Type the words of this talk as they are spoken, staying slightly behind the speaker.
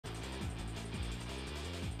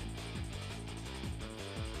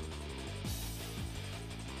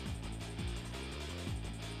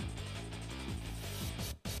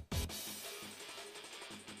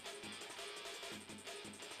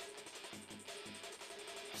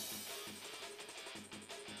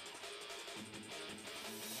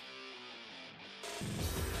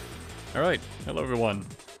Alright, hello everyone.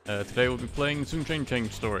 Today we'll be playing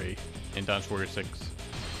Xiang story in Dynasty Warrior 6.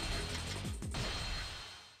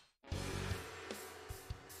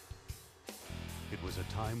 It was a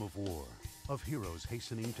time of war, of heroes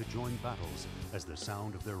hastening to join battles as the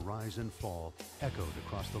sound of their rise and fall echoed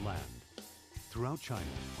across the land. Throughout China,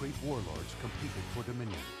 great warlords competed for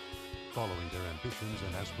dominion. Following their ambitions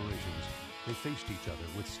and aspirations, they faced each other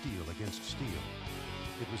with steel against steel.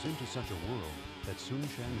 It was into such a world that Xiang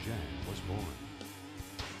was born.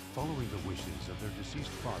 Following the wishes of their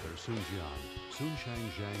deceased father,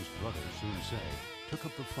 Xiang's brother, Sun Ce, took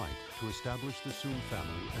up the fight to establish the Sun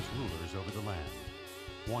family as rulers over the land.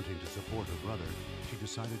 Wanting to support her brother, she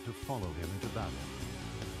decided to follow him into battle.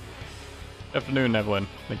 Afternoon, Evelyn.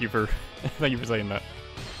 Thank you for thank you for saying that.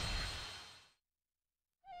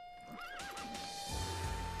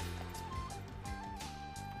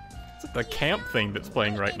 It's like the camp thing that's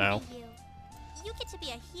playing right now. You get to be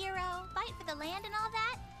a hero, fight for the land and all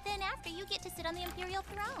that. Then after, you get to sit on the Imperial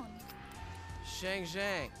throne. Shang,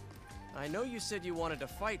 I know you said you wanted to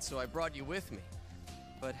fight, so I brought you with me.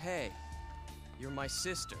 But hey, you're my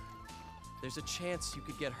sister. There's a chance you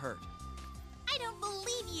could get hurt. I don't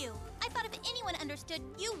believe you. I thought if anyone understood,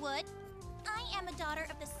 you would. I am a daughter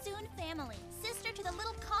of the Sun family, sister to the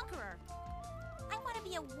little conqueror. I want to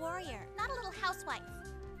be a warrior, not a little housewife.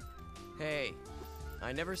 Hey,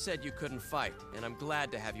 I never said you couldn't fight, and I'm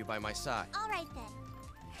glad to have you by my side. All right then.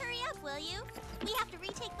 Hurry up, will you? We have to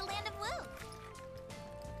retake the land of Wu.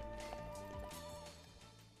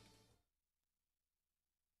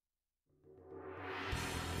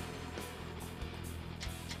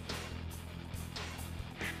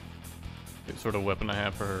 What sort of weapon I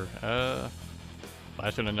have for her?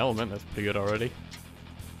 Flash and an element, that's pretty good already.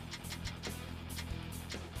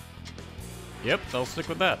 Yep, I'll stick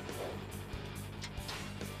with that.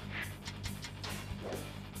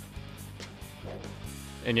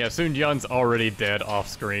 And yeah, Xiang's already dead off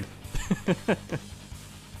screen.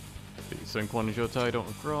 Sync 1 Jotai, don't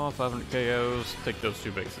withdraw, 500 KOs, take those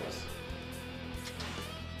 2 bases.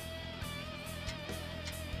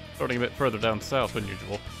 Starting a bit further down south than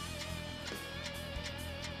usual.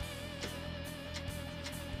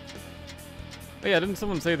 Oh yeah, didn't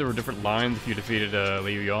someone say there were different lines if you defeated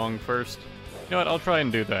Liu Yang first? You know what, I'll try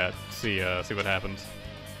and do that, see what happens.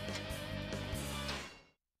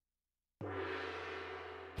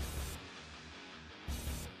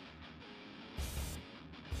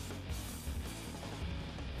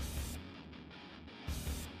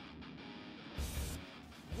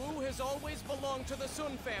 Wu has always belonged to the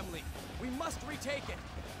Sun family. We must retake it.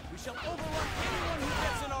 We shall overrun anyone who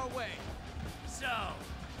gets in our way. So,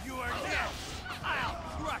 you are next. I'll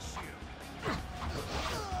crush you. Who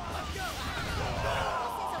says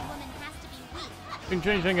a woman has to be weak?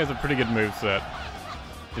 Xiang has a pretty good moveset.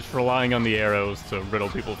 Just relying on the arrows to riddle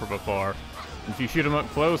people from afar. If you shoot them up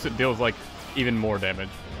close, it deals like even more damage.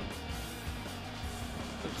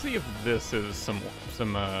 Let's see if this is some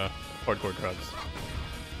hardcore drugs.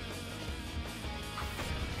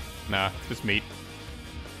 Nah, just meat.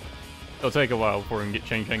 It'll take a while before we can get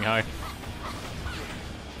Xiang high.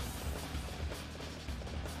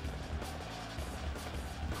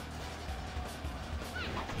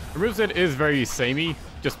 The moveset is very samey,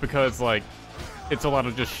 just because, like, it's a lot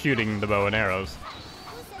of just shooting the bow and arrows.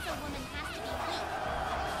 Who says a woman has to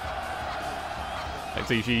be weak? I'd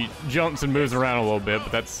see she jumps and moves around a little bit,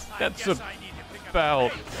 but that's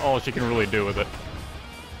about all she can really do with it.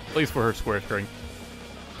 At least for her square string.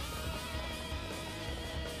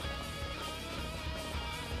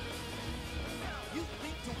 You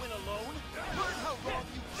think to win alone? Learn how wrong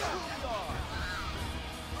you truly are.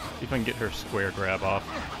 See if I can get her square grab off.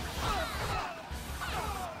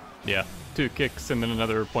 Yeah, 2 kicks and then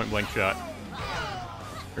another point-blank shot.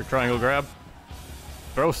 Her triangle grab.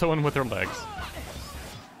 Throw someone with her legs.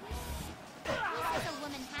 Who says a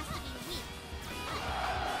woman has to be weak?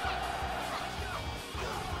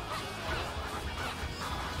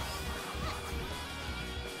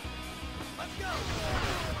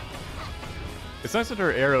 It's nice that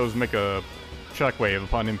her arrows make a shockwave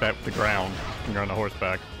upon impact with the ground when you're on a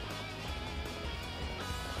horseback.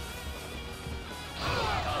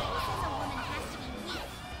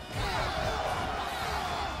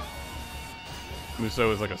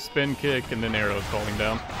 Musou is like a spin kick and then arrows falling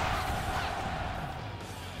down.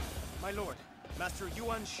 My lord, Master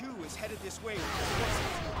Yuan Shu is headed this way with his forces.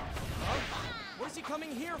 Huh? What is he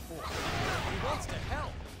coming here for? He wants to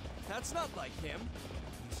help. That's not like him.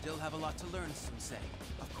 You still have a lot to learn, Sun Ce.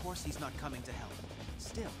 Of course he's not coming to help.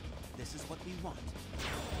 Still, this is what we want.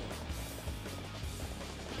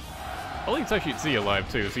 I'll leave Xiang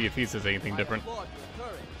alive too, see if he says anything different. I applaud your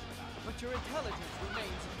courage, but your intelligence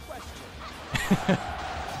remains in question.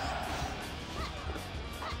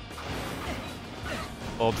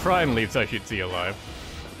 I'll try and leave Xiang alive.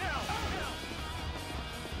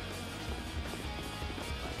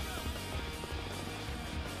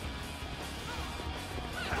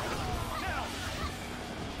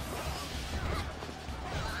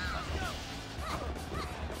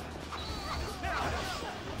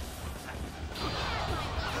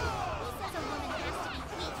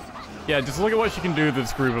 Yeah, just look at what she can do to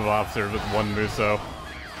this group of officers with one Musou.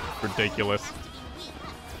 Ridiculous.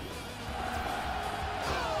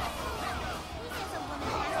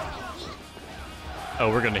 Oh,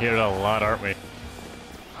 we're gonna hear that a lot, aren't we?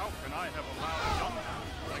 How can I have allowed a young man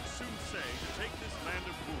like Xiang to take this land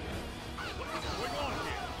of Wu? What is going on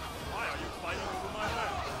here? Why are you fighting over my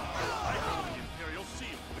land? I hold the Imperial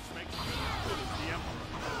Seal, which makes you as good as the Emperor.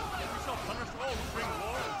 We shall punish all who bring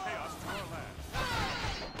war and chaos to our land.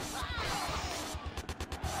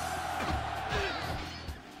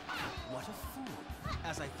 What a fool.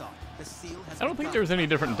 As I thought, the seal has I don't think there's any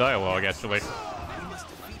different dialogue, actually. We must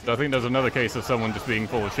defeat So I think there's another case of someone just being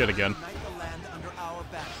full of shit again. unite the land under our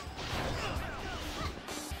banner.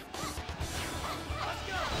 This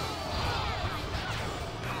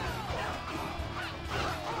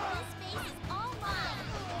space is all mine.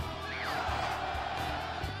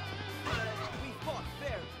 We fought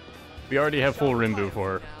fair. We already have full Rimbu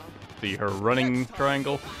for her. See, her running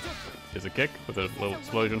triangle is a kick with a little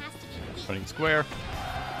explosion. Running square.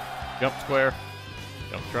 Jump square.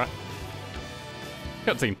 Jump try.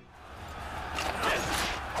 Cutscene.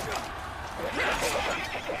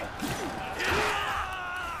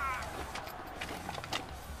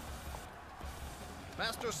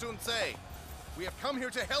 Master Xiang, we have come here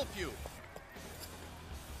to help you.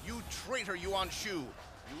 You traitor Yuan Shu,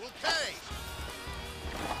 you will pay.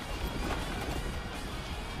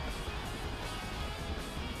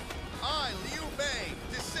 I, Liu Bei,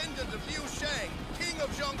 descendant of Liu Shang, king of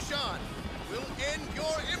Zhongshan, will end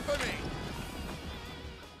your infamy.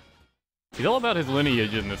 He's all about his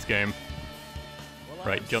lineage in this game. Well,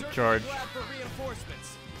 Right, I'm jump certainly charge. glad for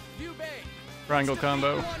reinforcements. Liu Bei, Triangle let's defeat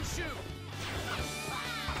combo. Yuan Shu.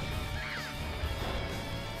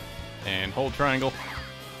 And hold triangle.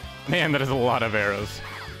 Man, that is a lot of arrows.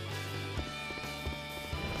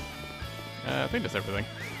 I think that's everything.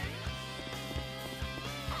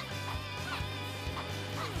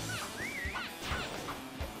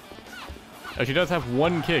 Oh, she does have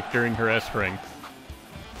one kick during her S ring.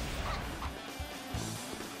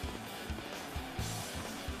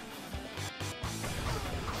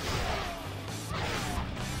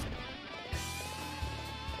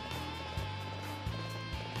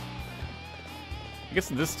 I guess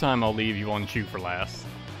this time I'll leave Yuan Shu for last.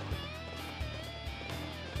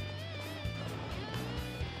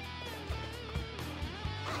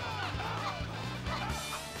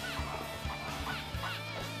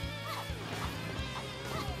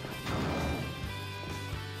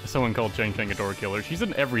 Someone called Shang a door killer. She's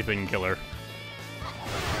an everything killer.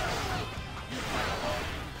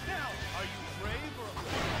 Now, are you brave or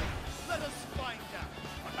afraid? Let us find out.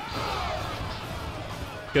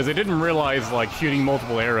 Because they didn't realize, like, shooting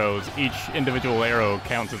multiple arrows, each individual arrow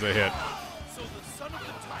counts as a hit. So the son of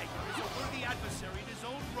the tiger is a worthy adversary in his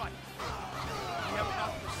own right. We have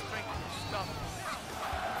not the strength to stop him.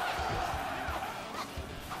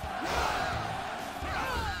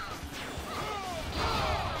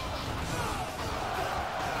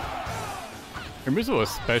 Her Musou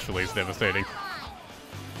especially is devastating.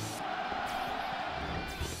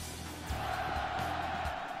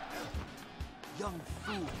 Young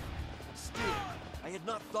fool. Still, I had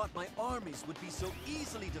not thought my armies would be so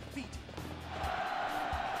easily defeated.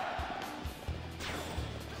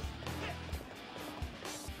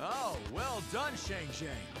 Oh, well done, Shang.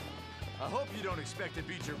 I hope you don't expect to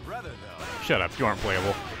beat your brother, though. Shut up, you aren't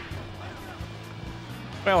playable.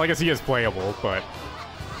 Well, I guess he is playable, but...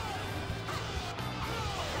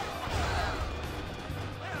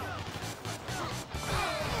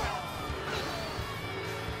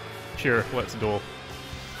 Sure, let's duel.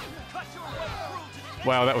 Cut your way through to the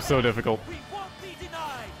Wow, that was so difficult. We won't be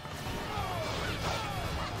denied. Who says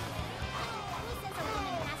a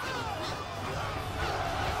woman has to be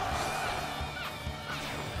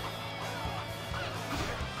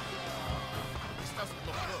weak? This doesn't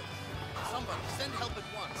look good. Somebody send help at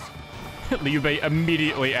once. Liu Bei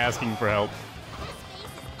immediately asking for help. This space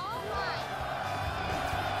is all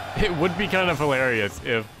mine. It would be kind of hilarious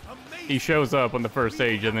if he shows up on the first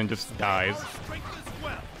stage and then just dies. Our strength as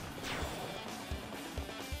well.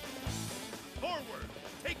 Forward,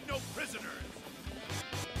 take no prisoners.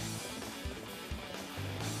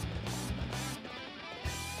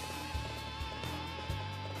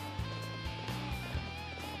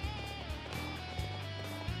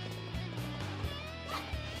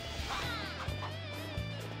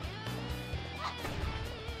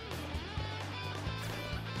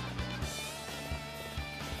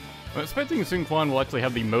 I'm expecting Sun Quan will actually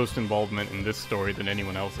have the most involvement in this story than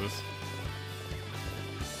anyone else's.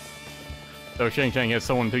 So Shang has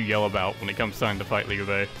someone to yell about when it comes time to fight Liu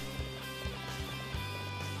Bei.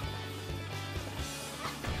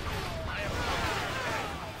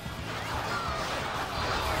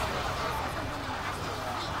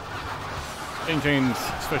 Shang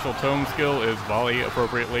special tome skill is volley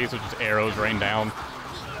appropriately, so just arrows rain down.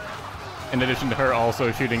 In addition to her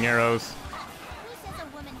also shooting arrows. Who says a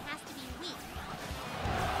woman has to be weak?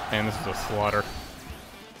 And this is a slaughter.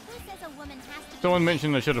 Who says a woman has to be Someone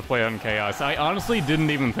mentioned I should have played on Chaos. I honestly didn't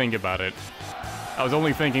even think about it. I was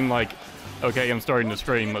only thinking like, okay, I'm starting to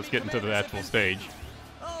stream, let's get into the actual stage.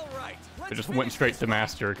 All right, I just went straight to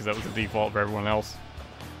Master because that was the default for everyone else.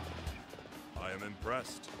 I am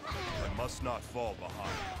impressed. I must not fall behind.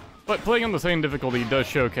 But playing on the same difficulty does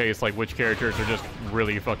showcase like which characters are just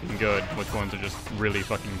really fucking good, which ones are just really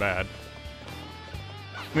fucking bad.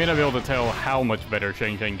 I may not be able to tell how much better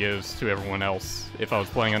Shang gives to everyone else if I was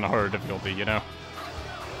playing on a harder difficulty, you know?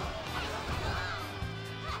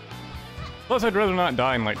 Plus, I'd rather not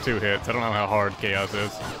die in like 2 hits. I don't know how hard Chaos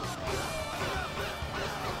is.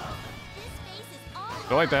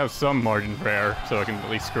 I like to have some margin for error, so I can at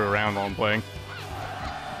least screw around while I'm playing.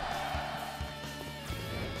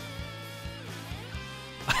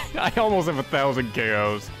 I almost have 1,000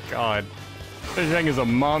 KOs. God. Shang is a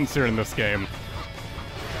monster in this game.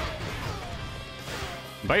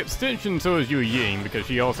 By extension, so is Yu Ying, because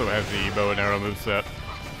she also has the bow and arrow moveset.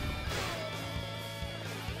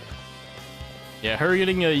 Yeah, her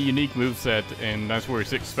getting a unique moveset in Dynasty Warrior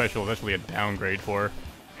 6 Special is actually a downgrade for her.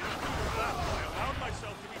 I allowed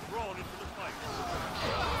myself to be drawn into the fight.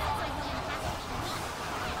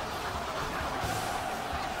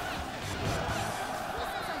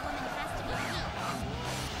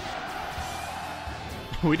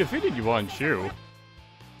 We defeated Yuan Shu.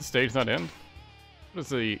 The stage not end? What is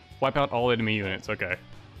the wipe out all enemy units? Okay.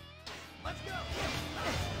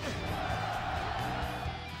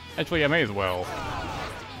 Actually, I may as well.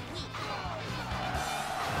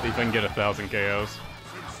 See if I can get 1,000 KOs.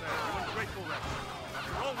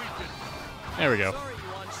 There we go. Sorry,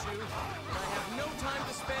 Yuan Shu, but I have no time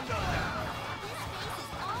to spend on that.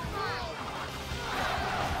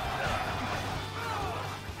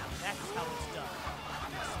 That's how it's done.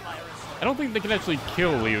 I don't think they can actually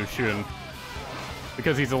kill Liu Xun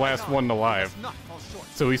because he's the last one alive.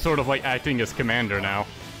 So he's sort of like acting as commander now.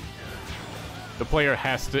 The player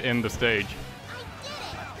has to end the stage. I did it!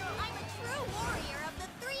 I'm a true warrior of the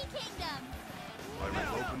Three Kingdoms! I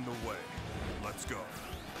will open the way. Let's go.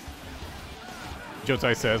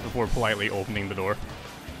 Josai says before politely opening the door.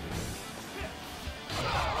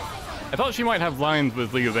 I thought she might have lines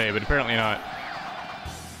with Liu Bei, but apparently not.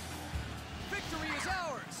 Victory is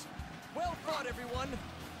ours! Well fought, everyone!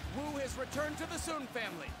 Wu has returned to the Sun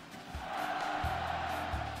family.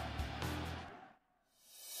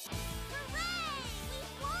 Hooray!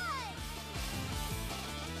 We won!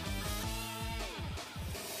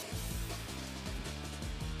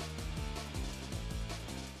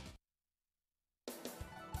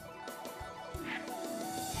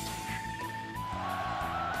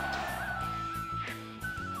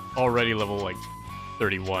 Already level like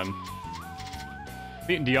 31. I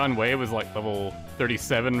think Dion Wei was like level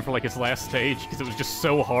 37 for like his last stage because it was just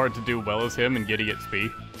so hard to do well as him and getting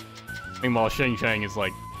XP. Meanwhile, Shang is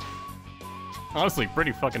like honestly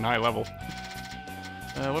pretty fucking high level.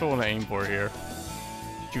 What do I want to aim for here?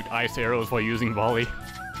 Shoot ice arrows while using volley.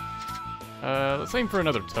 Let's aim for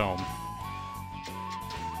another tome.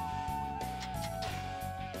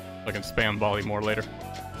 I can spam volley more later.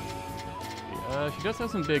 She does have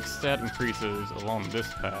some big stat increases along this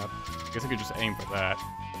path. I guess I could just aim for that.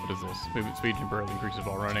 What is this? Movement speed temporarily increases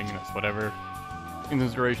while running, that's whatever. In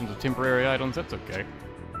those durations of temporary items, that's okay.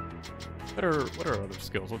 What are other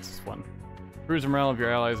skills? What's this one? Improves the morale of your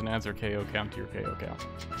allies and adds their KO count to your KO count.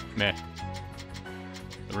 Meh.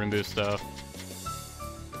 The rim boost stuff.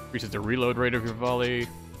 Increases the reload rate of your volley.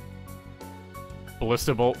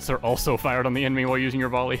 Ballista bolts are also fired on the enemy while using your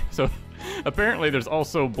volley, so apparently there's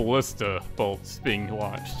also ballista bolts being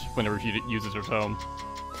launched whenever she uses her tome.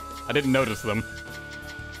 I didn't notice them.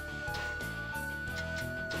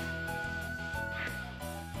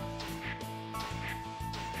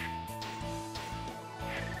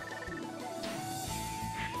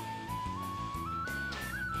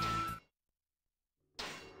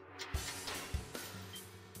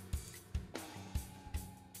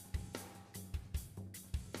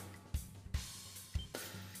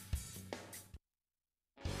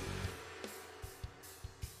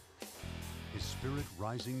 His spirit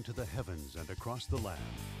rising to the heavens and across the land,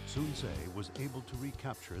 Sun Ce was able to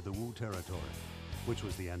recapture the Wu territory, which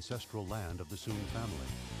was the ancestral land of the Sun family.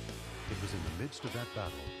 It was in the midst of that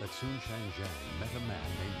battle that Sun Shang met a man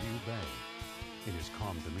named Liu Bei. In his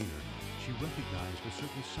calm demeanor, she recognized a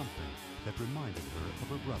certain something that reminded her of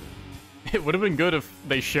her brother. It would have been good if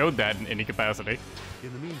they showed that in any capacity.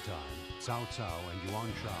 In the meantime, Cao Cao and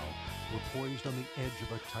Yuan Shao were poised on the edge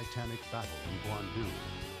of a titanic battle in Guandu.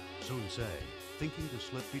 Sun Ce, thinking to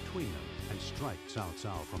slip between them and strike Cao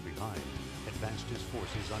Cao from behind, advanced his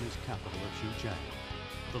forces on his capital of Xiang,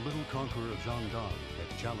 the little conqueror of Jiangdong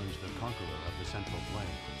that challenged the conqueror of the Central Plains.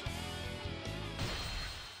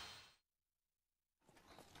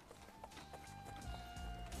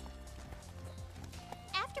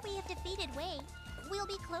 After we have defeated Wei, we'll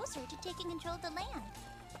be closer to taking control of the land.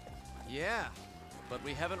 Yeah, but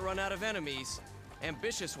we haven't run out of enemies.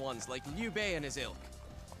 Ambitious ones like Liu Bei and his ilk.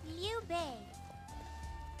 Liu Bei.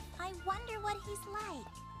 I wonder what he's like.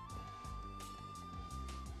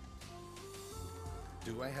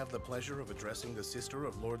 Do I have the pleasure of addressing the sister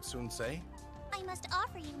of Lord Sun Ce? I must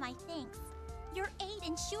offer you my thanks. Your aid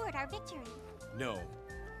ensured our victory. No,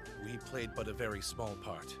 we played but a very small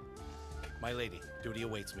part. My lady, duty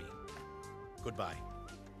awaits me. Goodbye.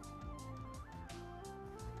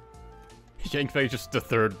 Shang Fei's just the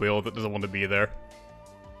third wheel that doesn't want to be there.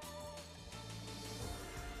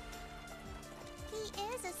 He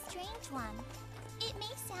is a strange one. It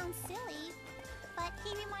may sound silly, but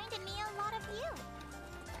he reminded me a lot of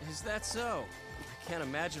you. Is that so? I can't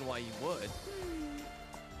imagine why you would.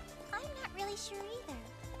 I'm not really sure either.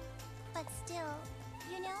 But still,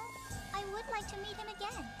 you know, I would like to meet him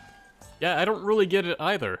again. Yeah, I don't really get it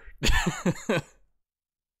either.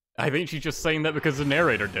 I think she's just saying that because the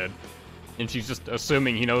narrator did. And she's just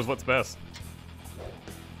assuming he knows what's best.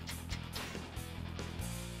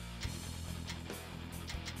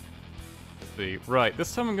 See, right,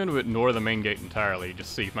 this time I'm going to ignore the main gate entirely,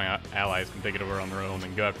 just see if my allies can take it over on their own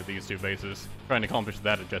and go after these two bases. Trying to accomplish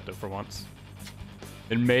that objective for once.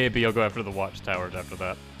 And maybe I'll go after the watchtowers after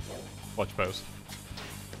that. Watch post.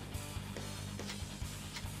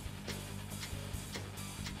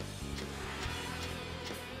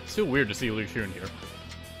 Still weird to see Lu Xun here.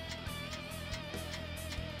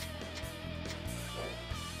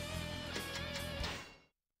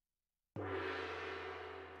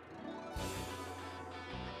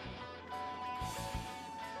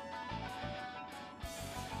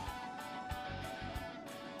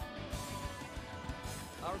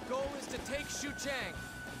 Our goal is to take Xiang.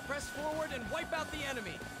 Press forward and wipe out the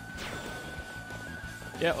enemy.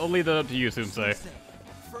 Yeah, I'll leave that up to you, Sun Ce.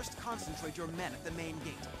 First concentrate your men at the main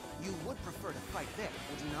gate. You would prefer to fight there,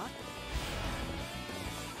 would you not?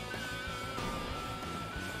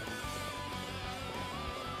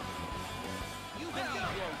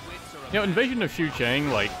 You know, Invasion of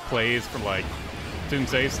Xiang, like, plays for, like, Sun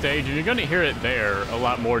Ce's stage, and you're gonna hear it there a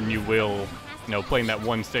lot more than you will, you know, playing that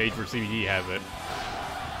one stage where CBE has it.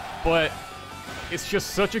 But it's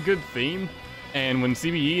just such a good theme, and when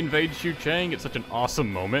CBE invades Xiang, it's such an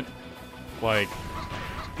awesome moment. Like,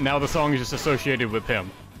 now the song is just associated with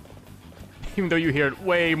him. Even though you hear it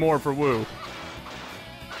way more for Wu.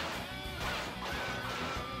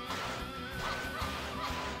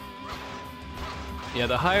 Yeah,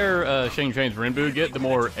 the higher Shang Zhang's Rinbu get, the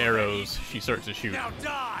more arrows she starts to shoot. Now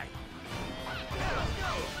die!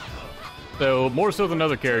 So, more so than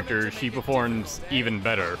other characters, she performs even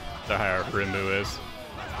better the higher Rinbu is.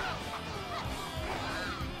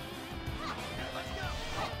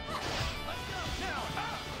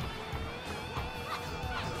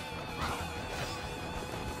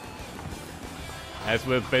 As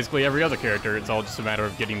with basically every other character, it's all just a matter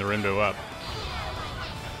of getting the Rinbu up. Who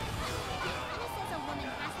says a woman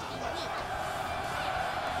has to be weak?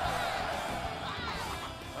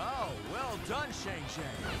 Oh, well done, Shang.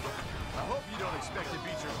 I hope you don't expect to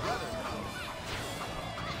beat your brother, though.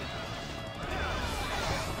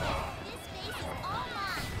 This base is all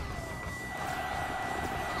mine.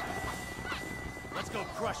 Let's go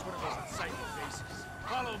crush one of those insightful faces.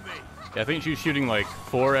 Follow me. Yeah, I think she was shooting like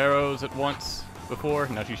 4 arrows at once before,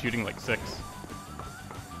 now she's shooting like 6.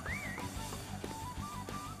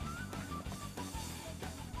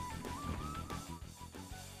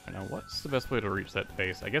 Now, what's the best way to reach that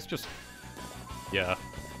base? I guess just... yeah.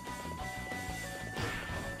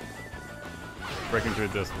 Breaking through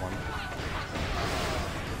this one.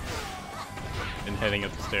 And heading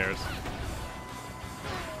up the stairs.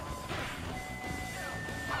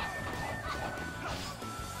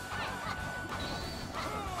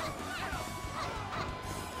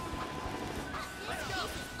 This base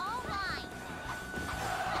is all mine.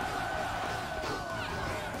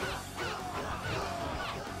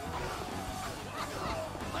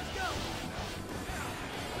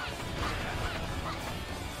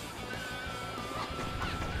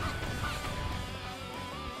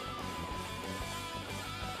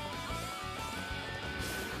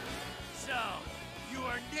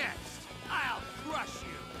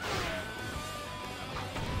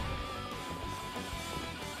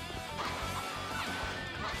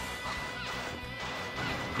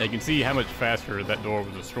 Now you can see how much faster that door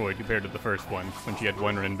was destroyed compared to the first one, when she had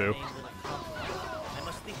one Rinbu. I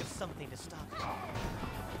must think of something to stop it.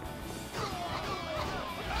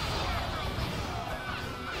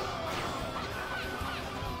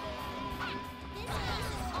 This place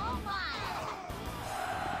is all mine.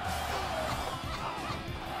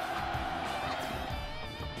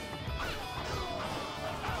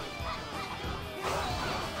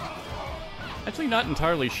 Actually not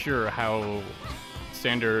entirely sure how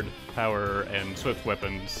standard power and swift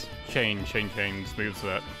weapons change Shang-Chang's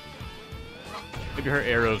moveset. Maybe her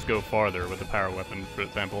arrows go farther with the power weapon, for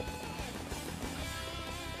example.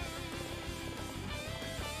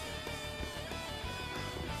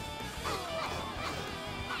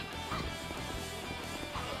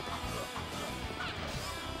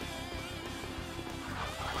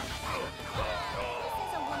 Says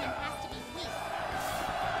a woman has to be weak.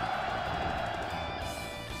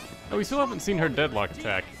 Oh, we still haven't seen her deadlock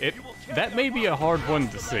attack. That may be a hard one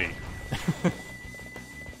to see.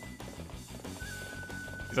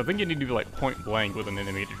 Because I think you need to be like point blank with an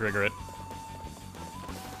enemy to trigger it.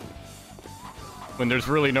 When there's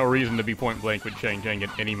really no reason to be point blank with Shang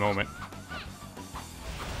at any moment.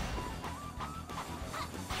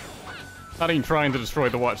 Not even trying to destroy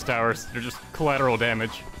the watchtowers, they're just collateral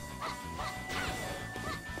damage.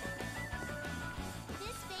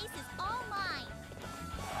 This space is all mine.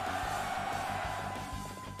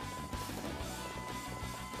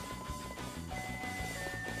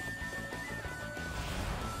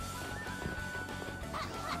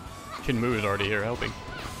 Shinmu is already here helping.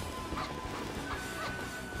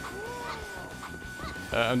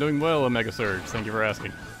 I'm doing well, Omega Surge. Thank you for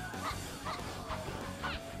asking.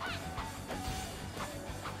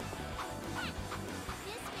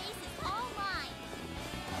 This space is all mine.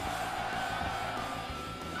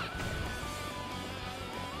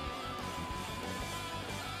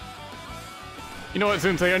 You know what,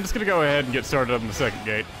 Sensei? I'm just gonna go ahead and get started on the second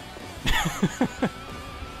gate.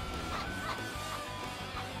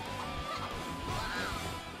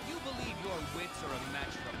 You believe your wits are a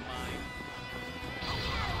match for mine?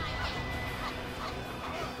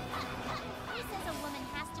 He says a woman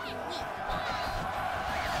has to be weak.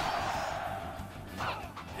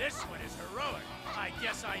 This one is heroic. I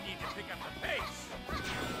guess I need to pick up the pace.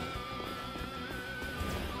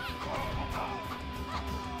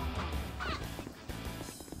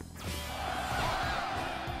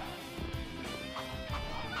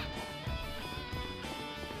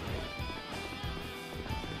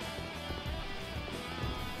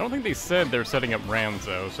 I don't think they said they're setting up rounds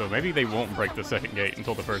though, so maybe they won't break the second gate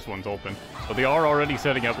until the first one's open. But they are already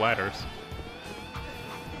setting up ladders. Who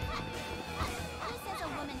says a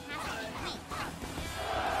woman has to be weak?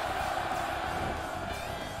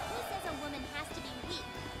 Who says a woman has to be weak?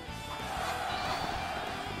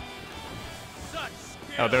 Such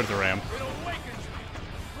skill. Oh, there's a ram. It awakens me.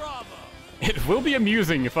 Bravo. It will be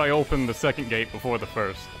amusing if I open the second gate before the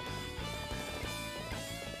first.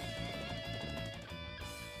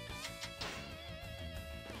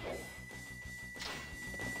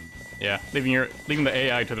 Yeah, leaving the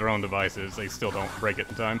AI to their own devices, they still don't break it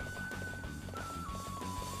in time.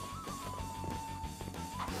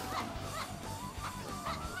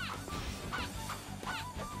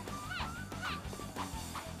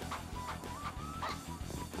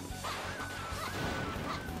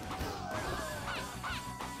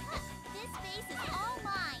 This space is all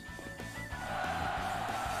mine.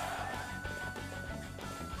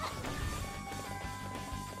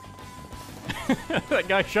 That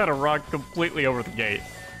guy shot a rock completely over the gate.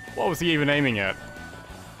 What was he even aiming at?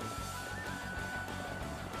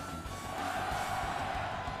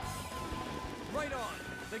 Right on.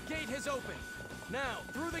 The gate has opened. Now,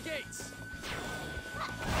 through the gates.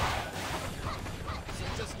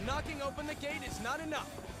 Just knocking open the gate is not enough.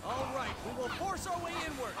 All right, we will force our way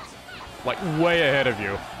inwards. Like, way ahead of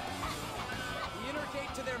you. The inner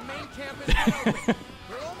gate to their main camp is now open.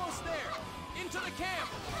 We're almost there. Into the camp.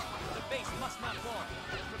 The base must not fall.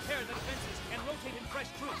 Prepare the defenses and rotate in fresh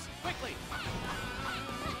troops. Quickly!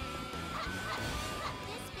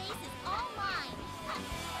 This space is all mine.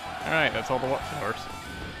 Alright, that's all the watchtowers.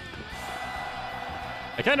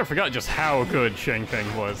 I kind of forgot just how good Shang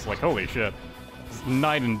was. Like, holy shit. It's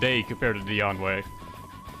night and day compared to Dian Wei.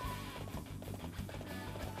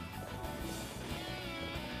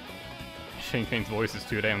 Shang voice is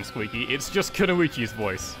too damn squeaky. It's just Kunoichi's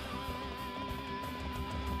voice.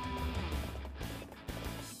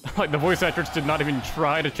 Like, the voice actors did not even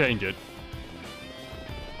try to change it.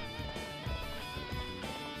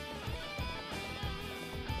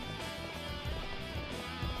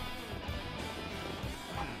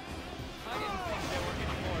 I didn't think there were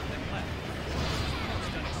any more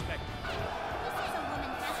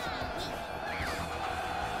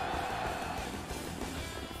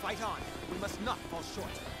not fall short.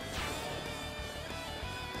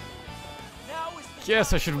 Now is the Guess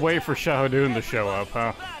I time should to wait for attack. Shahodoon to show up, huh?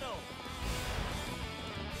 Everybody to battle.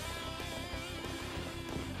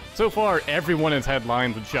 So far, everyone has had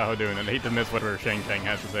lines with Shahodoon, and I hate to miss whatever Shang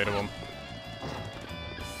has to say to him.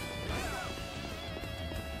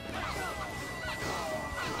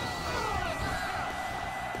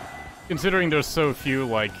 Considering there's so few,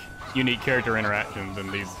 like, unique character interactions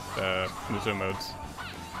in these, Musou modes.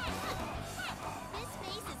 This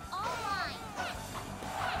space is all mine.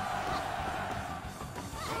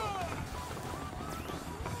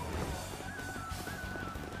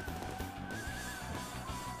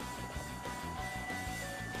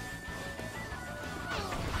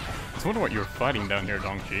 I just wonder what you're fighting down here,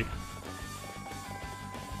 Dongchi.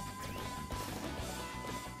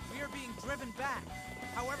 We are being driven back.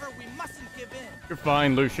 However, we mustn't give in. You're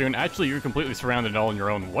fine, Lu Xun. Actually, you're completely surrounded all on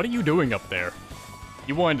your own. What are you doing up there?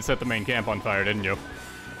 You wanted to set the main camp on fire, didn't you?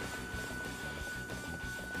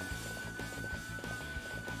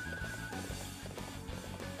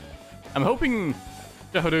 I'm hoping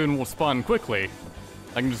Shahodoon will spawn quickly.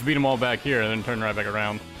 I can just beat them all back here and then turn right back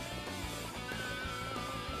around.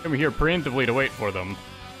 Come here preemptively to wait for them.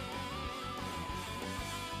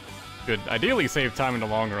 Could ideally save time in the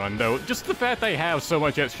long run, though. Just the fact they have so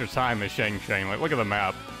much extra time is Shang. Like, look at the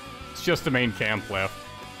map. It's just the main camp left.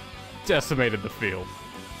 Decimated the field.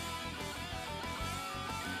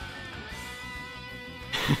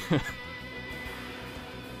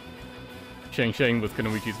 Shang with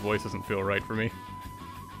Kunoichi's voice doesn't feel right for me.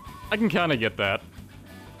 I can kinda get that.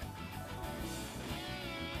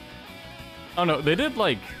 Oh no, they did,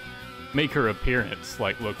 like, make her appearance,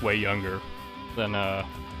 like, look way younger than,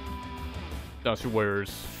 Dynasty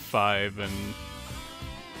Warriors 5 and...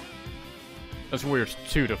 Dynasty Warriors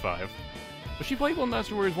 2 to 5. Was she playable in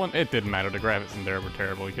Dynasty Warriors 1? It didn't matter, the graphics in there were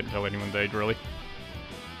terrible, you couldn't tell anyone's age, really.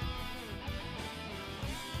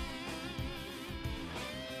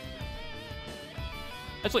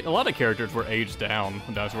 Actually, a lot of characters were aged down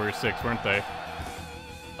in Dynasty Warriors 6, weren't they?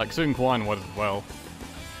 Like, Sun Quan was as well.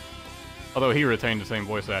 Although he retained the same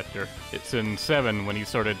voice actor. It's in 7 when he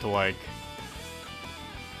started to, like,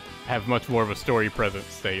 have much more of a story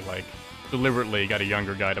presence. They, like, deliberately got a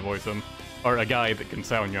younger guy to voice him. Or a guy that can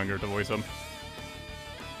sound younger to voice him.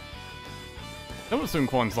 Some of Sun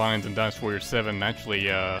Quan's lines in Dynasty Warriors 7 actually,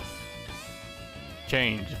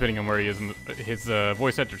 change depending on where he is in the, his,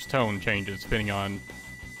 voice actor's tone changes depending on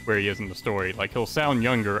where he is in the story. Like, he'll sound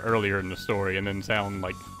younger earlier in the story and then sound,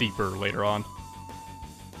 like, deeper later on.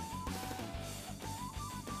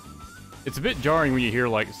 It's a bit jarring when you hear,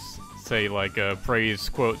 like, say, like, a praise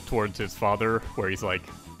quote towards his father, where he's, like,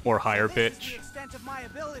 more higher pitch.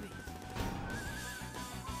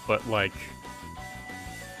 But, like,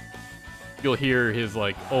 you'll hear his,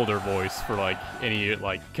 like, older voice for, like, any,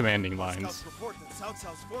 like, commanding lines. Report that Cao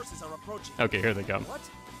Cao's forces are approaching. Okay, here they come. What?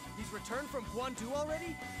 He's returned from Guandu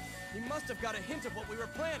already? He must have got a hint of what we were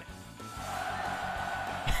planning.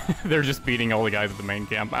 They're just beating all the guys at the main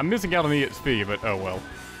camp. I'm missing out on the XP, but oh well.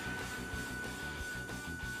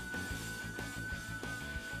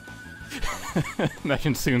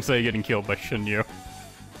 Imagine Sunsei getting killed by Shinyu.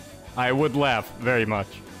 I would laugh very much.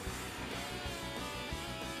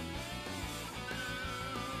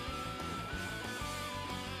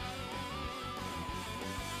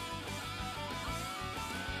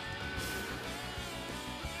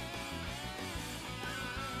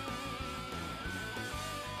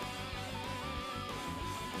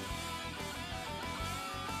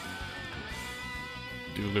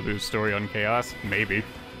 Do Libu's story on Chaos? Maybe.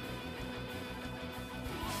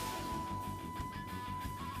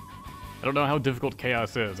 I don't know how difficult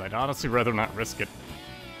Chaos is. I'd honestly rather not risk it.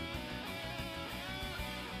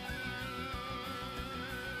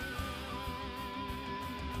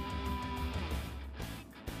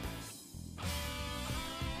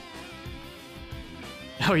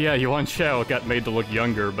 Oh yeah, Yuan Shao got made to look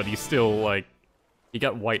younger, but he's still, like, he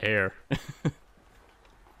got white hair.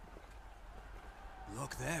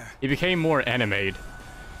 Look there. He became more animated.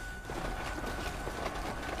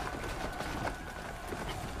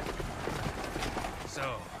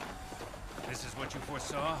 So, this is what you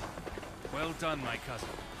foresaw? Well done, my cousin.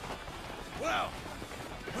 Well,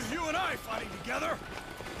 with you and I fighting together,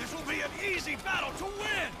 this will be an easy battle to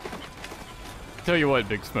win! Tell you what,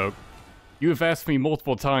 Big Smoke. You have asked me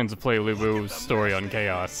multiple times to play Libu's story on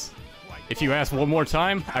Chaos. If you ask one more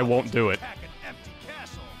time, I won't do it. Attack an empty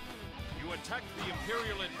castle. You attacked the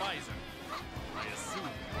Imperial Advisor. I assume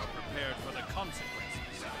you are prepared for the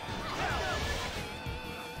consequences.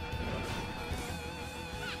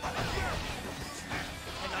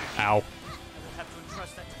 Ow. Have to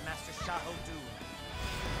entrust that to Master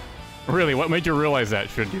Really, what made you realize that,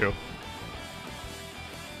 should you?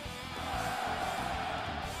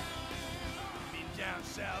 mean down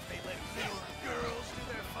south they let little girls do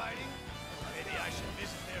their fighting? Maybe I should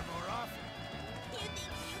visit there more often. You think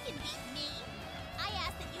you can beat me? I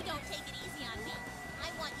ask that you don't take it easy on me. I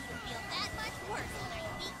want you to feel that much worse when I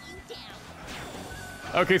beat you down.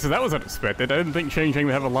 Okay, so that was unexpected. I didn't think Shang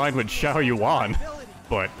would have a line with Xiao Yuan.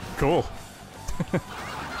 But, cool.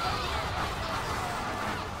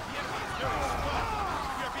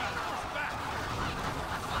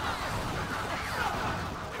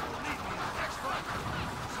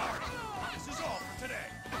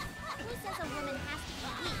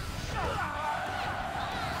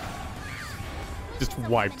 Just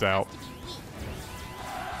wiped out.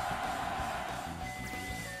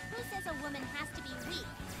 Who says a woman has to be weak?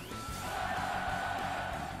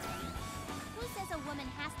 Who says a woman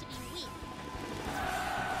has to be weak?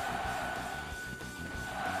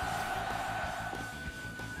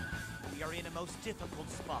 We are in a most difficult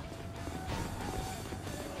spot.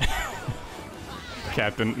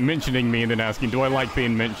 Captain mentioning me and then asking, do I like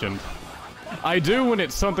being mentioned? I do when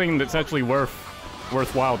it's something that's actually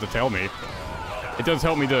worthwhile to tell me. It does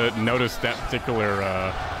help me to notice that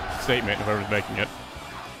particular statement, whoever's making it.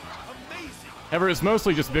 However, it's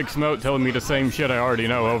mostly just Big Smoke telling me the same shit I already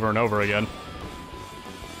know over and over again.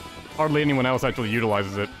 Hardly anyone else actually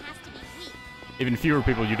utilizes it. Even fewer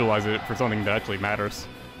people utilize it for something that actually matters.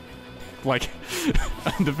 Like,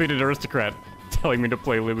 Undefeated Aristocrat telling me to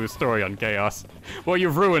play Lulu's story on Chaos. Well,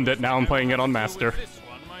 you've ruined it, now I'm playing it on Master.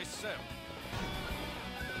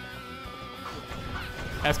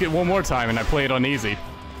 Ask it one more time and I play it on easy.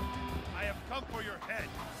 I have come for your head.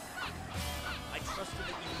 I trusted that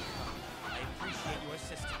you would come. I appreciate your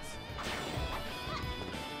assistance.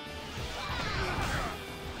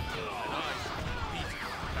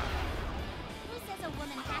 Who says a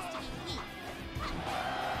woman has to be weak?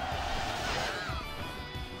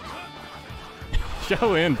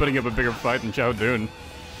 Xiao In putting up a bigger fight than Xiao Dun.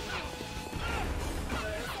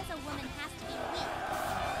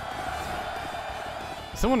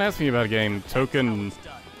 Someone asked me about a game, Token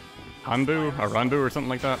Hanbu or Ranbu or something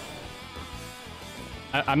like that.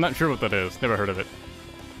 I'm not sure what that is. Never heard of it.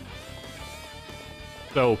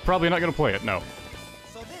 So, probably not gonna play it, no.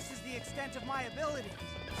 So this is the extent of my abilities.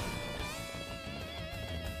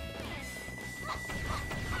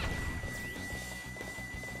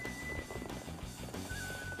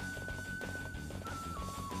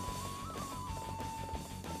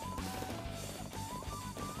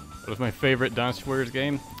 What was my favorite Dynasty Warriors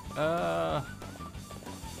game? Like,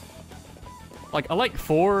 I like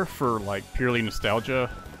 4 for, like, purely nostalgia,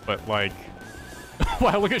 but, like...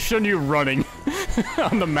 wow, look at Shun Yu running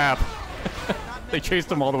on the map. They chased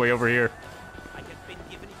him all the way over here.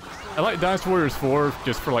 I like Dynasty Warriors 4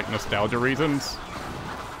 just for, like, nostalgia reasons.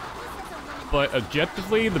 But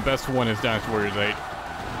objectively, the best one is Dynasty Warriors 8.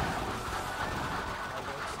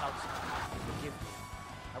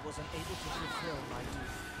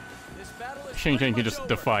 Shang can just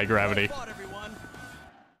defy gravity.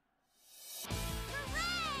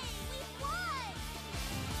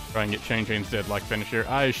 Try and get Shang-Chi's deadlock finisher.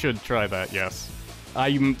 I should try that, yes.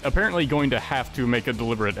 I'm apparently going to have to make a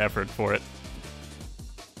deliberate effort for it.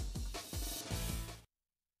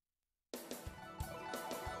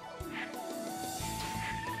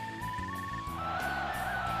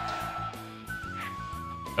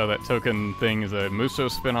 Oh, that token thing is a Musou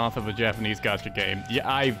spin-off of a Japanese gacha game.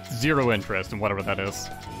 Yeah, I've zero interest in whatever that is.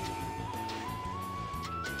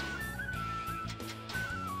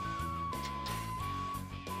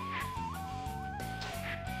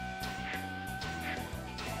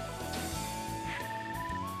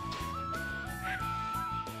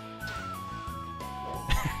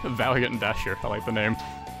 Valiant and Dasher, I like the name.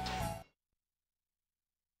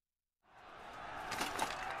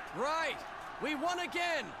 Right! We won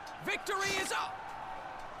again! Victory is up!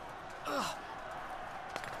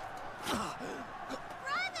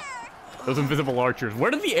 Those invisible archers.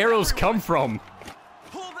 Where did the arrows come from?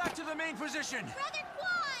 Pull back to the main position! Brother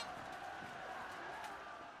Quan!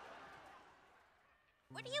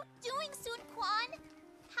 What are you doing, Sun Quan?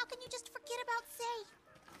 How can you just forget about Sei?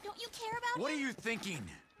 Don't you care about What him? are you thinking?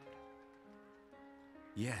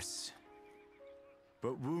 Yes.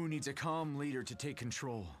 But Wu needs a calm leader to take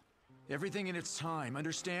control. Everything in its time,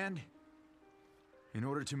 understand? In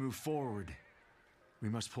order to move forward, we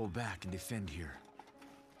must pull back and defend here.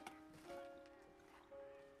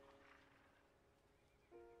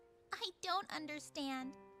 I don't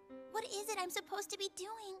understand. What is it I'm supposed to be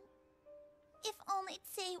doing? If only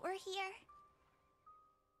Sei were here.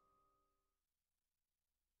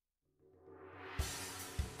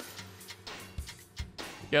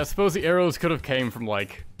 Yeah, I suppose the arrows could have came from,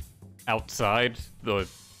 like, outside the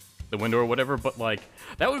window or whatever, but, like,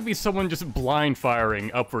 that would be someone just blind firing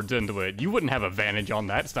upwards into it. You wouldn't have advantage on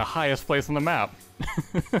that. It's the highest place on the map.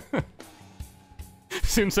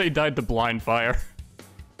 Sensei died to blind fire.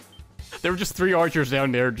 There were just 3 archers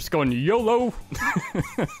down there just going YOLO!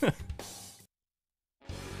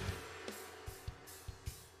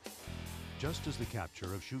 Just as the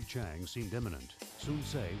capture of Xiang seemed imminent, Sun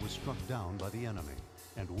Ce was struck down by the enemy,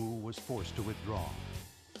 and Wu was forced to withdraw.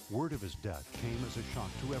 Word of his death came as a shock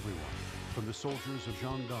to everyone, from the soldiers of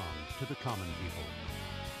Zhang to the common people.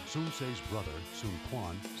 Sun Ce's brother, Sun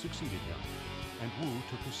Quan, succeeded him, and Wu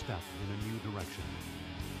took a step in a new direction.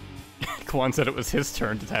 Quan said it was his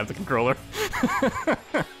turn to have the controller.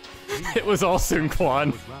 It was all Sun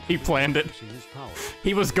Quan. He planned it.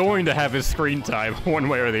 He was going to have his screen time, one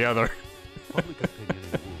way or the other. Public opinion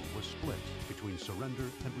in Wu was split between surrender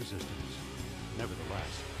and resistance.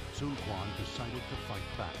 Nevertheless, Sun Quan decided to fight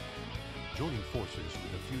back. Joining forces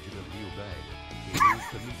with the fugitive Liu Bei, he moved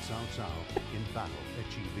to meet Cao Cao in battle at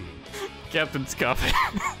Chibi. Captain Scuffy.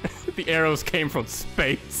 The arrows came from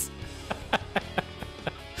space.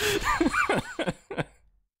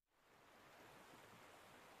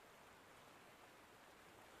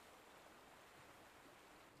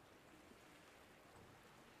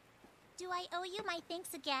 Do I owe you my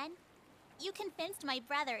thanks again? You convinced my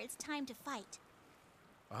brother it's time to fight.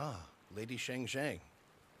 Ah, Lady Shang.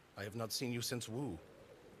 I have not seen you since Wu.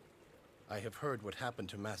 I have heard what happened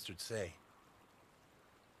to Master Tse.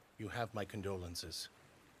 You have my condolences.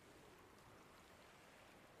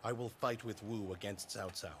 I will fight with Wu against Cao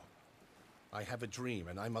Cao. I have a dream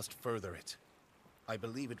and I must further it. I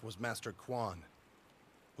believe it was Master Quan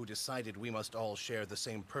who decided we must all share the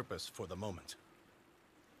same purpose for the moment.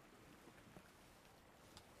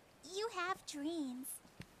 You have dreams.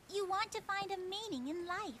 You want to find a meaning in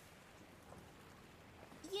life.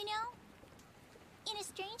 You know, in a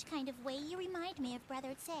strange kind of way, you remind me of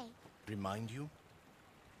Brother Tse. Remind you?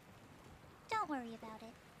 Don't worry about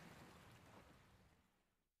it.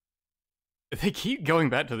 They keep going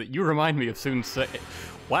back to that. You remind me of Sun Ce.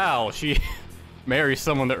 Wow, she marries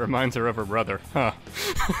someone that reminds her of her brother. Huh.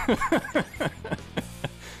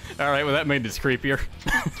 Alright, well that made this creepier.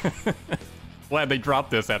 Glad they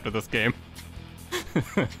dropped this after this game.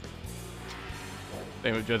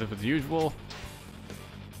 Same objective as usual.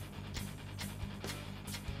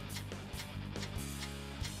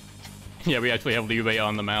 Yeah, we actually have Liu Bei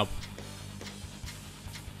on the map.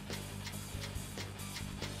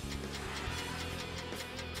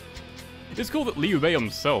 It's cool that Liu Bei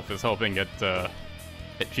himself is helping at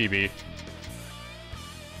Chibi.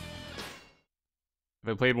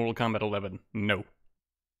 Have I played Mortal Kombat 11? No.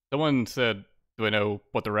 Someone said, do I know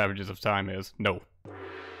what the Ravages of Time is? No.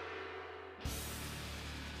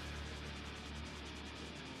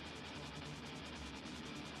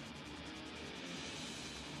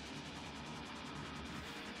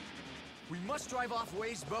 We must drive off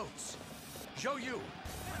Wei's boats. Zhou Yu,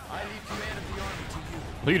 I leave command of the army to you.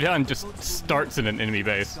 Liu Dan just starts in an enemy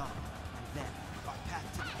base. Then our path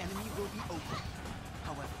to the enemy will be open.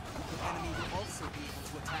 However, the enemy will also be able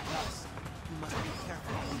to attack us. We must be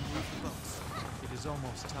careful when we move the boats. It is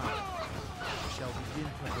almost time. We shall begin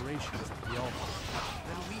preparations at the altar.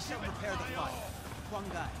 Then we shall prepare the fire. Huang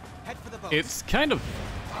Gai, head for the boats. It's kind of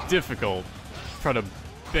difficult trying to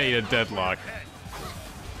bait a deadlock.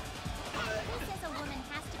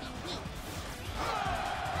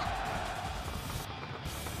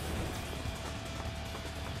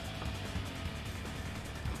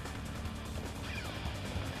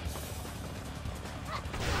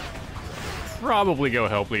 Probably go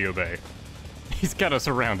help Liu Bei. He's kind of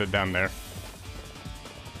surrounded down there.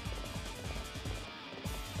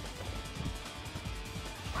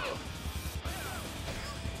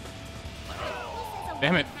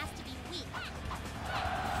 Damn it.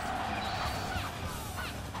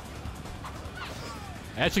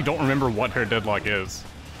 I actually don't remember what her deadlock is.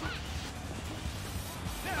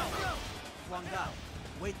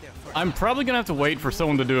 I'm probably gonna have to wait for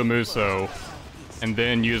someone to do a Musou and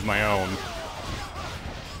then use my own.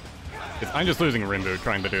 I'm just losing Rinbu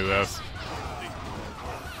trying to do this.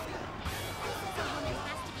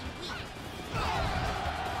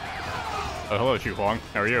 Oh, hello, Xu Huang.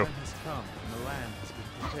 How are you? The time has come and the land has been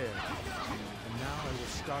prepared. And now I will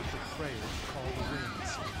start the prayer to call the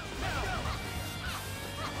winds.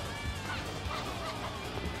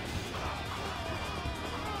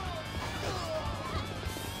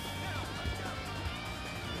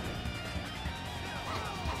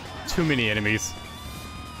 Too many enemies.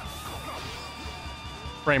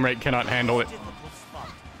 Frame rate cannot handle it.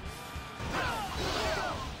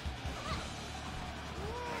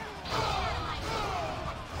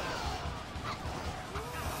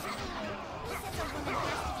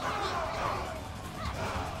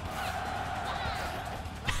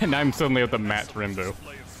 And I'm suddenly at the Matt Rimbu.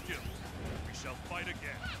 Display of skill. We shall fight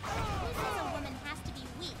again. Who says a woman has to be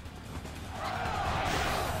weak?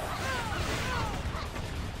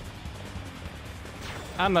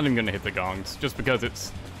 I'm not even gonna hit the gongs, just because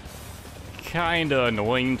it's kinda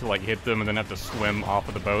annoying to like hit them and then have to swim off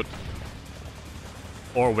of the boat.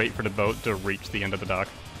 Or wait for the boat to reach the end of the dock.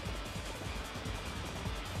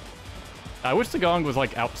 I wish the gong was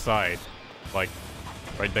like outside. Like,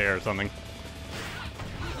 right there or something. Do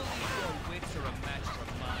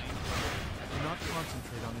not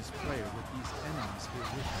concentrate on his player with these enemies here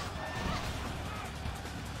with him.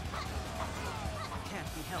 Can't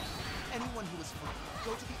be helped. Anyone who is free,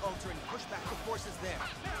 go to the altar and push back the forces there.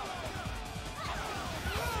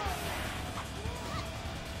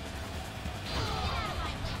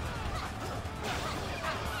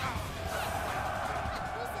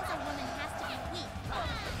 Who says a woman has to be weak?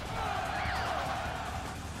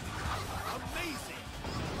 Amazing!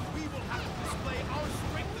 We will have to display our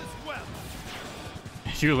strength as well.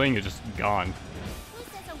 Xu Ling is just gone. Who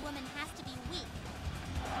says a woman has to be weak?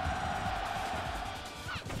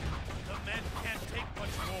 The men can't take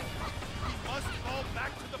much more. We must fall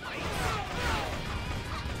back to the base.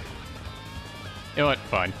 You know what?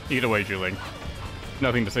 Fine. Either way, Xu Ling.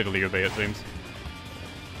 Nothing to say to Liu Bei, it seems.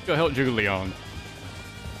 Go help Zhuge Liang.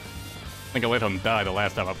 I think I let him die the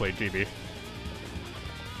last time I played GB.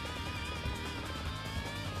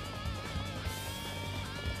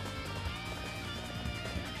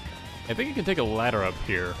 I think you can take a ladder up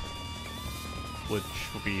here, which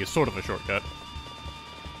will be sort of a shortcut.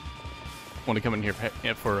 Want to come in here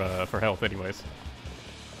for health, anyways.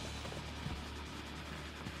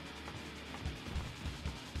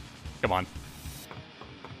 Come on.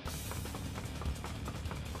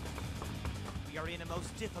 We are in a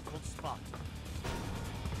most difficult spot.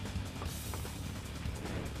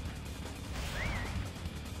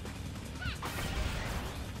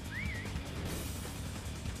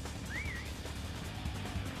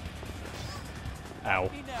 Ow. Who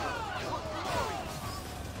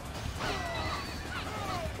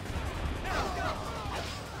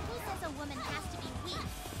says a woman has to be weak?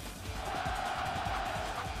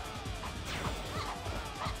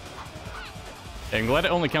 I'm glad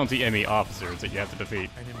it only counts the enemy officers that you have to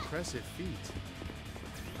defeat. An impressive feat.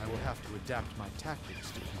 I will have to adapt my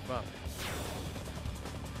tactics to keep up.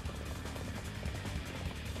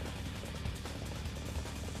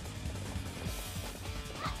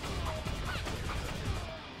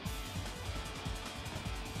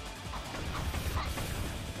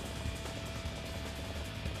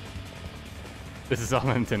 This is on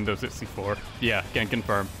Nintendo 64. Yeah, can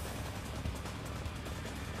confirm.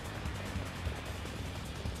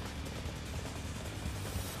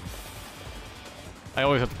 I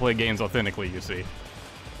always have to play games authentically, you see.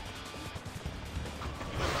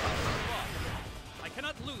 I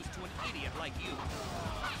cannot lose to an idiot like you.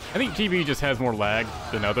 I think GB just has more lag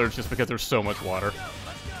than others just because there's so much water. Who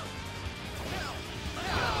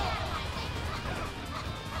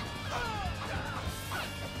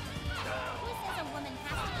says a woman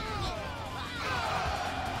has to be weak?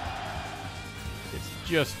 It's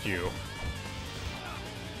just you.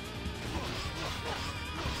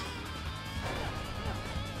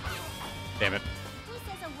 Damn it. Who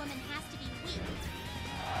says a woman has to be weak?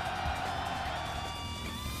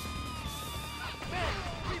 Men,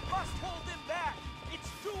 we must hold them back. It's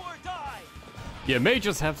do or die. You may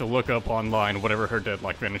just have to look up online whatever her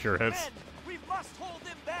deadlock finisher is. Men, we must hold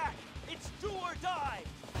them back. It's do or die.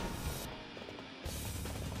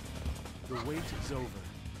 The wait is over.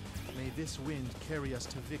 May this wind carry us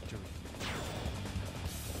to victory.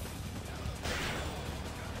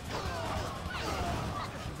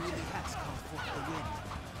 He really has called forth the wind.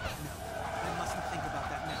 No, I mustn't think about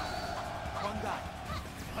that now. One guy.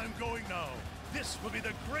 I'm going now. This will be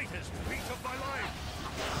the greatest feat of my life.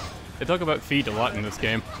 They talk about feet a lot in this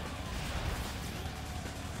game.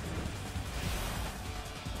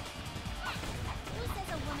 Who says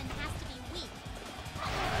a woman has to be weak?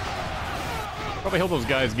 Probably help those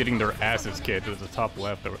guys getting their asses kicked to the top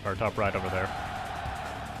left or top right over there.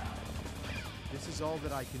 This is all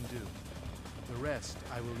that I can do. The rest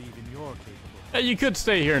I will leave in your capable. Hey, you could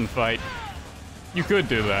stay here and fight. You could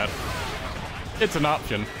do that. It's an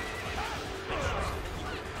option.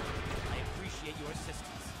 I appreciate your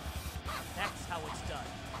assistance. That's how it's done.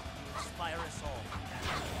 You inspire us all.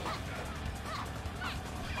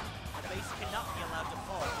 The base cannot be allowed to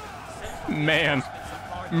fall. Man,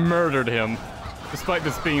 murdered him. Despite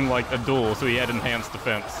this being like a duel, so he had enhanced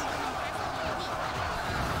defense.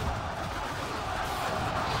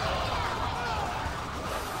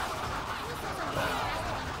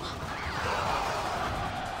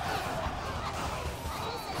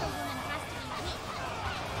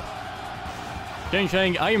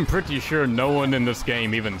 Shang, I am pretty sure no one in this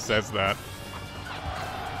game even says that.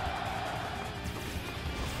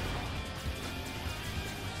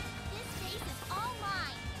 This base is all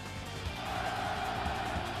mine.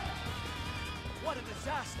 What a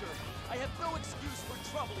disaster! I have no excuse for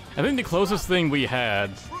troubling you. I think the closest thing we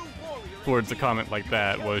had towards a comment like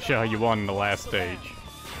that was Xiao Yuan in the last stage.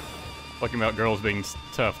 Talking about girls being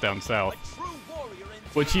tough down south.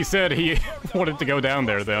 Which he said he wanted to go down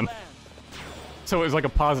there then. So it was like a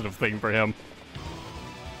positive thing for him.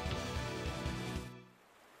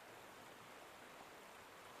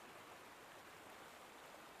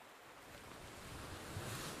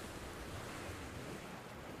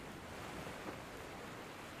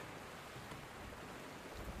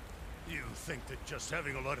 You think that just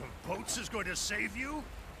having a lot of boats is going to save you?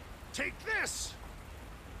 Take this!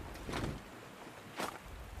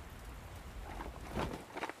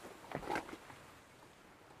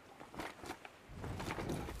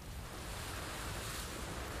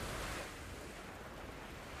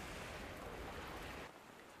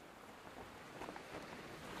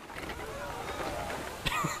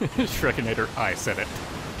 Shrekinator, I said it.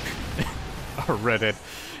 Or read it.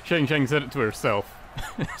 Shang said it to herself,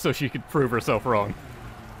 so she could prove herself wrong.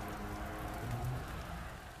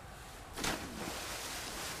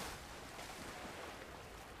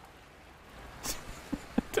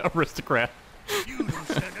 Aristocrat. You don't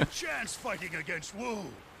stand a chance fighting against Wu,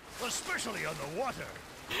 especially on the water.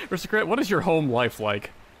 Aristocrat, what is your home life like?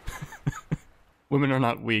 Women are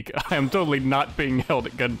not weak. I am totally not being held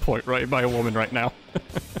at gunpoint right by a woman right now.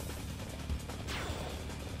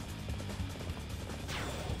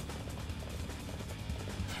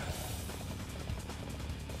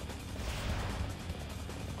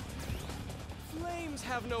 Flames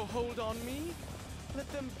have no hold on me.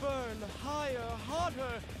 Let them burn higher,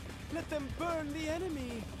 hotter. Let them burn the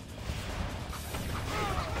enemy.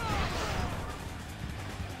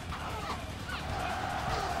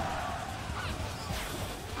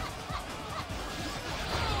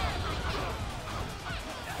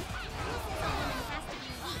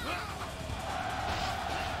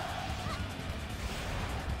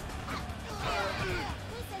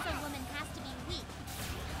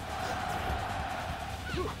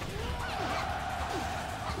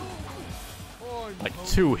 Like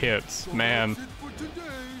 2 hits, man. Who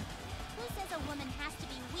says a woman has to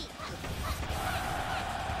be weak?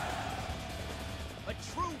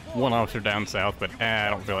 One officer down south, but I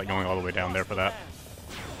don't feel like going all the way down there for that.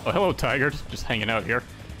 Oh, hello, tigers. Just hanging out here.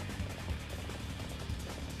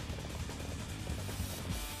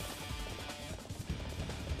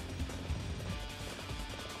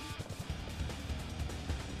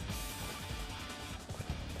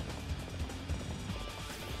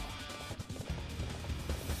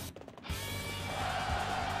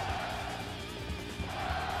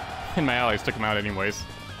 And my allies took him out anyways.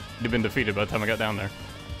 He'd have been defeated by the time I got down there.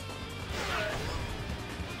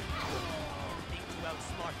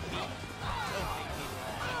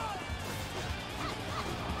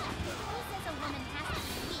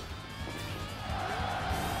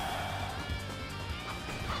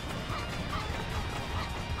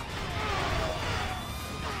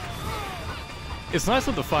 It's nice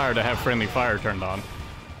with the fire to have friendly fire turned on.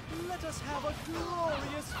 Let us have a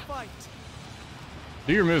glorious fight.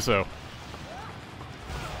 Do your Musou.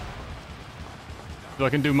 So I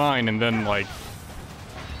can do mine and then, like,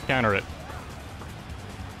 counter it.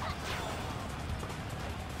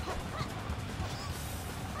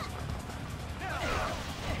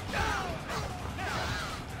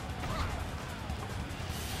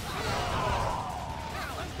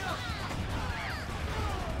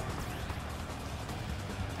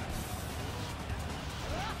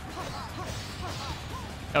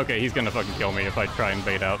 Okay, he's gonna fucking kill me if I try and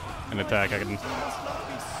bait out an attack. I can.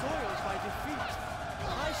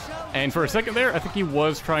 And for a second there, I think he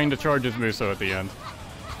was trying to charge his Musou at the end.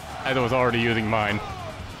 I was already using mine.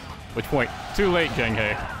 Which point, too late, Shang.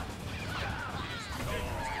 Stay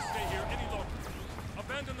here any longer.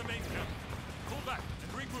 Abandon the main camp. Pull back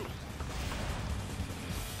and regroup.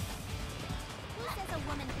 Who says a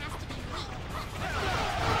woman has to be weak?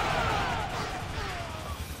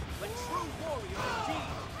 A true warrior indeed.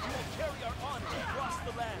 You will carry our honor across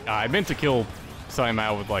the land. I meant to kill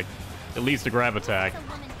Saimao with, like, at least a grab attack.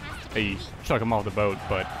 He chuck him off the boat,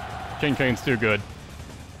 but Shang-Chi's too good.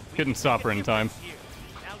 Couldn't stop her in time. True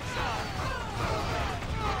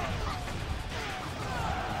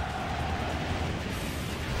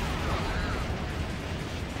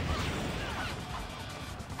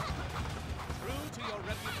to your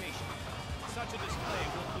reputation, such a display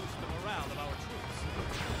will boost the morale of our troops.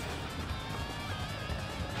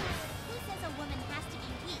 Who says a woman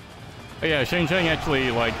But yeah, Xiang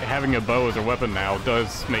actually, like, having a bow as a weapon now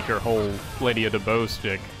does make her whole Lady of the Bow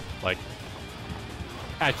stick, like,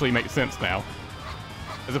 actually makes sense now.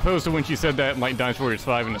 As opposed to when she said that in, like, Dynasty Warriors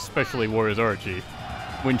 5 and especially Warriors Archie,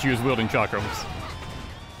 when she was wielding chakrams.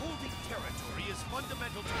 Holding territory is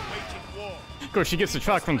fundamental to waging war. Of course, she gets the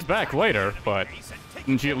chakrams back later, but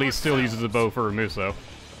then she at least still uses the bow for her Musou.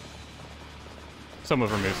 Some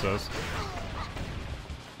of her Musous.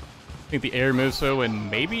 I think the Air Musou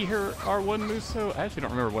and maybe her R1 Musou? I actually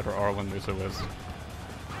don't remember what her R1 Musou is.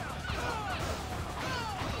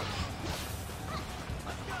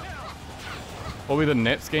 What will be the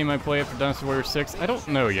next game I play after Dynasty Warriors 6? I don't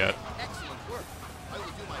know yet.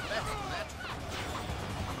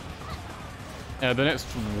 The next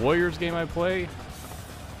Warriors game I play,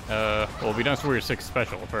 well, it'll be Dynasty Warriors 6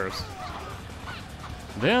 Special first.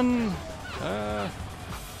 Then,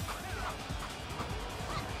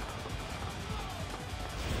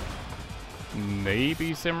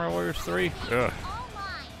 maybe Samurai Warriors 3? Ugh.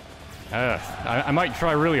 I might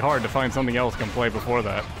try really hard to find something else I can play before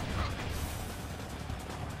that.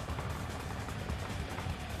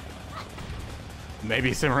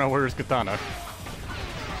 Maybe Samurai Warriors Katana.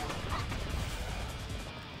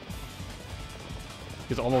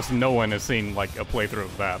 Because almost no one has seen, like, a playthrough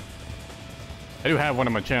of that. I do have one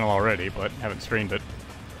on my channel already, but haven't streamed it.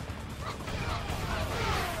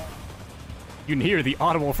 You can hear the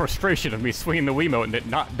audible frustration of me swinging the Wiimote and it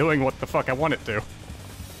not doing what the fuck I want it to.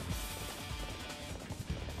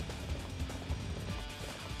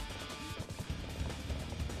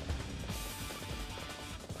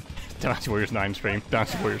 Dynasty Warriors 9 stream,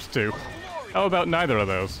 Dynasty Warriors 2. How about neither of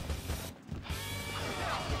those?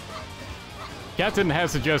 Captain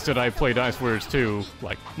has suggested I play Dynasty Warriors 2,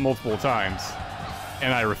 like, multiple times,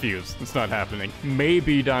 and I refuse. It's not happening.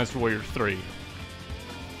 Maybe Dynasty Warriors 3.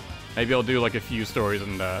 Maybe I'll do, like, a few stories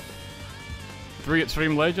in that. 3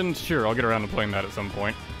 Extreme Legends? Sure, I'll get around to playing that at some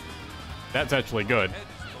point. That's actually good.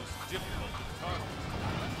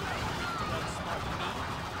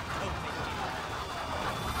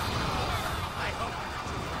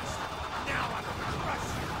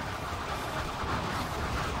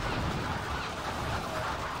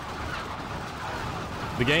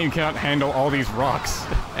 The game cannot handle all these rocks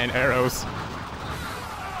and arrows.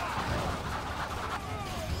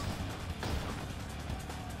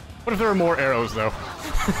 What if there are more arrows, though?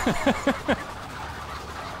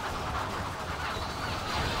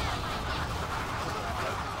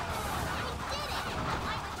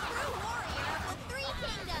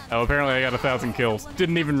 Oh, apparently I got 1,000 kills.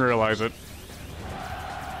 Didn't even realize it.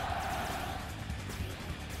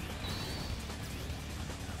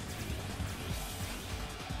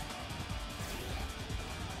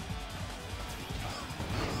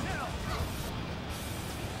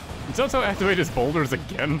 Did Zoto activate his boulders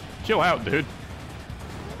again? Chill out, dude.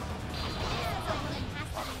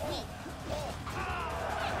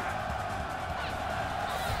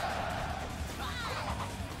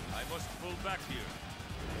 I must pull back here.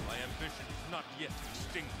 My ambition is not yet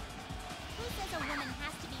extinct. Who says a woman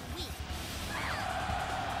has to be weak?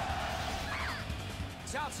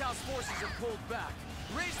 Cao Cao's forces have pulled back.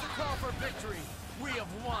 Raise the call for victory. We have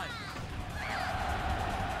won.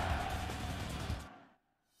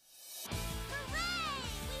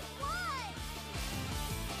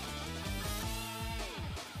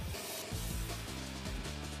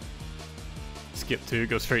 Skip 2,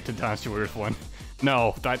 go straight to Dynasty Warriors 1.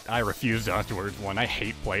 No, I refuse Dynasty Warriors 1. I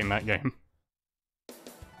hate playing that game.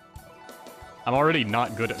 I'm already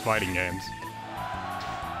not good at fighting games.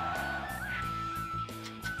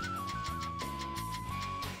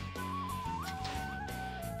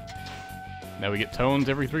 Now we get tones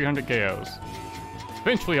every 300 KOs.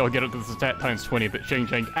 Eventually I'll get it to the stat times 20 that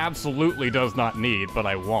Shang absolutely does not need, but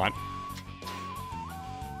I want.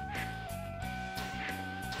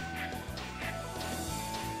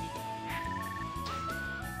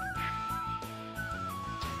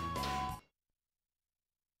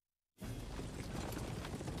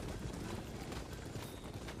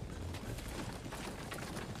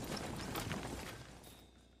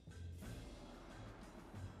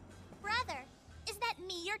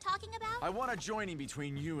 I want a joining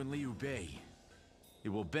between you and Liu Bei. It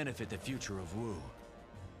will benefit the future of Wu.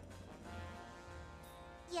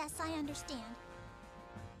 Yes, I understand.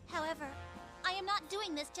 However, I am not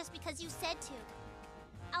doing this just because you said to.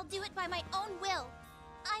 I'll do it by my own will.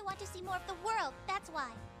 I want to see more of the world, that's why.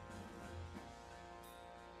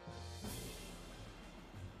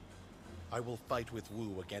 I will fight with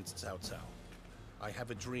Wu against Cao Cao. I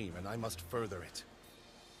have a dream and I must further it.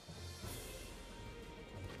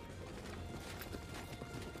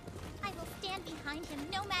 I will stand behind behind him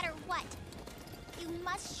no matter what. You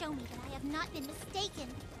must show me that I have not been mistaken,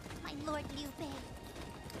 my Lord Liu Bei.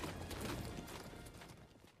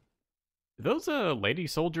 Do those lady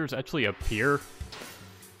soldiers actually appear,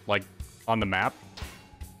 like, on the map?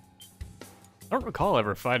 I don't recall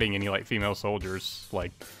ever fighting any, like, female soldiers,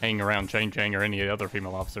 like, hanging around Shang or any other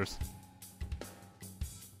female officers.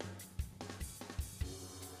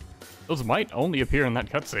 Those might only appear in that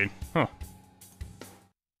cutscene. Huh.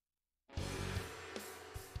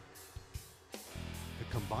 The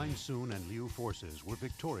combined Sun and Liu forces were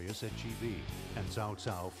victorious at Chibi, and Cao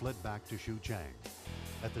Cao fled back to Xuchang.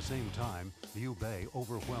 At the same time, Liu Bei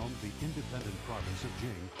overwhelmed the independent province of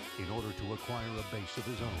Jing in order to acquire a base of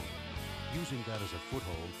his own. Using that as a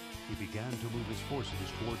foothold, he began to move his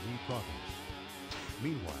forces toward Yi province.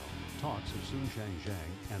 Meanwhile, talks of Sun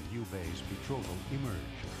Shang and Liu Bei's betrothal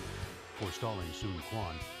emerged. Forestalling Sun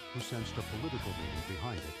Quan, who sensed a political meaning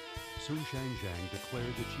behind it, Sun Shang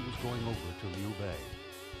declared that she was going over to Liu Bei.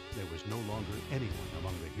 There was no longer anyone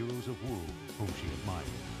among the heroes of Wu whom she admired.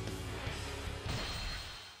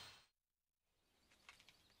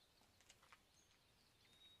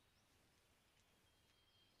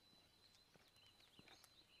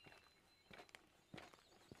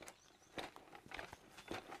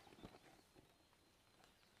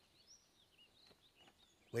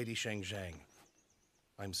 Lady Shang,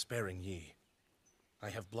 I'm sparing Yi. I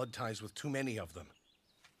have blood ties with too many of them.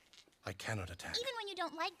 I cannot attack. Even when you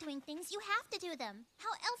don't like doing things, you have to do them. How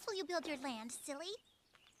else will you build your land, silly?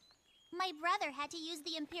 My brother had to use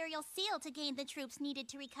the Imperial Seal to gain the troops needed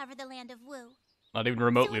to recover the land of Wu. Not even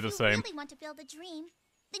remotely the same. If you really want to build a dream,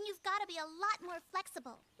 then you've got to be a lot more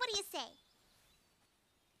flexible. What do you say?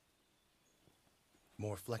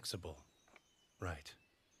 More flexible. Right.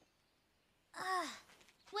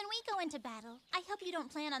 When we go into battle, I hope you don't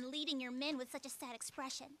plan on leading your men with such a sad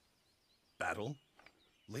expression. Battle?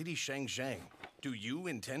 Lady Shang, do you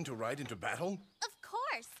intend to ride into battle? Of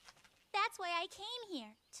course! That's why I came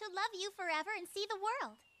here, to love you forever and see the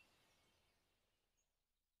world.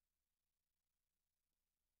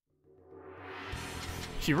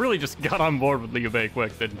 She really just got on board with Liu Bei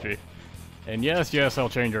quick, didn't she? And yes, I'll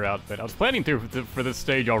change her outfit. I was planning for this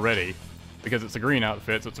stage already, because it's a green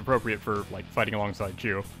outfit, so it's appropriate for, like, fighting alongside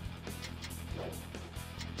Qiu.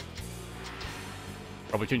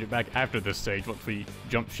 Probably change it back after this stage once we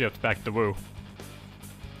jump shift back to Wu.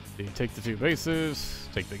 So you take the two bases,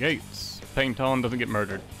 take the gates. Peng Tong doesn't get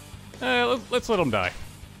murdered. Let's let him die.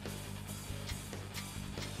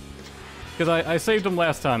 Because I saved him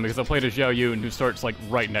last time because I played as Xiao Yun, who starts, like,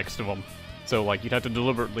 right next to him. So, like, you'd have to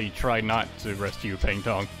deliberately try not to rescue Peng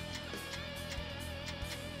Tong.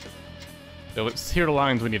 So let's hear the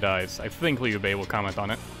lines when he dies. I think Liu Bei will comment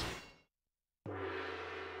on it.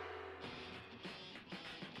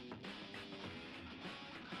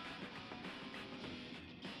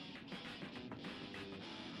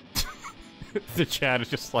 The chat is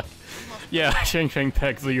just like, yeah, Shang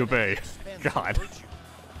pegs Liu Bei. God.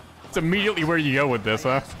 It's immediately where you go with this,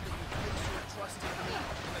 huh?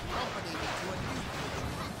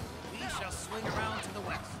 We shall swing around to the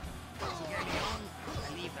west.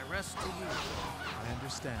 I leave the rest to you. I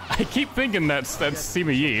understand. I keep thinking that's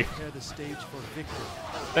Sima Yi. Prepare the stage for victory.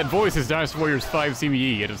 That voice is Dynasty Warriors 5 Sima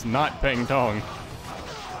Yi. It is not Peng Tong.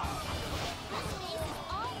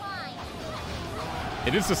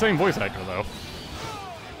 It is the same voice actor, though.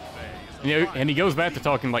 You know, and he goes back to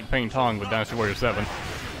talking like Peng Tong with Dynasty Warriors 7.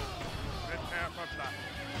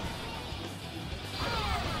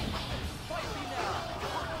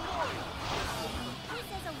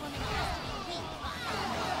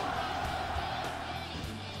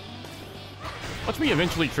 Watch me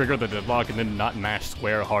eventually trigger the deadlock and then not mash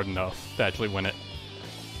square hard enough to actually win it.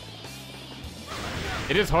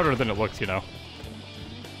 It is harder than it looks, you know.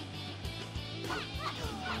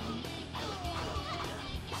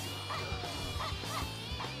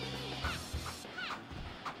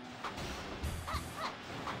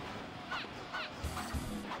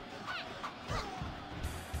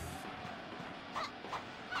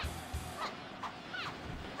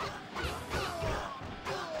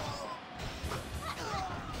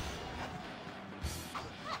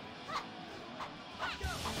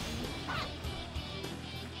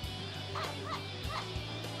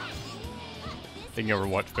 Taking over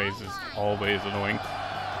watch phase is always annoying.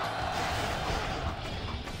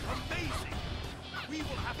 Amazing! We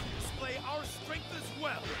will have to display our strength as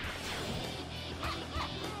well.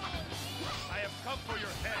 I have come for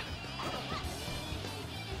your head.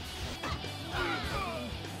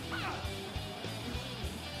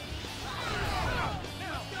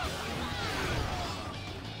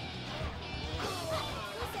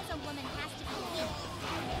 Who says a woman has to be weak?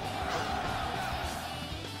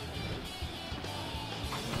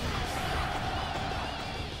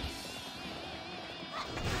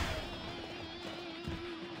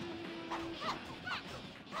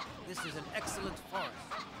 This is an excellent forest.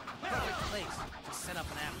 Perfect place to set up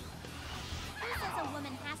an ambush. Who says a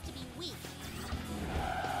woman has to be weak?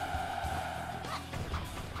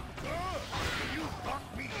 You got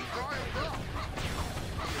me riled up.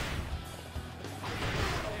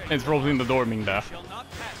 It's rolling the door, Mingda. Shall not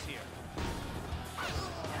pass here.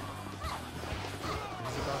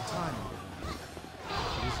 It's about time.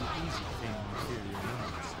 It isn't easy taming inferior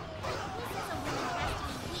numbers. Who says a woman has to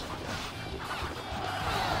be weak?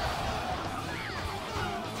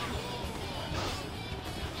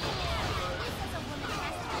 Who says a woman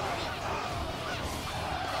has to be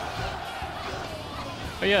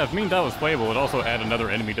weak? But yeah, if Mingda was playable, it'd also add another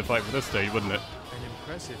enemy to fight for this stage, wouldn't it? An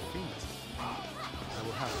impressive feat. I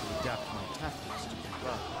will have to adapt my tactics to keep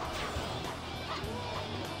up.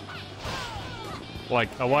 Like,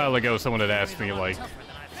 a while ago, someone had asked me, like,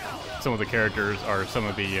 some of the characters are some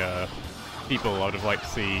of the people I would have liked to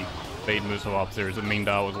see fade Musou officers, and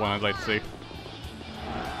Mingda was one I'd like to see.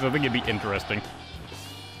 So I think it'd be interesting.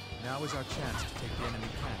 Now is our chance to take the enemy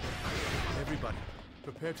camp. Everybody,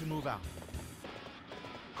 prepare to move out.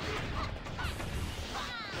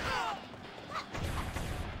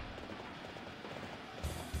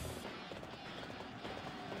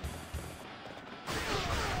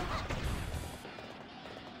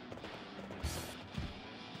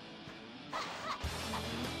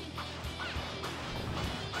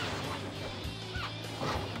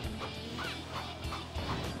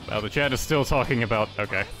 Wow, the chat is still talking about...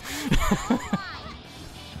 okay. Do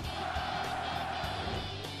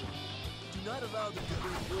not allow them to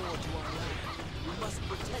bring war to our land. We must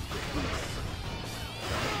protect the peace.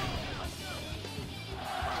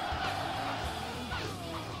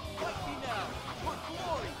 Fight me now, for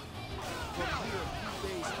glory! From here,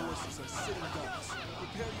 Hubei's forces are sitting ducks.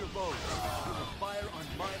 Prepare your bows. We will fire on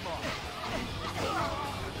my mark.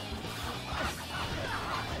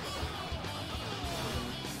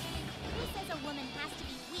 Who says a woman has to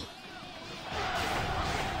be weak?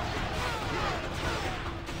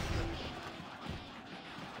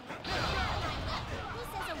 Who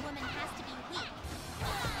says a woman has to be weak?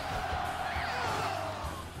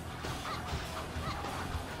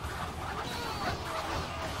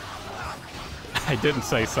 I didn't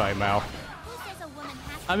say Sai Mao. Who says a woman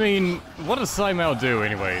has to I mean, what does Sai Mao do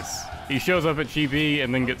anyways? He shows up at Chibi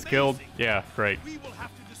and then gets killed? Yeah, great. We will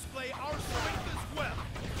have to display our strength as well.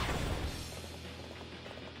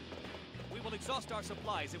 We will exhaust our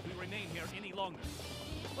supplies if we remain here any longer.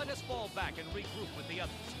 Let us fall back and regroup with the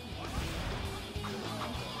others.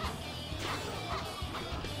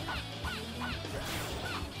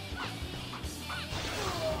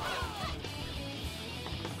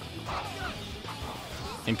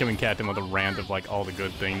 Incoming captain with a rant of like all the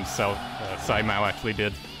good things Sai Mao actually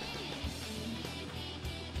did.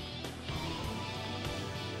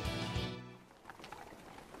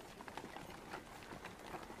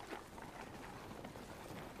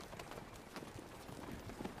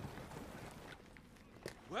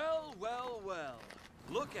 Well, well, well.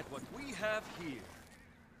 Look at what we have here.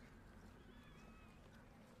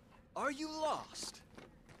 Are you lost?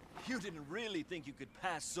 You didn't really think you could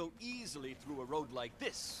pass so easily through a road like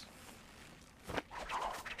this.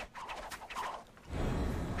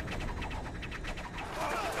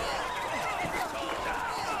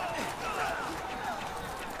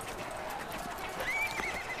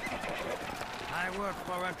 I work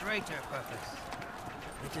for a greater purpose.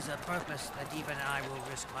 It is a purpose that even I will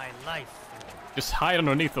risk my life for. Just hide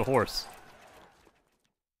underneath the horse.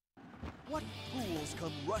 What fools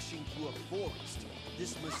come rushing through a forest?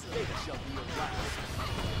 This mistake shall be your last.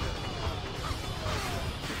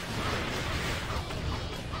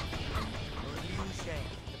 For Liu Shang,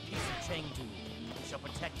 the peace of Chengdu, we shall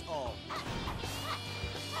protect all.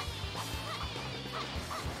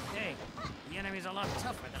 Hey, the enemy's a lot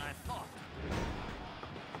tougher than I thought.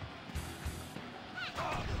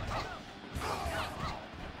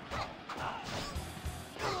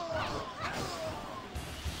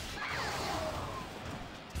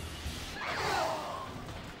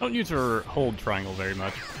 Don't use her hold triangle very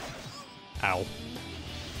much. Ow.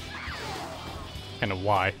 Kind of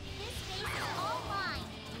why. This space is all mine.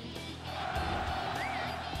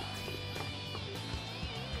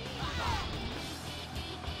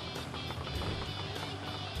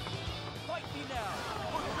 Fight me now,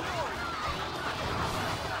 for glory!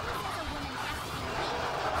 Who says a woman has to be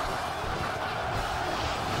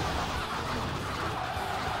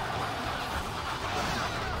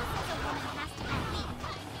weak?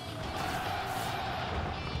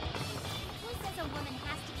 Who says a woman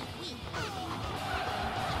has to be weak?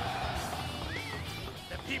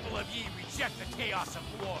 The people of Yi reject the chaos of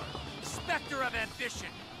war. specter of ambition.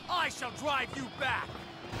 I shall drive you back.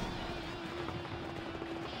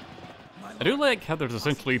 I do like how there's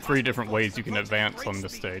essentially 3 different ways you can advance on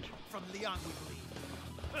this stage. From Xiang, we believe.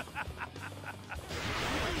 Realize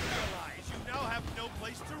you now have no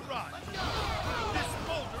place to run. This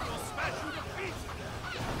boulder will smash you to pieces.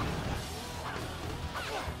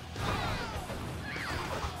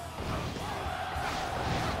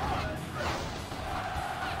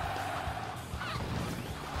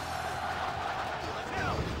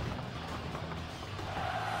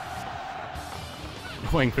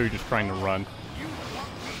 Wang Fu just trying to run.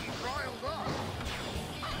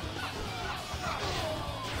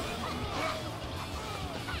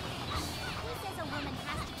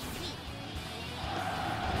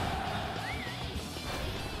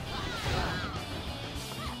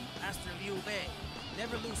 Master Liu Bei,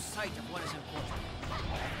 never lose sight of what is important.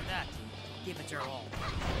 After that, give it your all.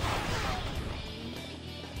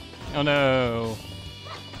 Oh no!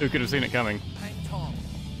 Who could have seen it coming? Hang Tong,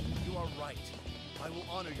 you are right. I will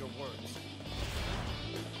honor your words.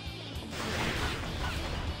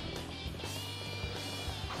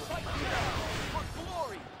 Fight for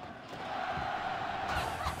glory!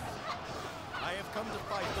 I have come to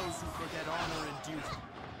fight those who forget honor and duty.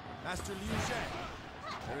 Master Liu Shang,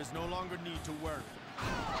 there is no longer need to worry.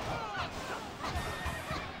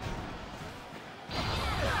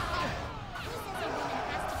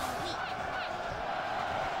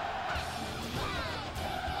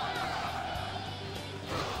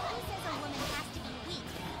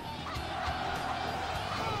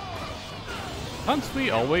 Aren't we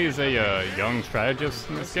always a young strategist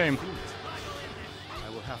in this game?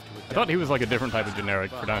 I thought he was like a different type of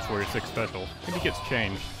generic for Dynasty Warrior 6 Special. Maybe it gets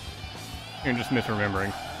changed. You're just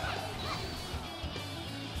misremembering.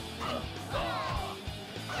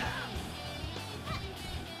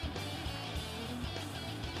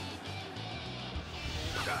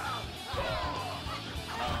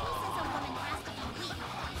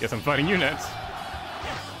 Guess I'm fighting units.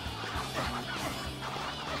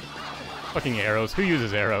 Fucking arrows. Who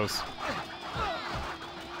uses arrows?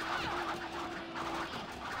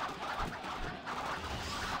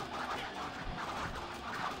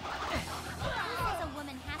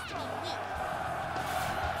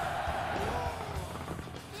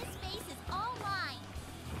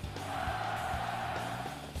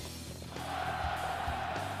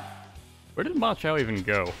 Where did Ma Chao even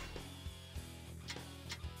go?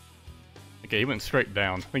 Okay, he went straight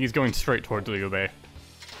down. I think he's going straight towards Liu Bei.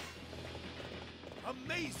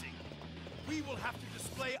 Amazing! We will have to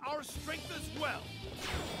display our strength as well.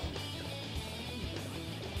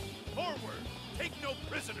 Forward! Take no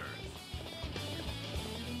prisoners!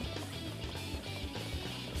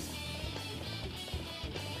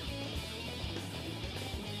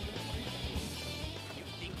 You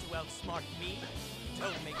think to outsmart me?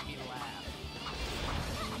 Don't make me laugh.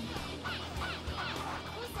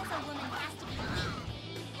 Who says a woman has to be weak?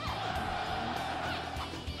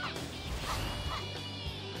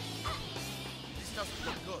 This doesn't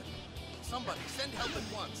look good. Somebody, send help at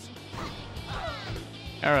once.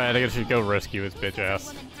 Alright, I guess we should go rescue his bitch ass.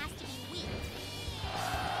 Woman has to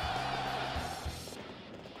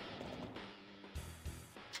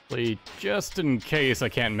be weak. Just in case I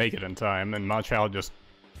can't make it in time, and Ma Chao just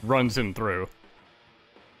runs him through.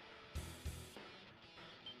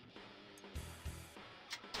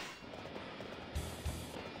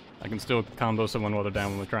 I can still combo someone while they're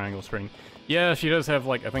down with the triangle string. Yeah, she does have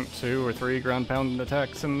like, I think 2 or 3 ground pound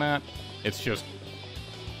attacks in that. It's just,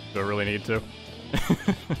 do I really need to?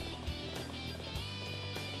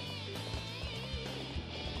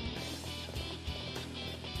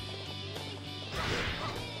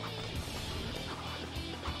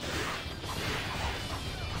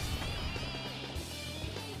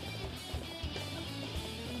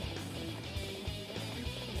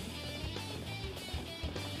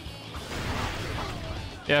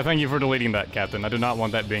 Yeah, thank you for deleting that, Captain. I do not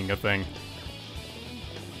want that being a thing.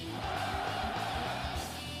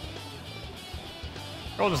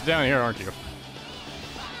 You're all just down here, aren't you?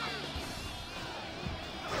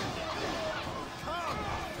 Come!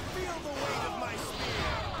 Feel the weight of my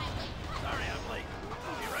spear! Sorry I'm late.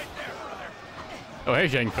 I'll be right there, brother. Oh, hey,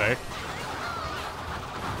 Shang Fei.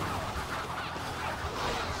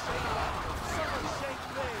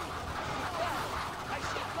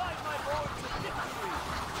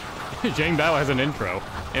 Zhang Bao has an intro.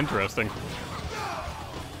 Interesting. Who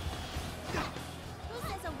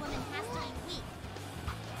says a woman has to be weak?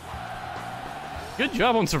 Good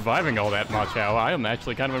job on surviving all that, Ma Chao. I am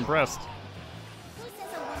actually kind of impressed. Who says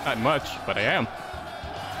a woman Not much, but I am.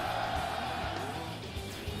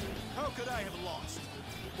 How could I have lost?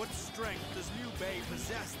 What strength does Liu Bei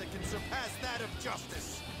possess that can surpass that of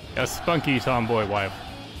justice? A spunky tomboy wife.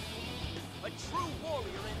 A true warrior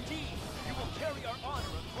indeed. You will carry our honor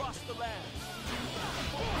across the land.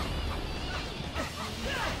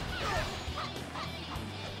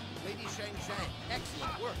 Lady Shang,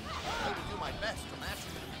 excellent work. I will do my best to match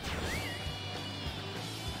you.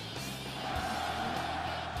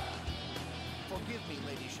 Forgive me,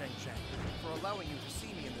 Lady Shang, for allowing you to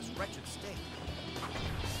see me in this wretched state.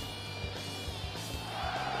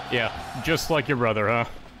 Yeah, just like your brother, huh?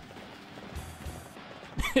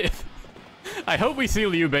 I hope we see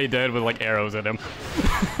Liu Bei dead with, like, arrows in him.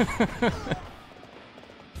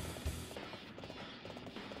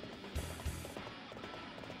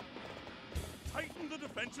 Tighten the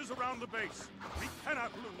defenses around the base. We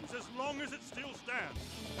cannot lose as long as it still stands.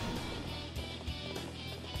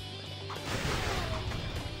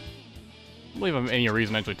 I believe I'm any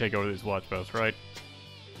reason to actually take over these watch posts, right?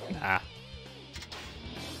 Nah.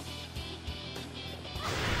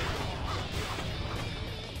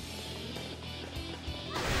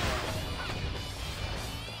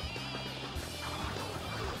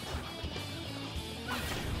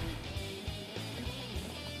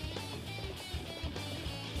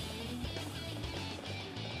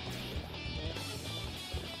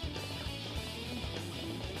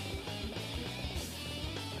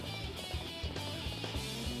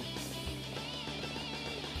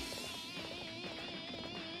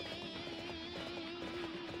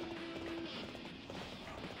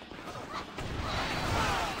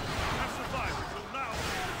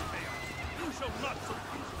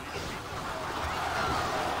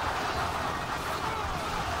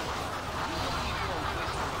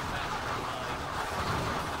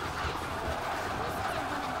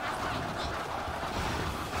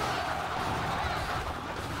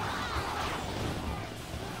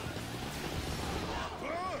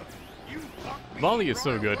 Volley is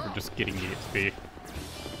so good for just getting the XP.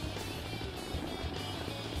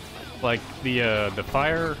 Like, the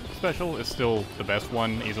fire special is still the best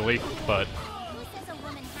one, easily, but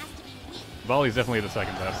Volley is definitely the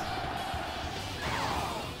second best. It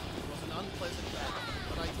was an unpleasant battle,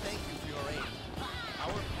 but I thank you for your aid.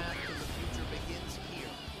 Our path to the future begins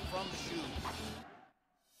here, from Shu.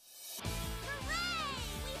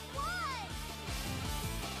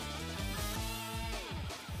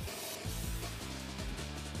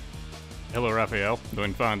 Hello, Raphael.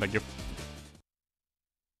 Doing fine, thank you.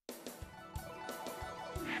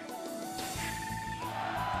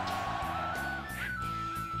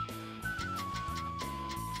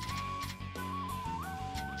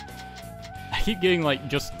 I keep getting, like,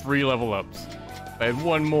 just 3 level ups. If I had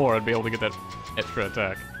 1 more, I'd be able to get that extra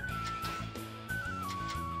attack.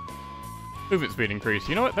 Movement speed increase.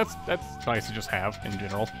 You know what? That's nice to just have, in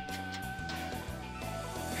general.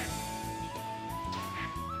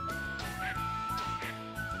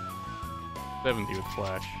 $70 with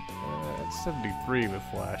Flash. 73 with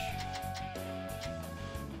Flash.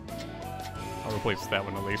 I'll replace that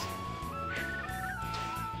one at least.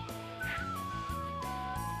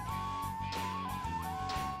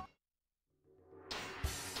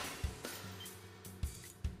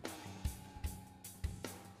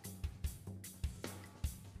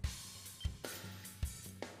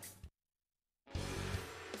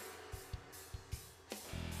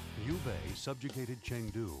 Liu Bei subjugated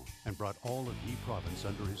Chengdu and brought all of Yi province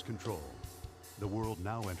under his control. The world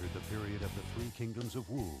now entered the period of the 3 kingdoms of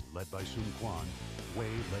Wu, led by Sun Quan, Wei,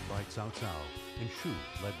 led by Cao Cao, and Shu,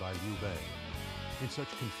 led by Liu Bei. In such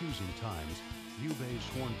confusing times, Liu Bei's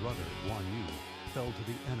sworn brother, Guan Yu, fell to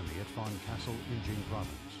the enemy at Fan Castle in Jing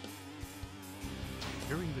province.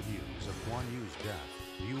 Hearing the news of Guan Yu's death,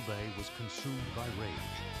 Liu Bei was consumed by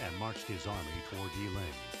rage and marched his army toward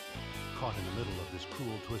Yiling. Caught in the middle of this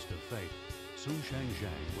cruel twist of fate, Sun Shang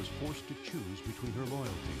was forced to choose between her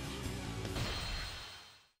loyalties.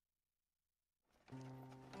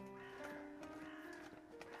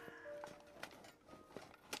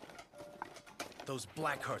 Those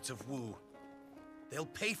Blackhearts of Wu. They'll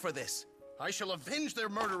pay for this. I shall avenge their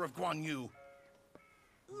murder of Guan Yu.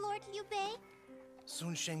 Lord Liu Bei?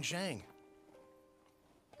 Sun Shang.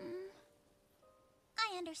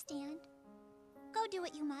 I understand. Go do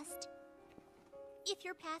what you must. If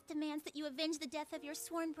your path demands that you avenge the death of your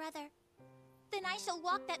sworn brother, then I shall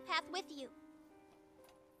walk that path with you.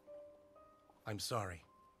 I'm sorry.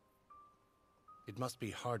 It must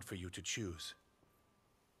be hard for you to choose.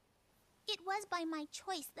 It was by my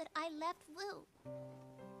choice that I left Wu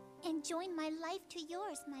and joined my life to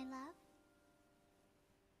yours, my love.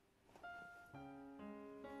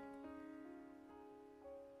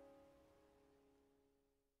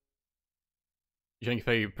 Zhang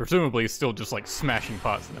Fei presumably is still just like smashing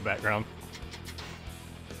pots in the background.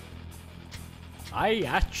 I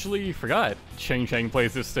actually forgot Shang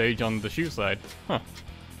plays this stage on the Shu side. Huh.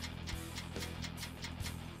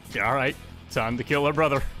 Yeah, alright, time to kill our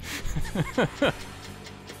brother.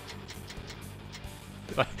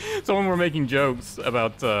 Someone were making jokes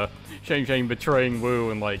about Shang betraying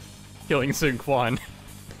Wu and like killing Sun Quan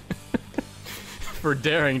for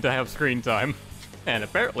daring to have screen time. And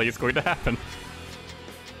apparently it's going to happen.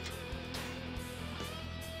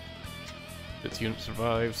 This unit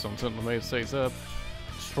survives, some sentinel maid stays up.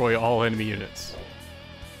 Destroy all enemy units.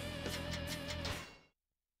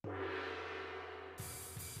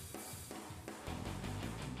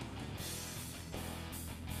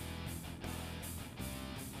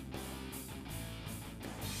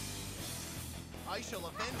 I shall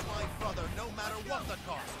avenge my brother no matter what the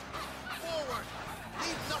cost. Forward!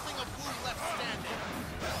 Leave nothing of Wu left standing!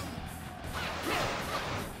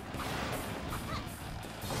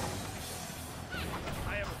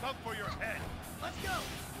 I have come for your head. Let's go!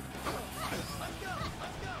 Let's go!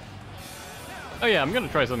 Let's go! Oh yeah, I'm gonna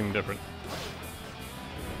try something different.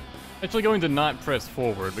 Actually going to not press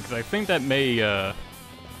forward, because I think that may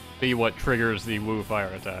be what triggers the Wu fire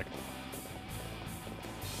attack.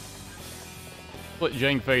 Let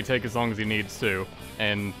Zhang Fei take as long as he needs to,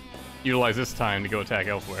 and utilize this time to go attack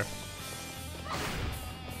elsewhere.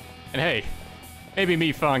 And hey, maybe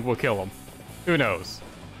Mi Fang will kill him. Who knows?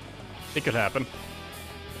 It could happen.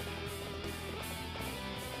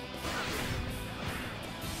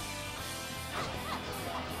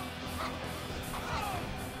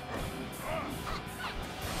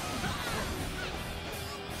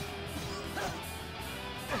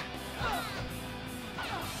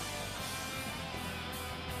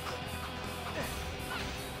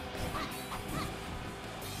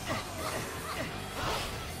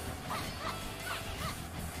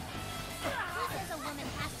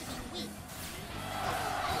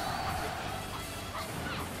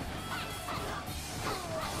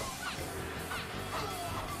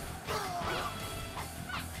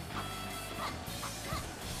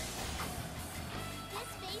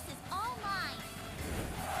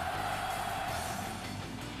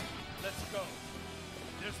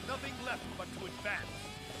 Nothing left but to advance.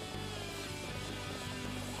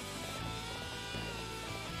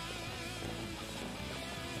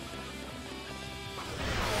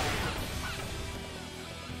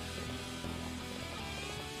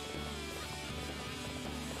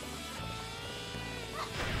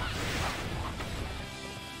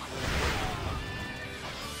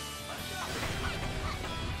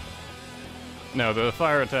 No, the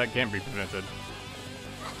fire attack can't be prevented.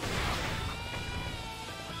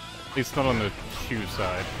 At least not on the Shu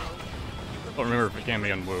side. I don't remember if it can be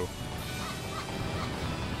on Wu.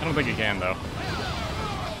 I don't think it can, though.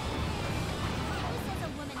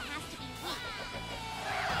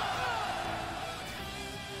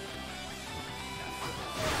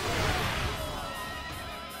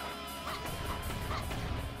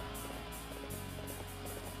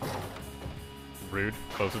 Rude.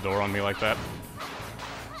 Close the door on me like that.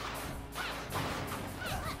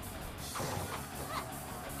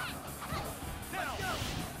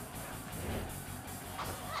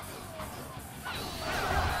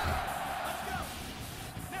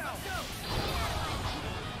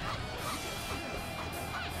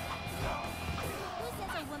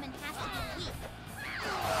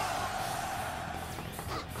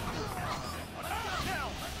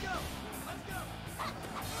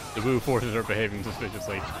 The Wu forces are behaving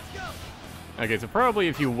suspiciously. Okay, so probably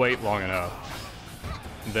if you wait long enough,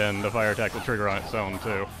 then the fire attack will trigger on its own,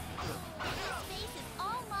 too.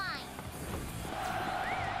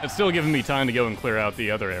 It's still giving me time to go and clear out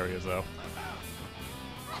the other areas, though.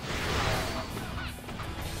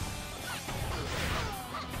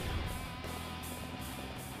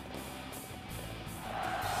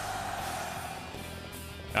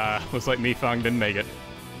 Looks like Mi Fang didn't make it.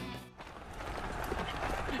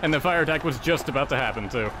 And the fire attack was just about to happen,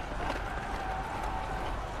 too.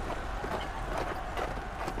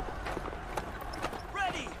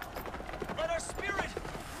 Ready! Let our spirit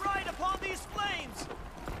ride upon these flames!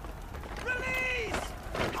 Release!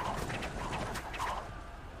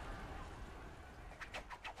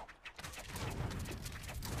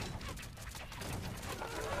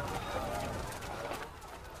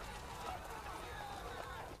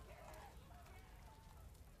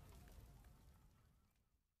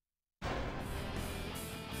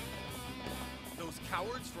 Those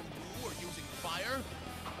cowards from Wu are using fire?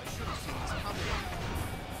 I should have seen this coming.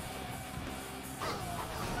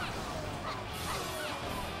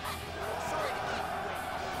 Sorry to keep you waiting.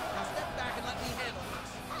 Now step back and let me handle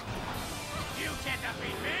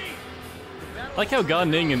I like how Gan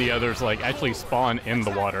Ning and the others like actually spawn in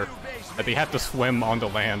the water, that they have to swim onto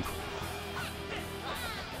land.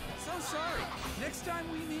 So sorry. Next time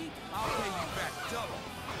we meet, I'll pay you back double.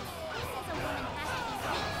 A woman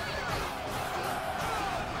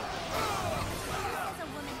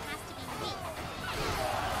has to be weak.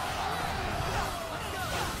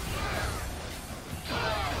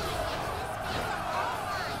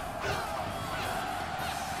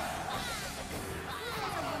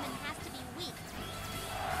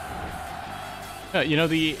 You know,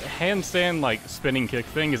 the handstand, like, spinning kick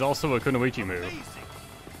thing is also a Kunoichi move.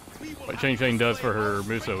 What Xiang does for her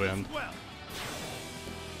Musou end.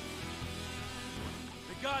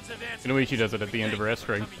 Kunoichi does it at the end of her S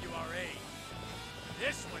string.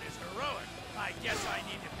 This one is heroic. I guess I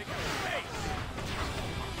need to pick up the pace.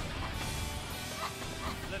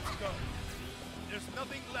 Let's go. There's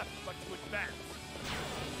nothing left but to advance.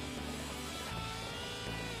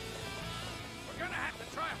 We're gonna have to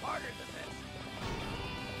try harder than this.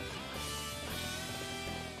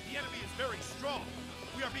 The enemy is very strong.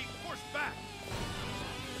 We are being forced back.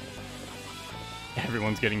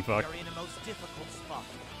 Everyone's getting fucked. We're in a most difficult spot.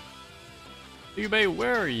 Yubei,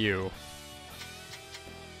 where are you?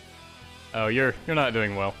 Oh, you're not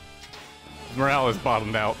doing well. Morale is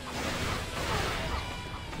bottomed out.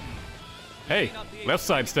 Hey, left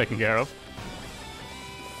side's taken care of.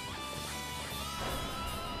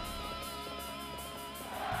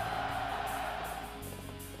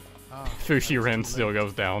 Fushi Ren still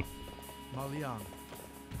goes down. Ma Liang,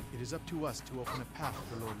 it is up to us to open a path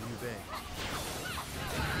for Lord Liu Bei.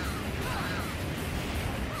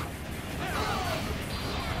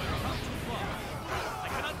 I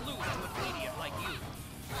cannot lose to an idiot like you.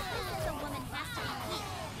 A woman has to be weak.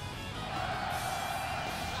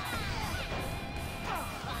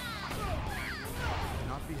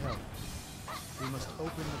 Cannot be held. We must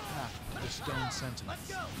open the path to the stone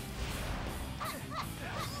sentinels.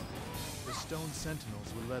 The stone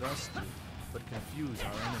sentinels will let us through, but confuse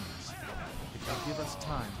our enemies. It will give us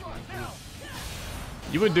time to regroup.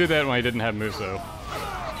 You would do that when I didn't have Musou.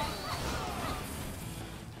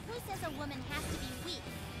 Who says a woman has to be weak?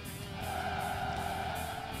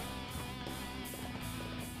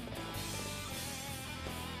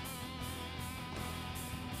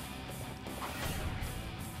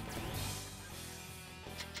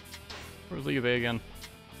 Where's Liu Bei again?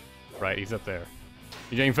 Right, he's up there.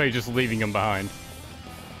 Zhang Fei just leaving him behind.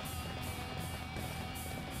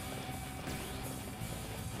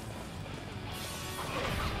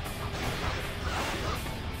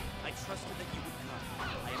 I trusted that you would come.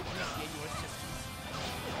 I appreciate your assistance.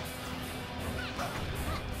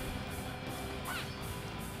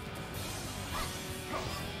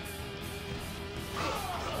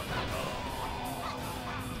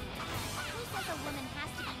 Who says a woman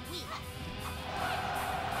has to be weak?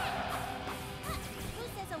 Who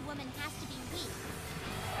says a woman has to be weak?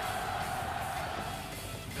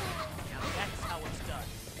 That's how it's done.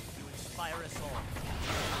 You inspire us all.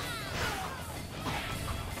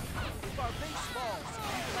 If our base falls,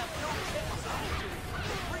 we will have no chance of victory.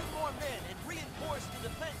 Bring more men and reinforce the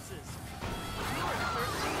defenses. We are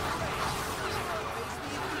certainly afraid. Our base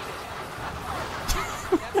needs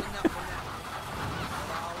That's enough for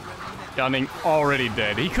now. Gunning already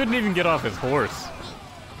dead. He couldn't even get off his horse.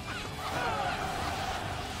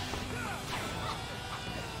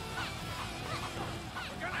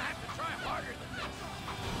 We're gonna have to try harder than this.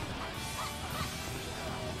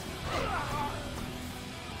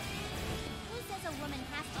 Who says a woman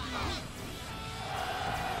has to be weak?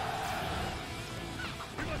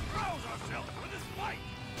 We must rouse ourselves for this fight.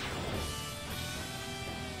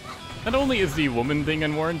 Not only is the woman thing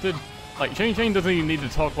unwarranted, like, Xiang doesn't even need to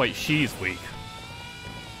talk like she's weak.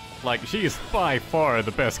 Like, she is by far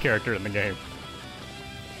the best character in the game.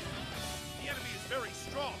 The enemy is very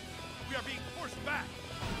strong. We are being forced back.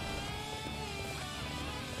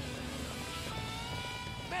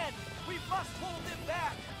 Men, we must hold them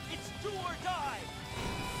back. It's do or die.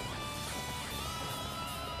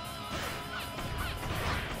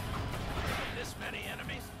 This many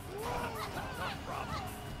enemies? No problem.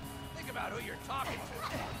 Think about who you're talking to.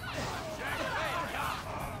 Shang, yeah.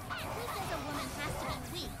 Who says a woman has to be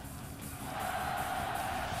weak?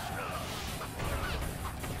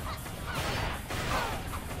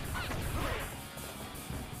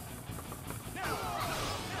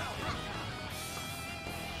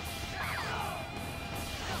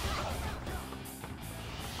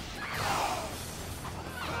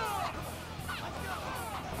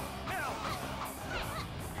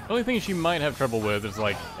 The only thing she might have trouble with is,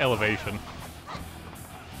 like, elevation.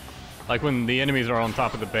 Like when the enemies are on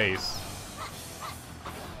top of the base.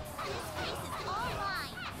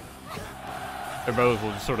 Their bows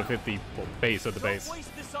will just sort of hit the base of the base. Don't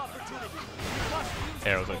waste this opportunity. You must use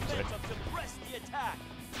Arrows, the I should say. momentum to press the attack.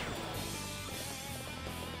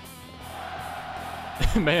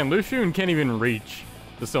 Man, Lu Xun can't even reach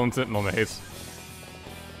the Stone Sentinel maze.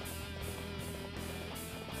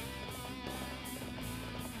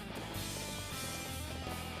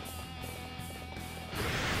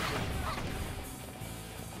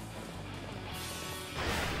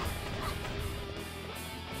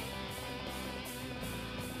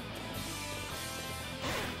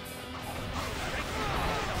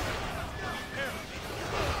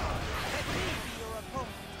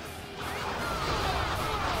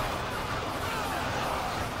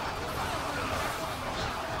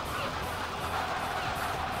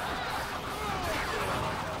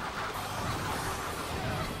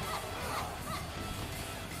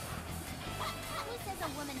 Who says a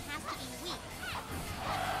woman has to be weak?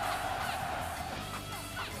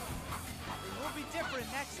 It will be different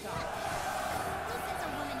next time. Who says a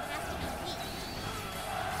woman has to be weak?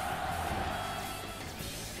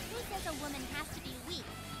 Who says a woman has to be weak?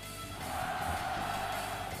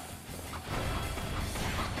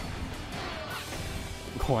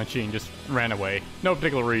 Quan Chi just ran away. No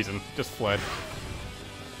particular reason, just fled.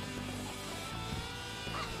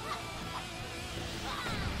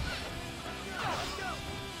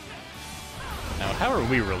 Now, how are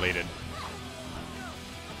we related?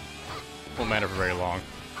 Won't matter for very long.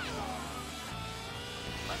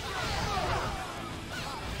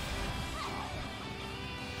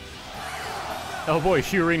 Oh boy,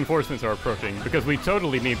 sheer reinforcements are approaching, because we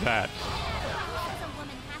totally need that. Who says a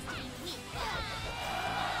woman has to be weak?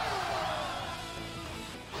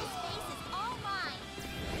 This space is all mine.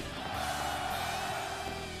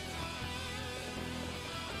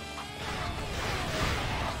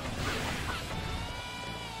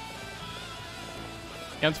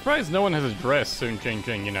 Yeah, I'm surprised no one has addressed Sun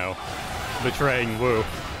Ching, you know, betraying Wu.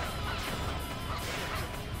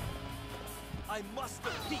 I must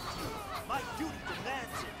defeat you. My duty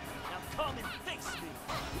demands it. Now come and face me.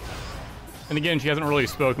 And again, she hasn't really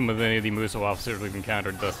spoken with any of the Musou officers we've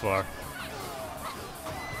encountered thus far.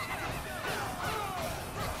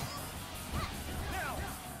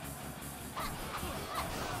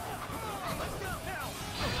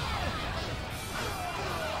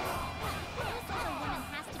 Who says a woman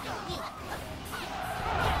has to be weak?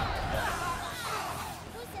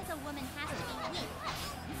 Who says a woman has to be weak?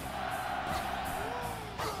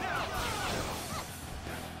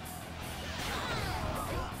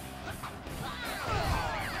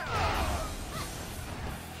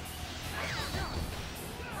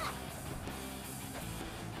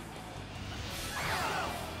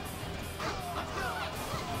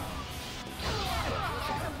 Who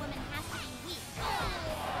says a woman has to be weak?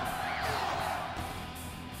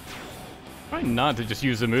 Try not to just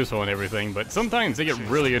use the Musou on everything, but sometimes they get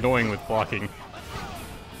really annoying with blocking. It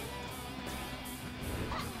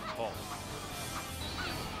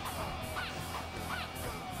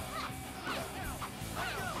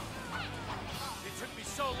took me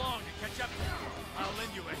so long to catch up to you. I'll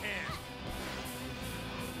lend you a hand.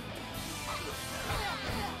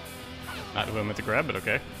 Not who I meant to grab, but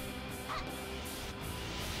okay.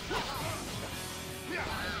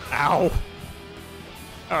 Ow!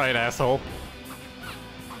 Alright, asshole.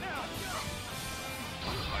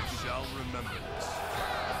 I shall remember this.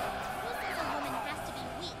 Who says a woman has to be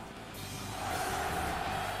weak?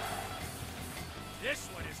 This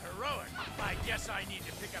one is heroic. I guess I need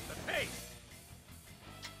to pick up the pace.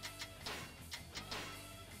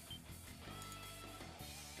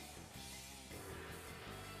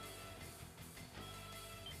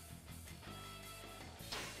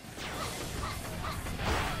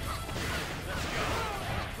 Let's go.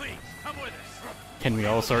 Please, come with us. Can we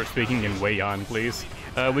all start speaking in Wei Yan, please?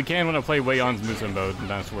 We can when I play Wei Yan's Musou mode in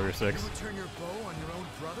Dynasty Warrior 6. You would turn your bow on your own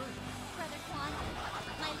brother? Brother Quan,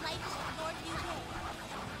 my life is the Lord you will.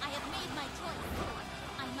 I have made my choice.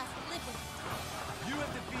 I must live with it. You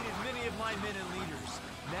have defeated many of my men and leaders.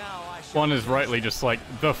 Now I shall... One is rightly just like,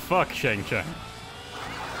 the fuck, Shang. Forgive me, Shang.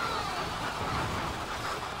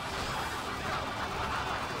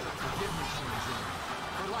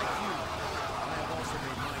 For like you, I have also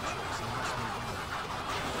made my choice and must move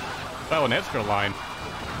on. Oh, an extra line.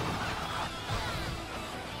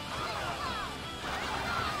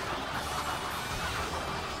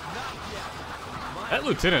 That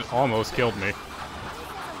lieutenant almost killed me.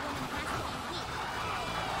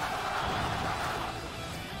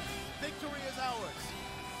 Victory is ours.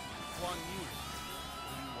 Guan Yu,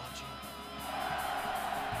 are you watching?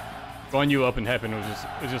 Guan Yu up in heaven was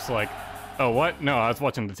just like, oh what? No, I was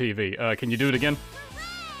watching the TV. Can you do it again? Hooray!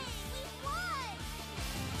 We won!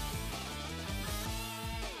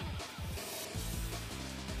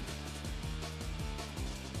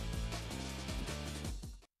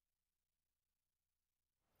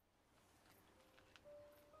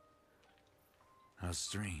 How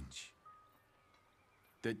strange.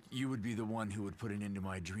 That you would be the one who would put an end to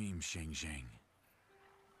my dream, Xiang.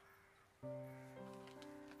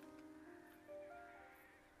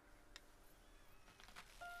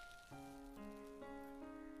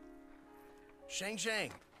 Shang,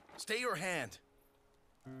 stay your hand.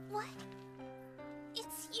 What?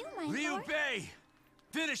 It's you, my Liu lord. Bei!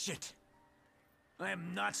 Finish it! I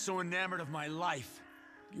am not so enamored of my life.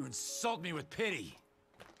 You insult me with pity.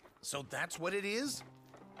 So that's what it is?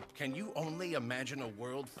 Can you only imagine a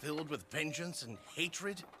world filled with vengeance and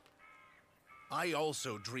hatred? I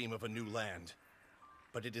also dream of a new land,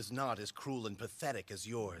 but it is not as cruel and pathetic as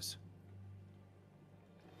yours.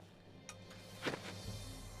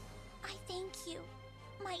 I thank you,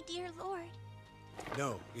 my dear lord.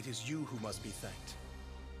 No, it is you who must be thanked,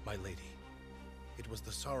 my lady. It was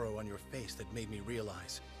the sorrow on your face that made me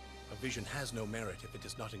realize a vision has no merit if it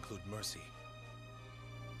does not include mercy.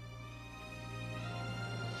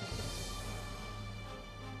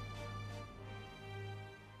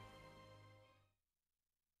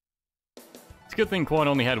 It's a good thing Quan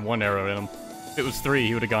only had one arrow in him. If it was 3,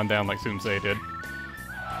 he would have gone down like Sumsei did.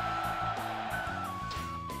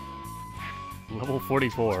 Level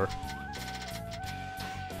 44.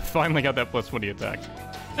 Finally got that plus 20 attack.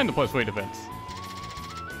 And the plus 20 defense.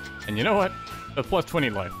 And you know what? A plus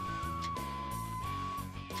 20 life.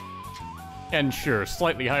 And sure,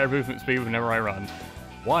 slightly higher movement speed whenever I run.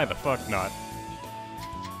 Why the fuck not?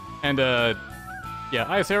 And, yeah,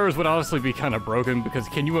 ice arrows would honestly be kind of broken, because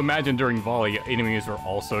can you imagine during volley, enemies are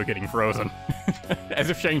also getting frozen? As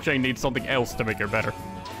if Shang needs something else to make her better.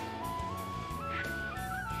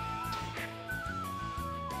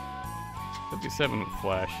 .57 with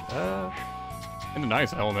flash. And a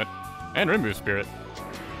nice element. And Rimbu Spirit.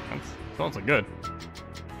 That's also good.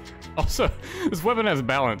 Also, this weapon has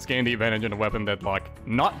balance, gain the advantage in a weapon that, like,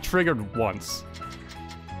 not triggered once.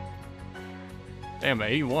 Damn,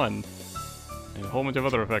 81. And a whole bunch of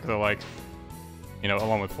other effects I like. You know,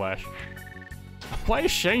 along with flash. Why is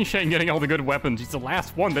Shang getting all the good weapons? He's the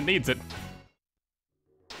last one that needs it.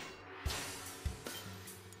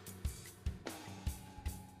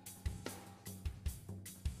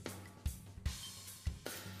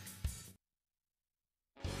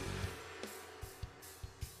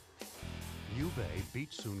 Liu Bei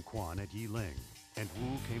beat Sun Quan at Yiling, and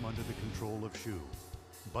Wu came under the control of Shu.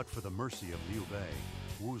 But for the mercy of Liu Bei,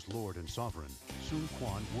 Wu's lord and sovereign, Sun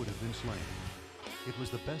Quan would have been slain. It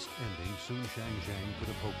was the best ending Sun Shang could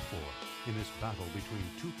have hoped for in this battle between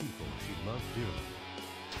two people she loved dearly.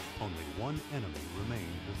 Only one enemy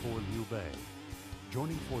remained before Liu Bei.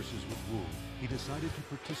 Joining forces with Wu, he decided to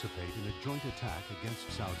participate in a joint attack against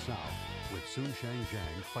Cao Cao, with Sun Shang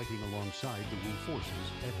fighting alongside the Wu forces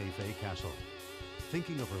at Hefei Castle.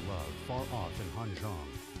 Thinking of her love far off in Hanzhong,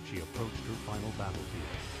 she approached her final battlefield.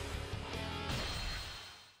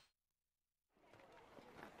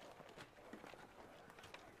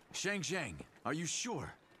 Shang, are you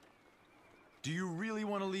sure? Do you really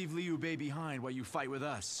want to leave Liu Bei behind while you fight with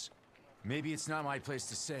us? Maybe it's not my place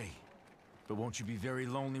to say, but won't you be very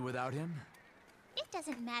lonely without him? It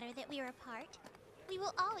doesn't matter that we are apart. We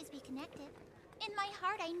will always be connected. In my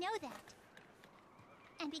heart, I know that.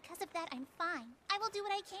 And because of that, I'm fine. I will do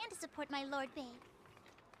what I can to support my Lord Bei.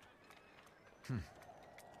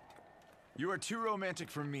 You are too romantic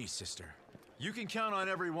for me, sister. You can count on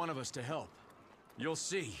every one of us to help. You'll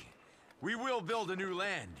see. We will build a new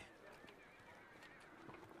land.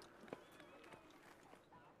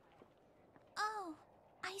 Oh,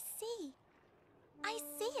 I see. I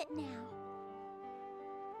see it now.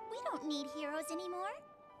 We don't need heroes anymore.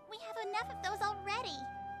 We have enough of those already.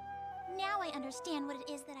 Now I understand what it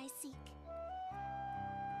is that I seek.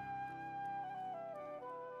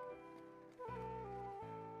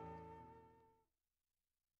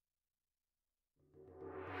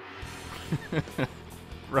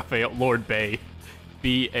 Raphael Lord Bei.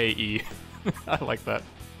 B-A-E. I like that.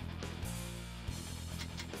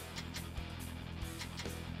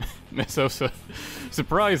 Miss Osa.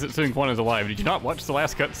 Surprised that Sun Quan is alive. Did you not watch the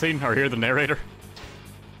last cutscene or hear the narrator?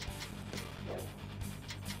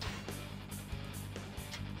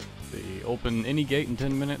 They open any gate in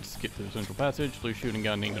 10 minutes, get to the central passage, lose shooting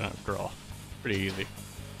gun, and not draw. Pretty easy.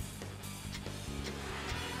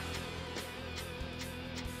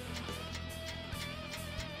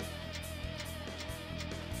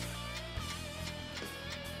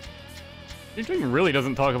 Xiang really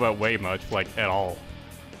doesn't talk about Wei much, like, at all.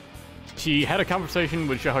 She had a conversation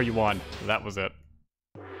with Xiao Yuan. That was it.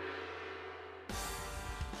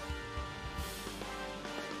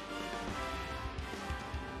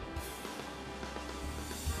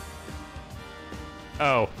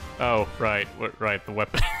 Oh, right, right, the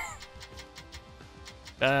weapon.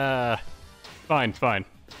 Fine.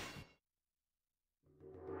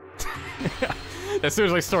 As soon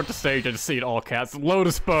as I start the stage, I just see it all caps.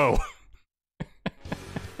 Lotus bow.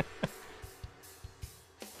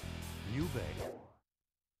 New Bay.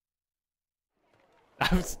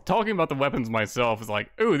 I was talking about the weapons myself. It's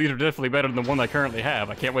like, ooh, these are definitely better than the one I currently have.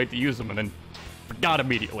 I can't wait to use them, and then forgot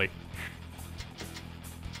immediately.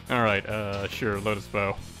 Alright, sure, Lotus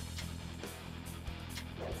Bow.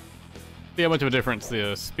 See how much of a difference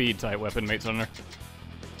the speed type weapon makes on her.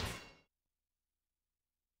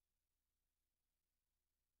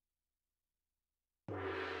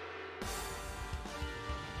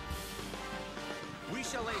 We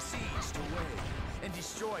shall lay siege to Wei and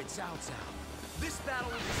destroy Cao Cao. This battle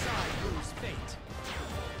will decide Wu's fate.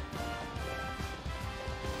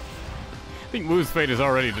 I think Wu's fate is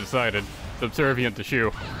already decided. Subservient to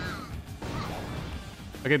Shu.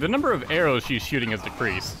 Okay, the number of arrows she's shooting has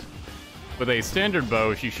decreased. With a standard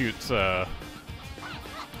bow, she shoots 4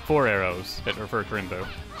 arrows at her first rainbow.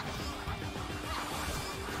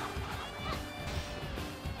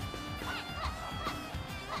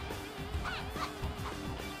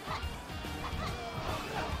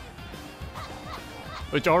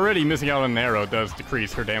 Which already missing out on an arrow does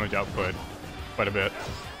decrease her damage output quite a bit.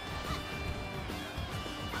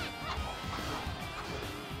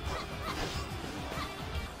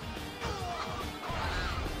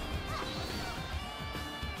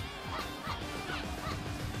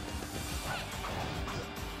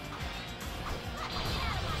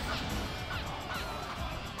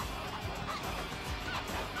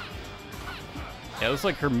 Yeah, it looks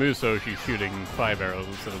like her Musou, she's shooting 5 arrows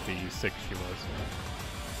instead of the 6 she was.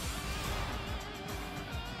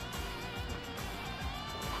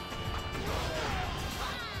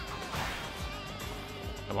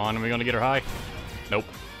 Come on, are we gonna get her high? Nope.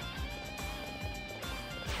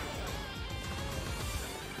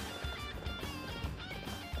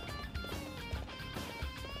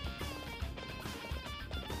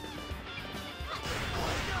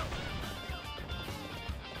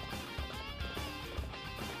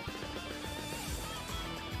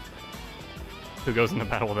 Who goes into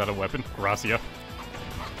battle without a weapon? Gracia.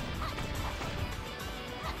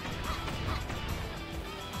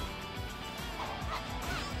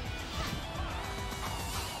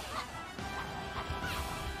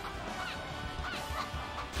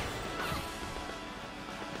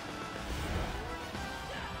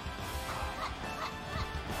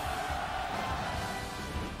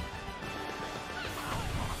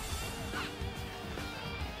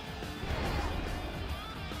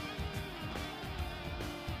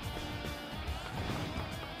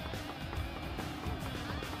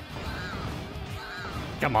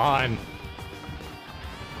 Come on.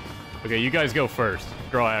 Okay, you guys go first.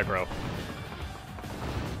 Draw aggro.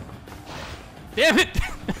 Damn it!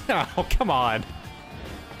 Oh, come on.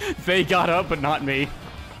 They got up, but not me.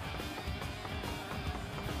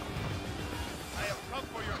 I have come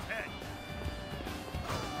for your head.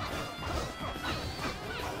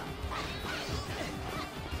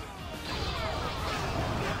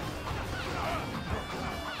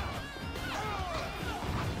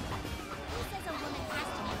 Who says a woman has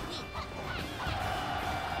to be weak?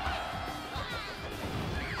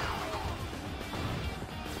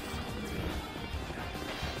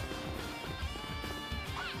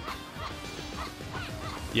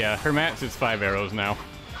 Yeah, her max is 5 arrows now.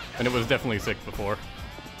 And it was definitely 6 before.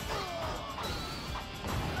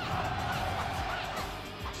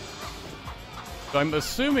 So I'm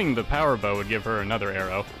assuming the power bow would give her another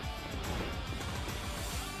arrow.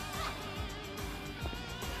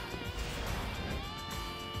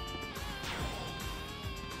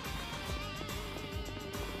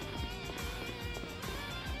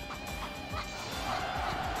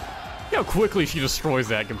 See how quickly she destroys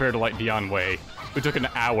that compared to like Dian Wei, who took an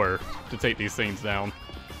hour to take these things down.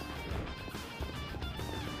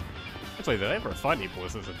 Actually, did I ever fight any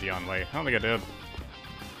ballistas at Dian Wei? I don't think I did.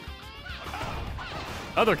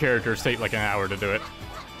 Other characters take like an hour to do it.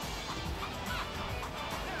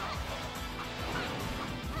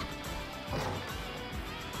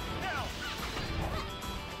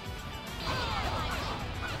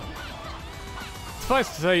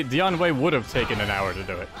 Suffice to say, Dian Wei would have taken an hour to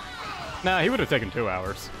do it. Nah, he would have taken 2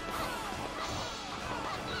 hours.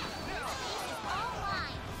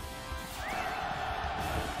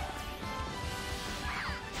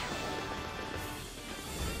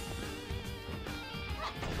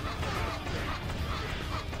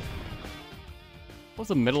 What's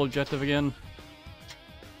the middle objective again?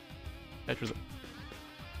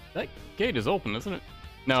 That gate is open, isn't it?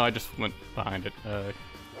 No, I just went behind it.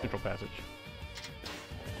 Central passage.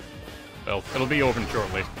 Well, it'll be open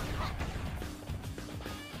shortly.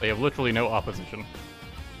 They have literally no opposition.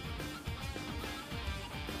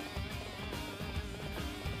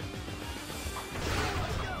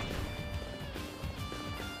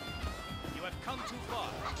 You have come too far.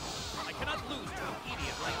 I cannot lose to an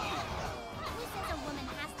idiot like you. Who says a woman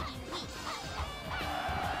has to be weak?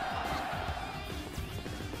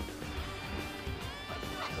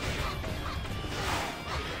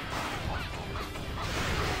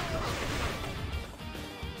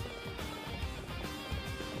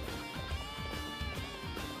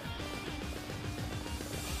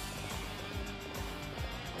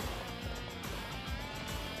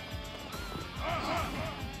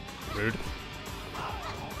 Rude.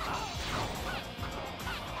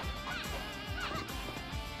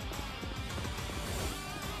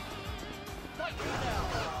 Fight me now,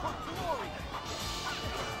 for glory!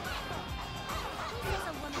 Who says a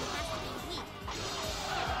woman has to be weak?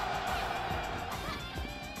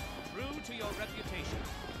 True to your reputation,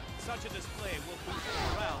 such a display will boost the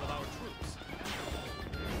morale of our troops.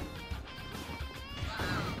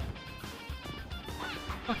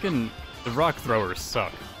 Fucking the rock throwers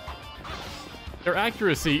suck. Their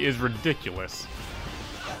accuracy is ridiculous.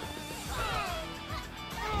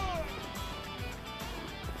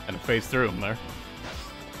 And it phased through him there.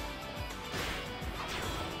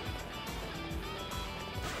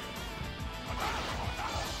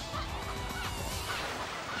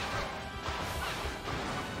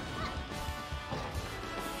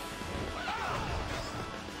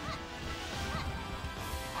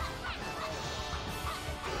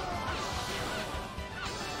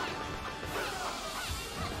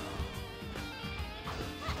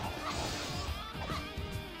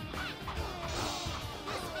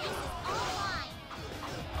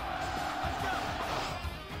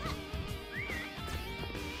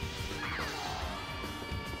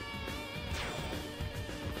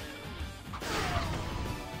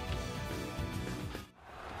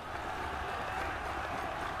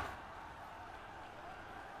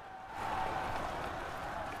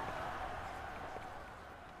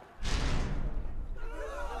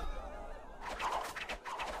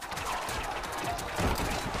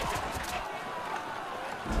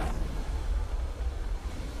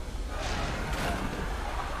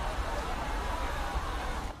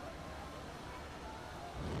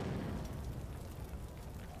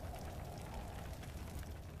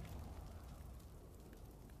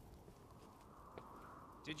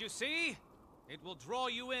 Did you see? It will draw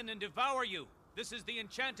you in and devour you. This is the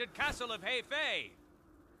enchanted castle of Hefei.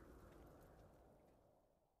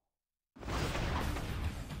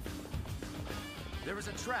 There is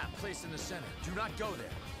a trap placed in the center. Do not go there.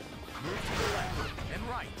 Move to the left and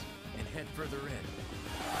right, and head further in.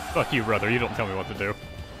 Fuck you, brother. You don't tell me what to do.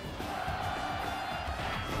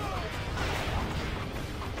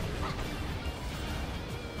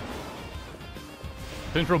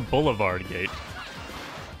 Central Boulevard Gate.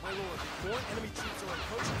 My lord, more enemy troops are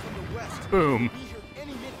approaching from the west. Boom. They'll be here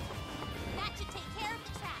any minute. That should take care of the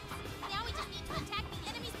traps. Now we just need to attack the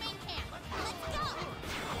enemy's main camp. Let's go!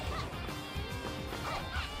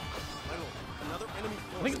 My lord, another enemy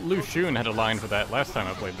force. I think Lu Xun had a line for that last time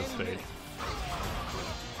I played this stage. Who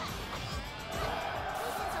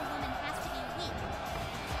says a woman has to be weak?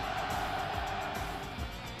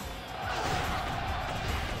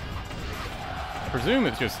 I presume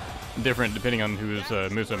it's just different depending on whose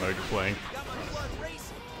Musou mode you're playing. Got my blood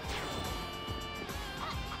racing.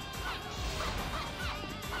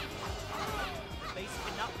 The base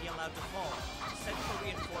cannot be allowed to fall. Send for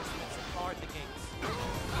reinforcements and guard the gates.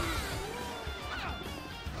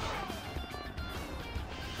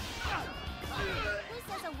 Who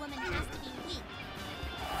says a woman has to be weak?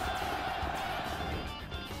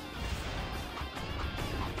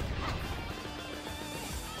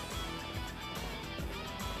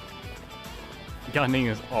 Gan Ning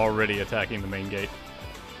is already attacking the main gate.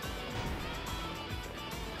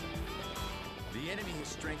 The enemy has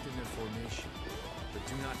strengthened their formation, but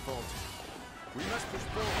do not falter. We must push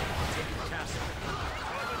forward and take the castle.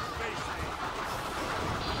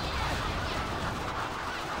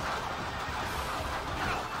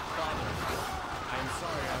 Father, I am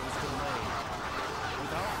sorry I was delayed.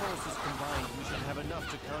 With our forces combined, we should have enough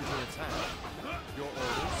to counterattack. Your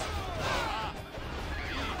orders?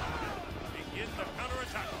 Begin the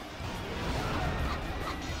counterattack.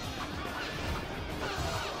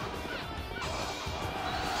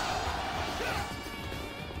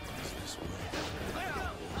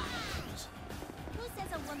 Who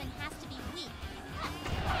says a woman has to be weak?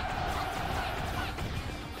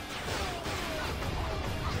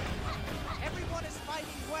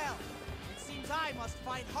 must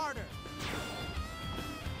fight harder.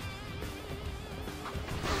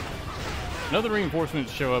 Another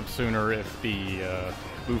reinforcements show up sooner if the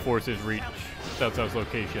Wu forces reach Cao Cao's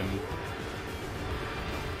location,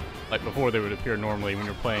 like before they would appear normally when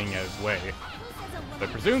you're playing as Wei. I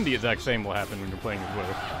presume the exact same will happen when you're playing as Wu.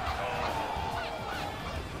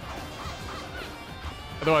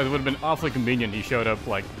 Otherwise, it would have been awfully convenient he showed up,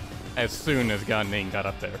 like, as soon as Gan Ning got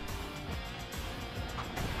up there.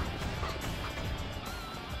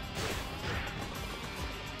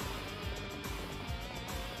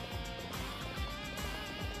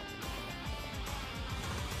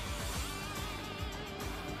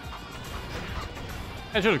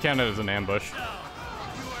 I should have counted it as an ambush.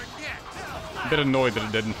 A bit annoyed that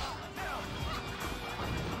it didn't.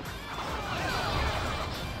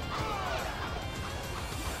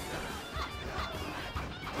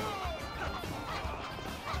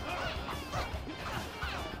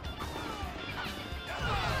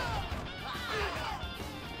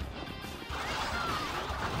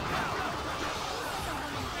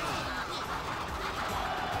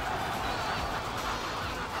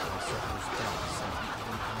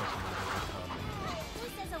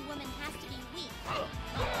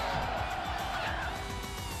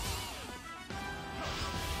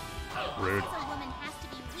 Rude.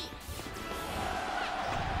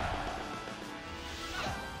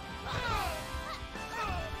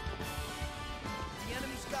 The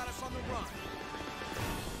enemy's got us on the run.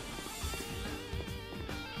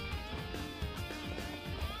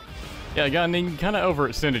 Yeah, Gan Ning, you kind of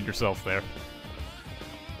overextended yourself there.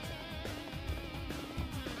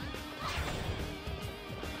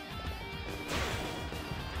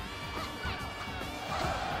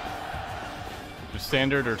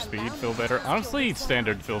 Standard or speed feel better? Honestly,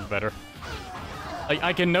 standard feels better. Like,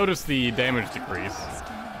 I can notice the damage decrease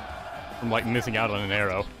from, like, missing out on an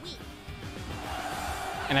arrow.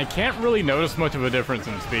 And I can't really notice much of a difference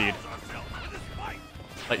in speed.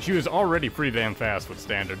 Like, she was already pretty damn fast with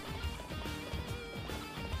standard.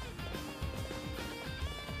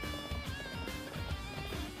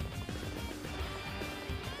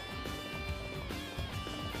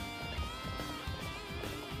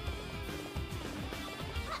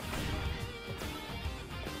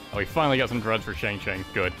 Oh, we finally got some dreads for Shang.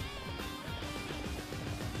 Good.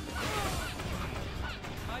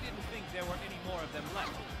 I didn't think there were any more of them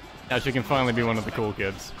left. Now she can finally be one of the cool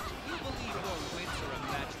kids. You believe your wits are a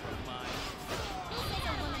match for mine? Who says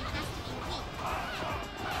a woman has to be weak?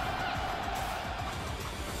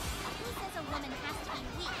 Who says a woman has to be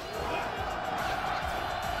weak?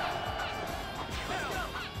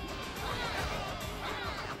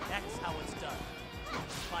 That's how it's done.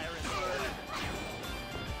 Fire and sword.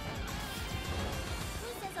 Who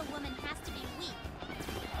says a woman has to be weak?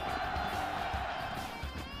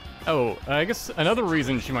 Oh, I guess another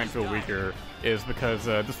reason she might feel weaker is because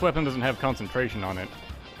this weapon doesn't have concentration on it.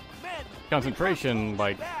 Concentration,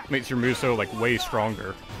 like, makes your Musou, like, way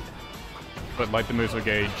stronger. But, like, the Musou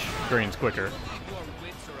gauge drains quicker.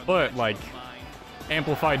 But, like,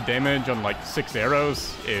 amplified damage on, like, 6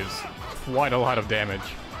 arrows is quite a lot of damage.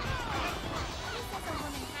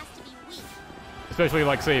 Especially,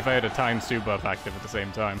 like, say, if I had a times 2 buff active at the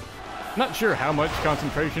same time. Not sure how much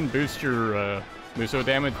concentration boosts your Musou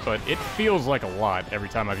damage, but it feels like a lot every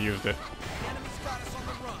time I've used it.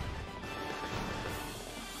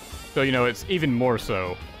 So, you know, it's even more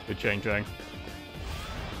so with Shang. You have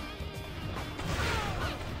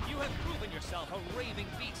proven yourself a raving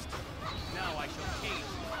beast. Now I shall cage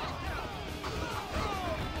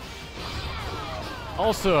you.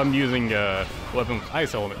 Also, I'm using a weapon with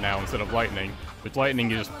Ice Element now instead of Lightning, which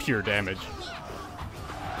Lightning is just pure damage.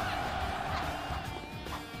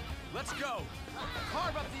 Let's go.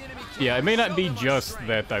 Carve up the enemy. Yeah, it may not be just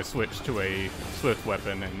that I switched to a swift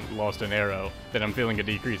weapon and lost an arrow that I'm feeling a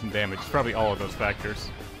decrease in damage. It's probably all of those factors.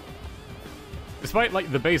 Despite,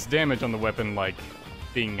 like, the base damage on the weapon, like,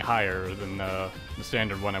 being higher than the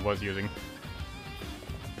standard one I was using.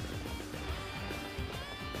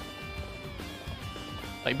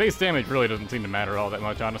 Like, base damage really doesn't seem to matter all that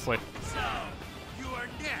much, honestly. So, you are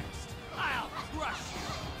next. I'll crush you.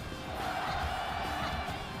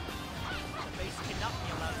 The base cannot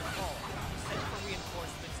be allowed to fall. Send for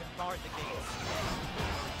reinforcements and guard the gates.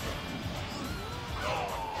 Who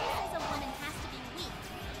says a woman has to be weak?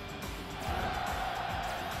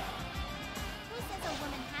 Who says a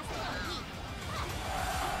woman has to be weak?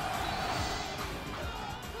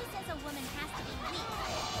 Who says a woman has to be weak?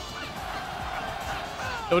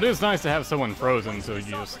 So it is nice to have someone frozen, so you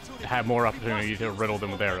just have more opportunity to riddle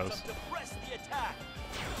them with arrows. Press the attack.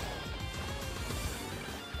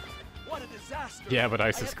 What a disaster. disaster. Yeah, but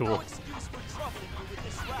ice I is have cool. no excuse for troubling you with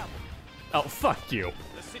this rabble. Oh, fuck you.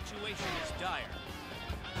 The situation is dire.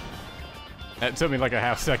 That took me like a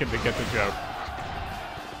half second to get the joke.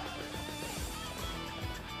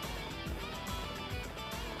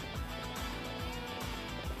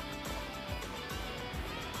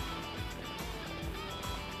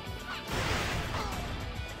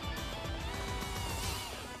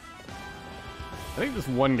 I think this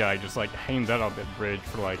one guy just like hangs out on that bridge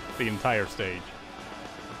for like the entire stage.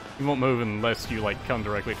 He won't move unless you like come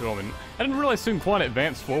directly to him. And I didn't realize Sun Quan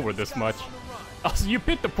advanced forward this much. Also, you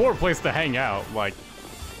picked a poor place to hang out. Like,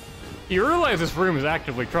 you realize this room is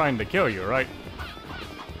actively trying to kill you, right?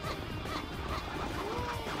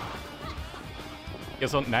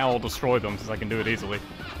 Guess now I'll destroy them since I can do it easily.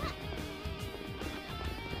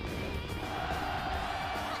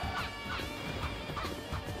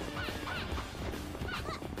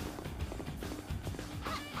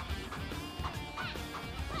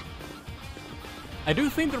 I do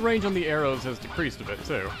think the range on the arrows has decreased a bit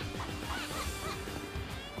too.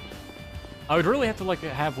 I would really have to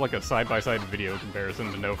have a side-by-side video comparison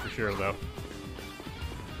to know for sure though.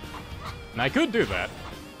 And I could do that.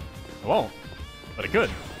 I won't, but I could.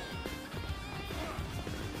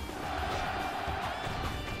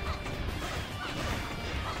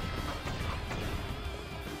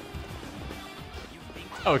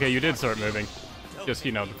 Okay, you did start moving. Just,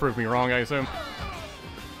 you know, to prove me wrong, I assume.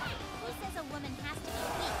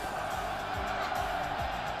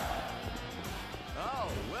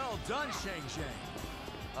 Shang.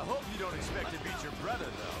 I hope you don't expect to beat your brother,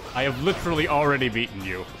 though. I have literally already beaten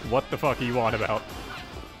you. What the fuck are you on about?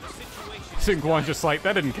 Sun Quan's just like,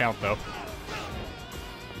 that didn't count, though.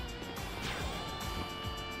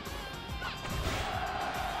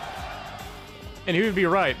 And he would be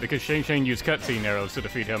right, because Shang used cutscene arrows to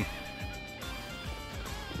defeat him.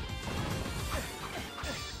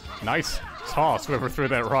 Nice toss, whoever threw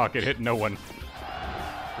that rock, it hit no one.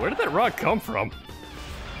 Where did that rock come from?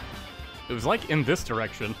 It was like in this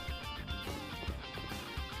direction.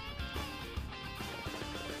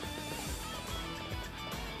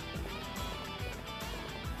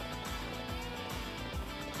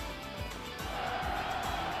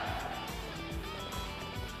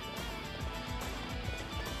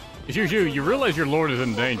 Juju, you realize your lord is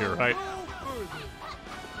in danger, right?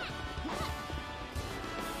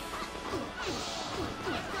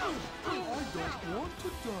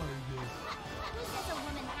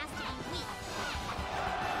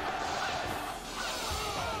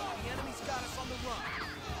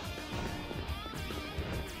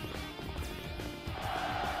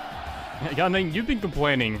 Yan, you've been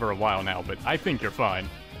complaining for a while now, but I think you're fine.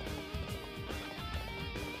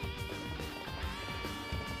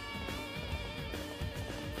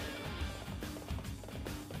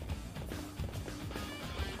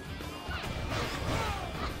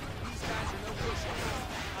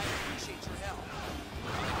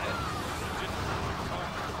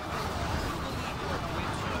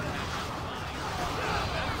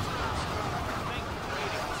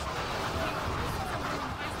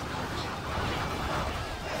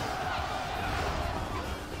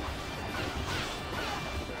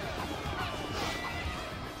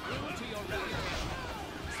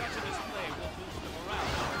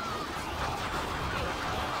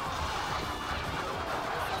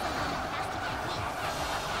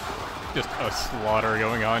 Just a slaughter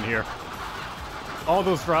going on here. All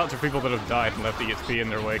those routes are people that have died and left the EXP in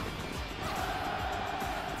their wake.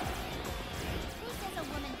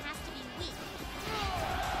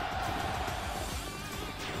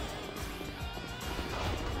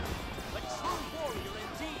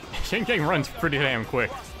 Xiang runs pretty damn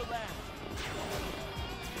quick.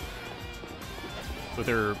 With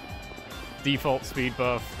her default speed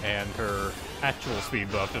buff and her actual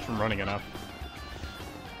speed buff just from running enough.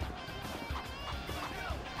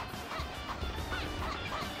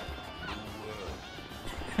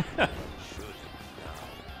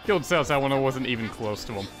 Killed Cao Cao when I wasn't even close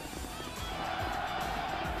to him.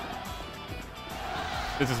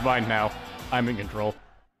 This is mine now. I'm in control.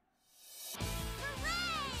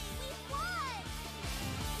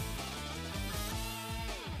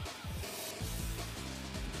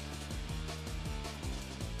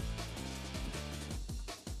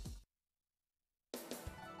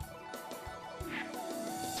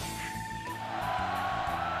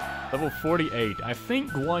 Level 48. I think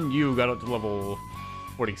Guan Yu got up to level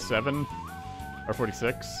 47 or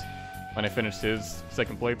 46 when I finished his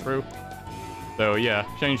second playthrough. So yeah,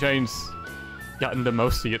 Shang's gotten the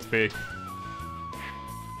most EXP.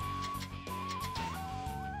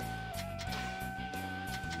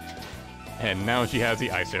 And now she has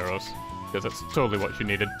the ice arrows. Because that's totally what she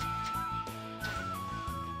needed.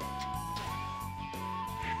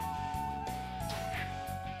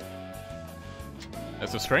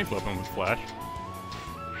 That's a strength weapon with flash.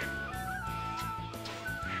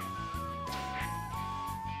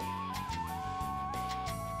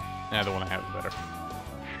 Nah, the one I have is better.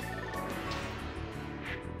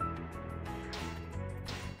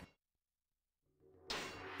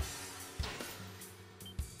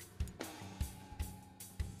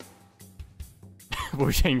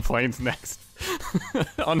 Wu Shang Plains next.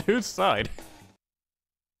 On whose side?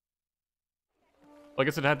 I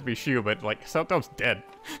guess it had to be Xiu, but like, Southdom's dead.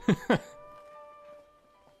 May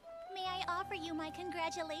I offer you my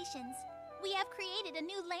congratulations? We have created a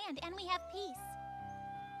new land and we have peace.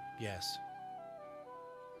 Yes.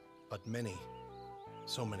 But many,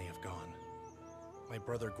 so many have gone. My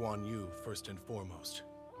brother Guan Yu, first and foremost.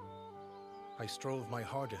 I strove my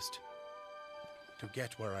hardest to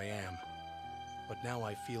get where I am, but now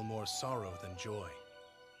I feel more sorrow than joy.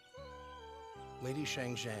 Lady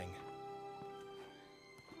Shang,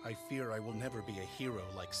 I fear I will never be a hero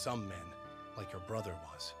like some men, like your brother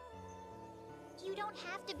was. You don't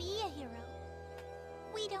have to be a hero.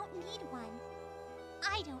 We don't need one.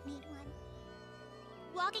 I don't need one.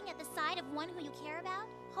 Walking at the side of one who you care about,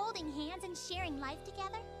 holding hands and sharing life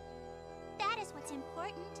together, that is what's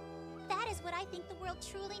important. That is what I think the world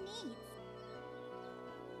truly needs.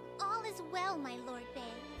 All is well, my Lord Bei.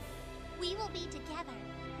 We will be together,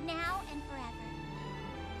 now and forever.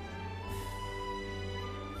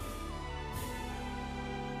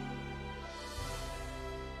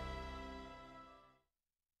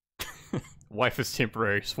 Wife is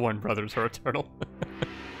temporary, sworn brothers are eternal.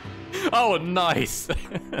 Oh, nice!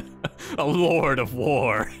 A lord of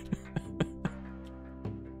war.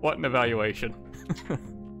 What an evaluation.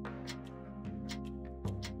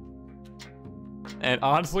 And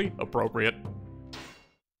honestly, appropriate.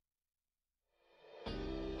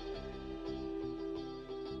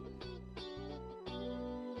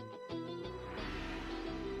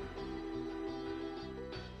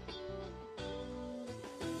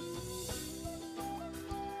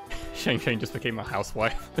 Shang just became a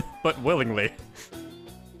housewife, but willingly.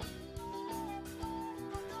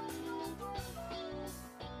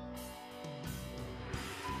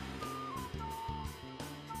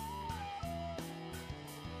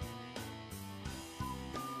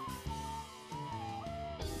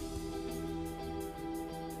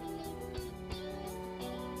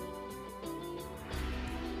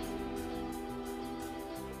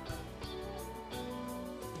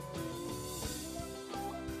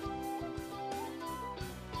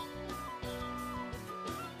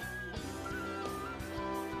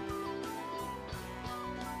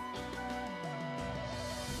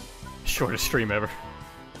 Shortest stream ever.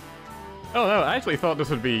 Oh no, I actually thought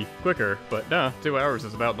this would be quicker, but no, 2 hours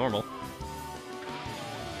is about normal.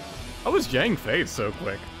 How was Zhang fade so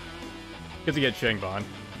quick? Because he had Shangbon.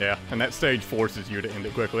 Yeah, and that stage forces you to end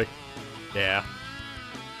it quickly. Yeah.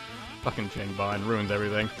 Fucking Shangbon ruins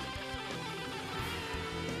everything.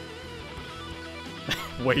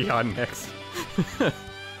 Way on next.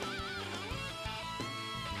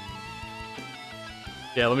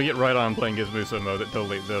 Yeah, let me get right on playing his Musou mode that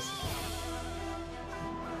totally exists.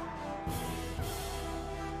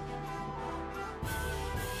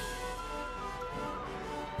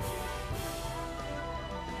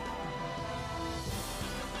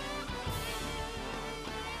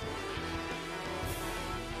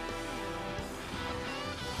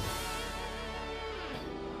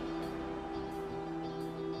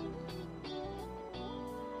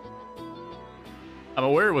 I'm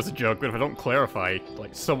aware it was a joke, but if I don't clarify,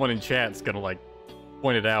 like, someone in chat's gonna, like,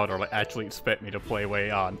 point it out or, like, actually expect me to play way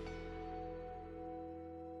on.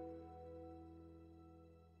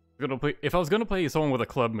 If I was gonna play someone with a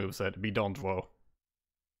club moveset, it'd be Donjuo.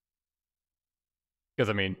 Because,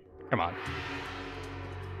 I mean, come on.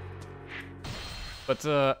 But,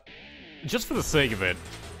 just for the sake of it,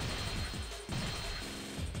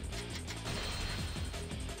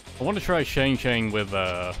 I want to try Shang with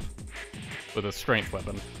a strength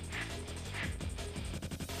weapon.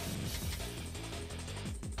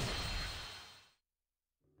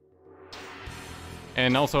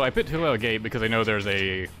 And also, I picked Hulao Gate because I know there's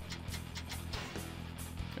a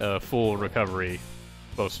full recovery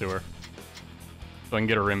close to her. So I can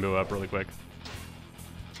get her Rimbu up really quick.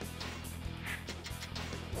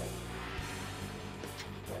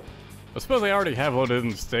 I suppose I already have loaded in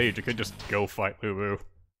the stage. I could just go fight Lubu.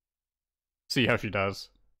 See how she does.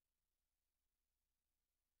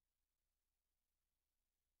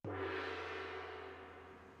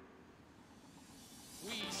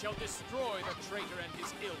 We shall destroy the traitor and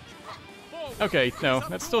his ilk. Forward. Okay, no,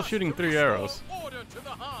 that's still shooting 3 arrows. Order to the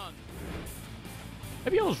Han.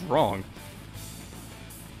 Maybe I was wrong.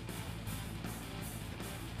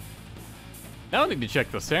 Now I need to check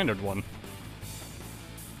the standard one.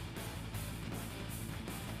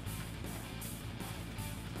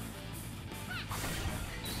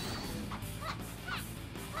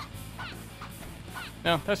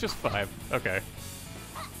 No, that's just 5. Okay.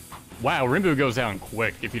 Wow, Rimbu goes down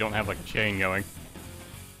quick if you don't have like a chain going.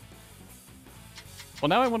 Well,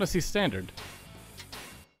 now I want to see standard.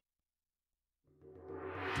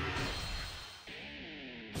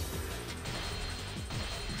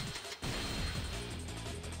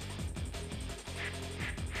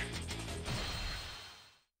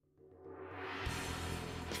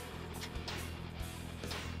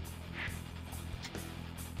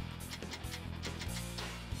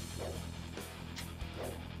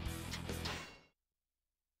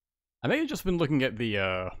 I may have just been looking at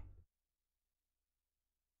the,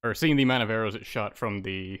 or seeing the amount of arrows it shot from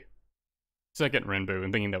the second Rinbu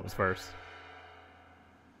and thinking that was first.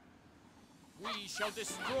 We shall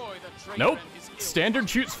destroy the traitor Nope. and his ilk. Standard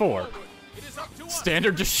shoots 4. Forward. It is up to us.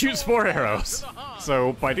 Standard just shoots 4 arrows.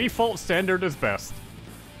 So, by default, standard is best.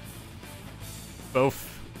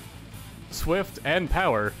 Both Swift and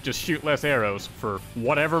Power just shoot less arrows for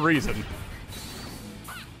whatever reason.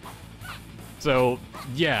 So,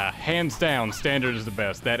 yeah, hands down, standard is the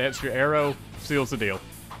best. That extra arrow seals the deal.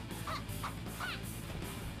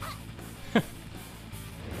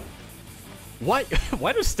 Why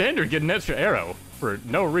does standard get an extra arrow? For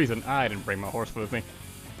no reason. I didn't bring my horse with me.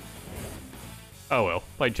 Oh well,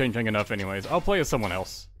 played Shang enough anyways. I'll play as someone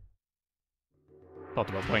else.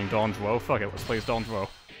 Talked about playing Dawn's Woe. Fuck it, let's play as Dawn's Woe.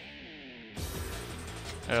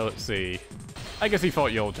 Let's see. I guess he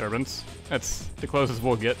fought Yellow Turbans. That's the closest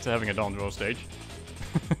we'll get to having a Dawn's Woe stage.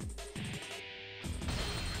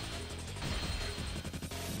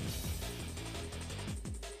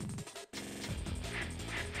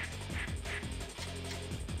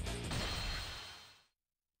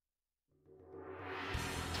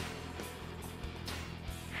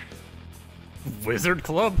 Wizard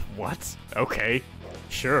Club? What? Okay.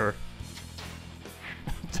 Sure.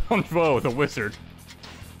 Dawn's Woe, the wizard.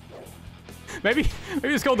 Maybe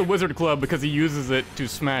it's called the Wizard Club because he uses it to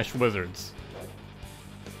smash wizards.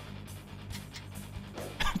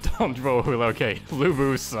 Dawn's Woe, okay.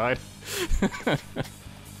 Lubu's side.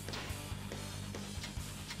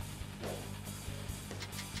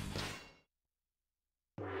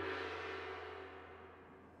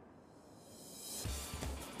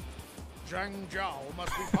 Zhang Jiao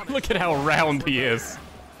must be punished. Look at how round he is.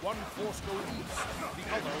 One force go east, the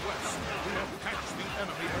other west. We have catch the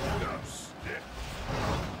enemy at once.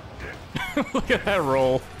 Look at that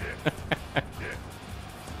roll.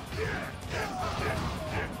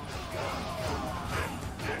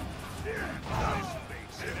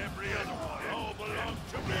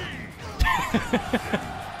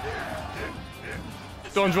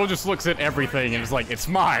 Dawn's Woe just looks at everything and is like, it's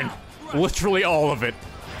mine. Literally all of it.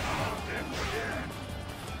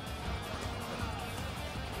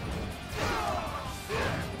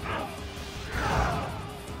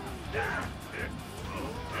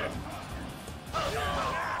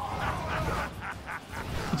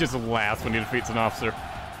 He just laughs when he defeats an officer.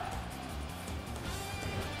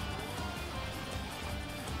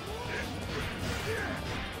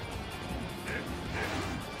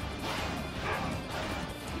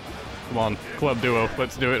 Come on, club duo.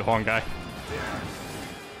 Let's do it, Huang guy.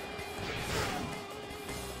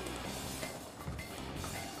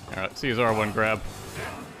 Alright, Caesar one grab.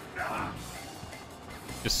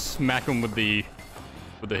 Just smack him with the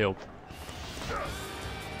hilt.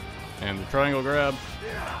 And the triangle grab.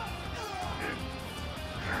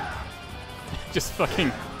 Just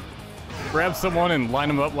fucking grab someone and line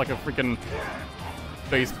them up like a freaking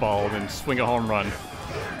baseball and then swing a home run.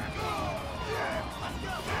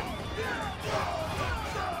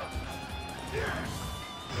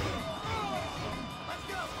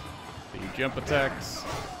 The jump attacks.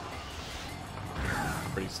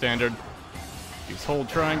 Pretty standard. Use hold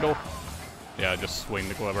triangle. Yeah, just swing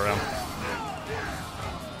the club around.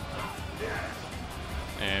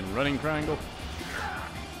 And running triangle.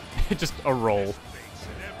 Just a roll.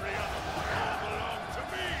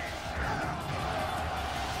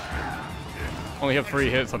 Only have 3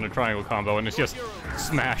 hits on the triangle combo, and it's just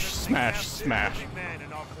smash, smash, smash.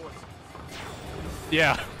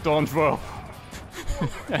 Yeah, Dawn's Woe.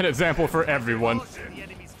 An example for everyone. The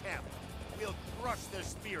enemy's camp. We'll crush their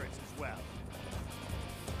spirits as well.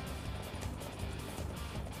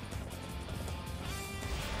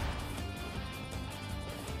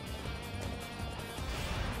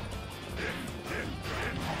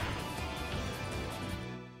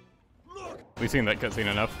 We've seen that cutscene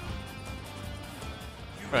enough.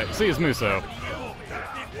 Right, see his Musou.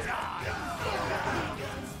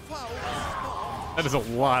 That is a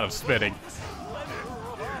lot of spitting.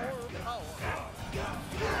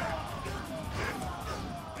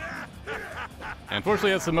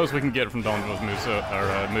 Unfortunately, that's the most we can get from Donjo's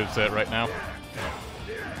moveset right now.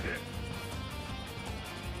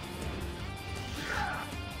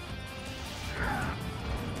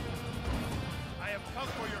 I have come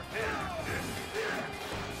for your head.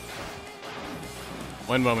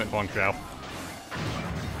 One moment, Huang Xiao.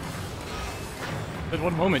 Just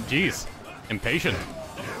one moment, jeez. Impatient.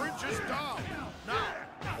 The bridge is down. Now,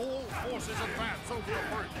 all forces advance over the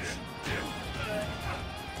bridge.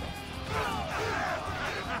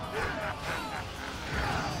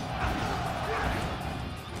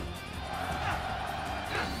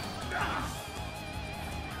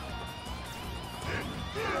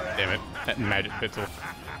 Damn it, that magic pixel.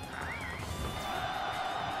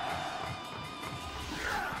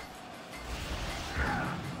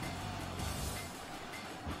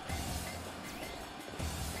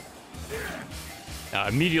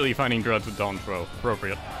 Immediately finding drugs with Donjo.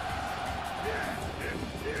 Appropriate.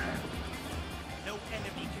 No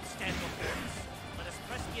enemy can stand before us. Let us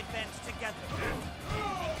press the advance together.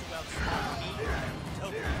 Think to outsmart me?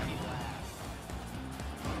 Don't make me laugh.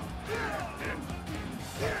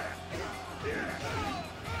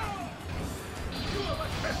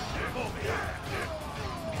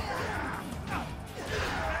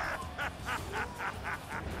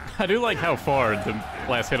 I do like how far the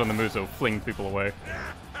last hit on the Musou flings people away.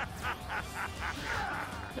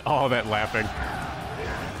 All that laughing.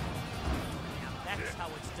 That's how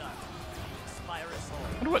it's done. Inspire us all.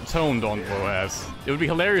 I wonder what tone Donjo has. It would be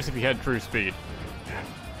hilarious if he had true speed.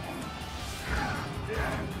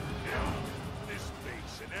 This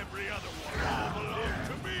base and every other one all belong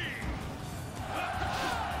to me.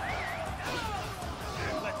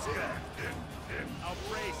 Let's go. I'll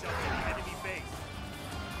brace up in the enemy base.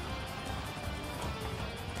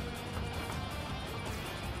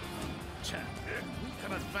 Chad, we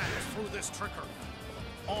can advance through this trickery.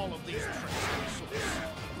 All of these tricks are useless.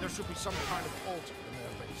 There should be some kind of altar in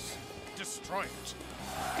their base. Destroy it.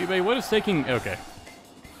 eBay, what is taking... Okay.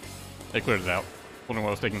 They cleared it out. Wondering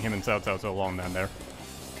what was taking him and Cao Cao so long down there.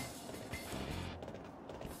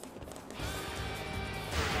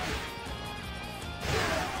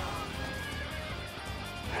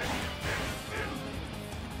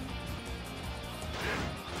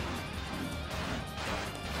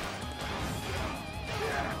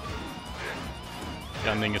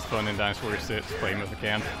 Gunning is fun in Dynasty Warriors 6, play him if I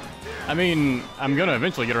can. I mean, I'm gonna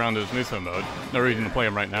eventually get around to his Musou mode. No reason to play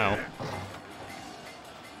him right now.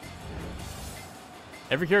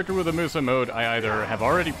 Every character with a Musou mode I either have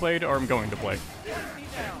already played or I'm going to play.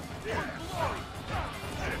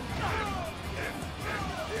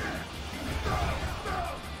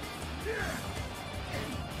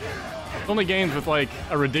 Only games with like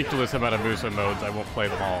a ridiculous amount of Musou modes, I won't play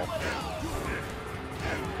them all.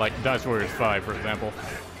 Like Dynasty Warriors 5, for example.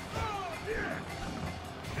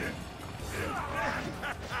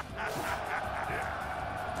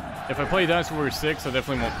 If I play Dynasty Warriors 6, I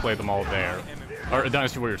definitely won't play them all there. Or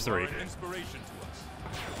Dynasty Warriors 3.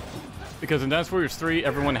 Because in Dynasty Warriors 3,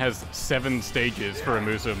 everyone has 7 stages for a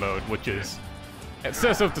Musou mode, which is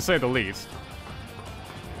excessive to say the least.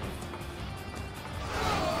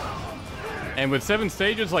 And with 7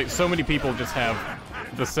 stages, like, so many people just have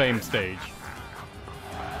the same stage.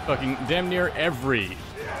 Fucking damn near every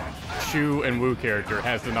Shu and Wu character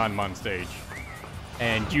has the non-mon stage.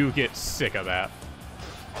 And you get sick of that.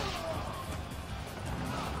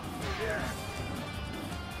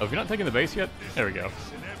 Oh, if you're not taking the base yet? There we go.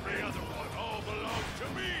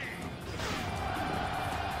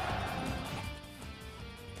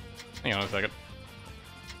 Hang on a second.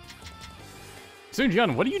 Sun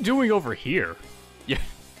Jian, what are you doing over here? Yeah.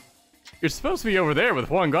 You're supposed to be over there with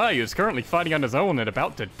Huang Gai, who's currently fighting on his own and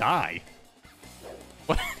about to die.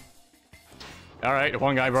 What? Alright,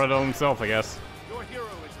 Huang Gai brought it on himself, I guess. Your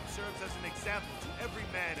heroism serves as an example to every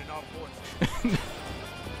man in our forces.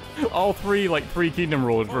 All three, like, 3 kingdom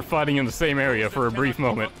rulers were fighting in the same area for a brief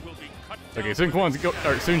moment. Okay, Sun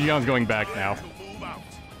Jian's going back now.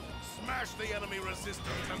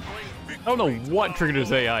 I don't know what triggered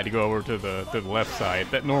his AI to go over to the left side.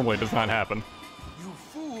 That normally does not happen. You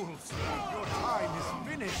fools! Your time is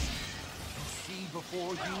finished. You see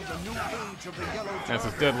before you the new age of the yellow That's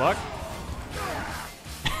his deadlock.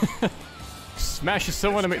 Smashes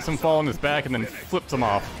someone to make some fall on his back and then flips him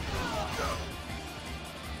off.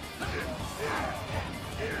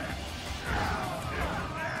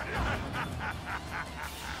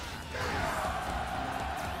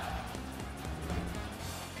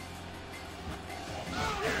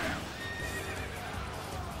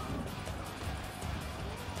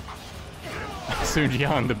 Sun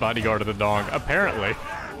Jian, the bodyguard of the dog. Apparently.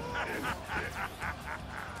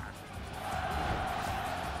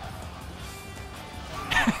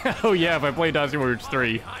 Oh yeah, if I play Dynasty Warriors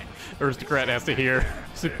 3, Aristocrat has to hear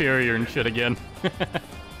Superior and shit again.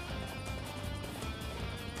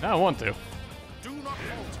 I want to. Do not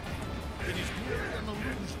falter. It is merely an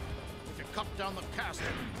illusion. If you cut down the castle,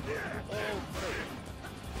 all fail.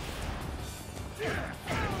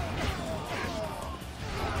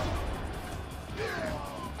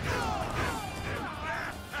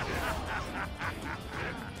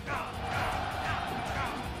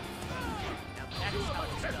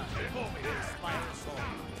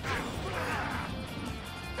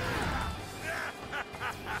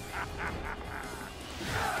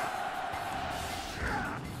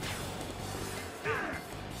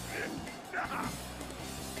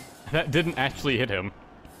 That didn't actually hit him.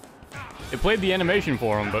 It played the animation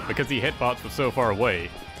for him, but because the hitbox was so far away,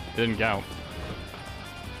 it didn't count.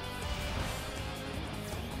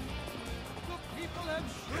 The people have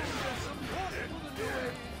shown us some hope for the new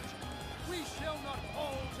age. We shall not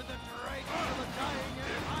fall to the dragons of the dying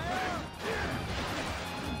empire.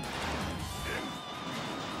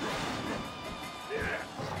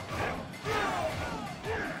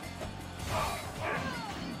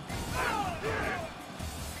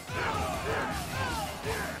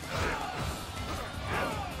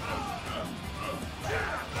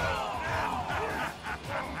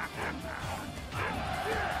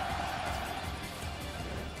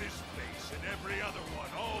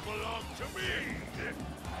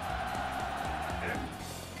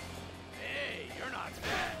 Hey, you're not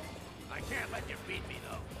bad. I can't let you beat me,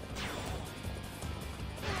 though.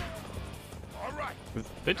 All right. Is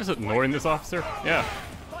they just ignoring this officer? Yeah.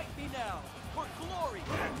 Fight me now, for glory.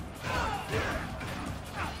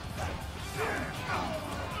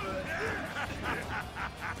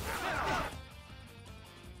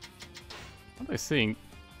 What am I seeing?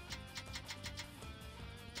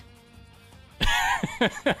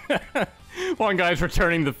 One guy's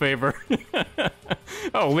returning the favor.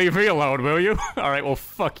 Oh, leave me alone, will you? Alright, well,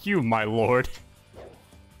 fuck you, my lord.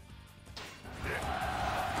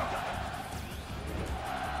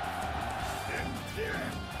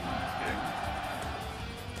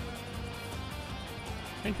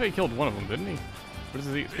 I think he killed one of them, didn't he? What does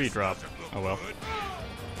his speed drop? Oh well.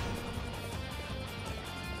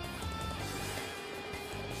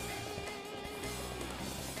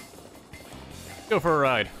 Go for a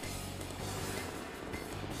ride.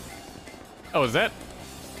 Oh, is that?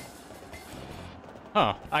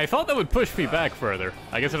 Huh. I thought that would push me back further.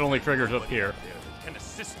 I guess it only triggers up here. Can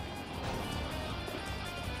assist me.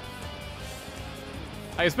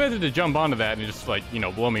 I expected to jump onto that and just, like, you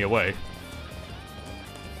know, blow me away.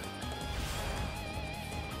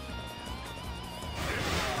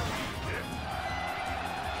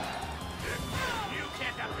 You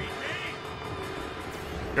can't defeat me.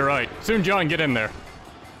 You're right. Soon, John, get in there.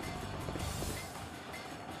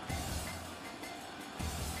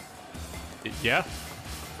 Yeah?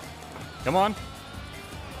 Come on.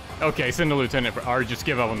 Okay, send the lieutenant for, or just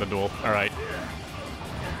give up on the duel. Alright.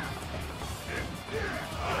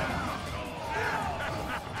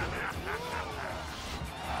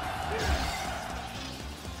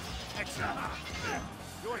 Excellent.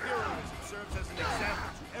 Your heroism serves as an example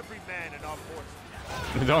to every man in our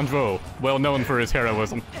forces. Donjo, well known for his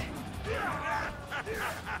heroism.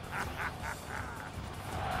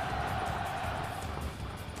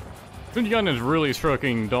 Sun Jian is really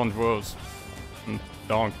stroking Donjo's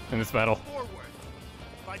dong in this battle. Forward.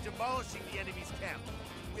 By demolishing the enemy's camp,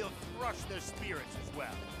 we'll crush their spirits as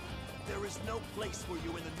well. There is no place for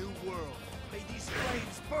you in the new world. May these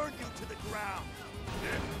flames burn you to the ground.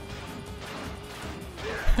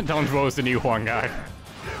 Donjo is the new Huang guy.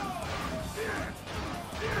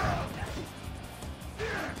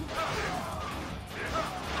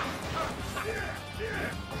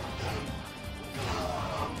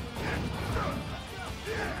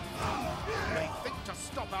 They think to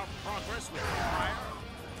stop our progress with fire?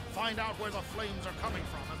 Find out where the flames are coming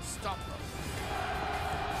from and stop them.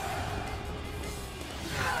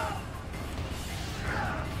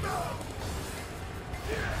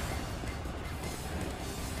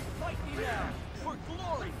 Fight me now, for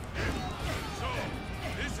glory. So,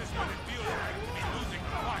 this is what it feels like to be losing the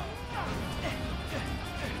fight.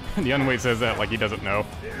 Dian Wei says that like he doesn't know.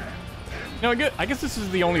 No, I guess this is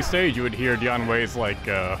the only stage you would hear Dian Wei's, like,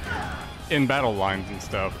 in battle lines and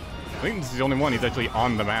stuff. I think this is the only one he's actually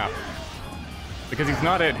on the map. Because he's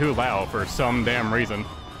not at Hu Lao for some damn reason.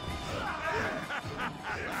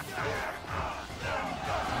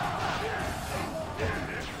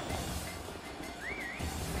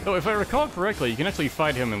 Though, if I recall correctly, you can actually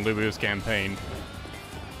fight him in Lu Bu's campaign.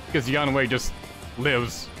 Because Dian Wei just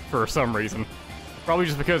lives for some reason. Probably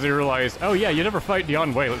just because they realized, oh yeah, you never fight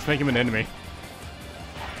Dian Wei, let's make him an enemy.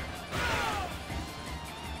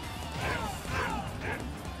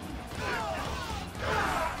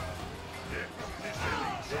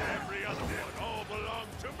 Every other one all belong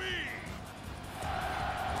to me.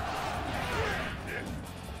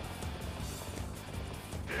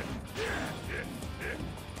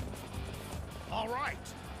 All right,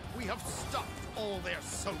 we have stopped all their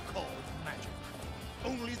so-called magic.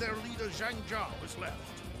 Only their leader Zhang Zhao is left.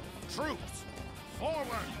 Troops, forward!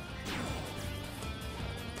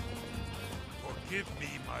 Forgive me,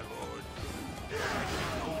 my lord. I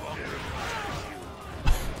can no longer.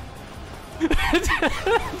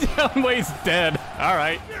 Dian Wei's dead.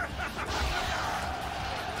 Alright.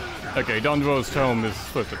 Okay, Donjuo's tome is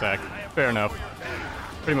swift attack. Fair enough.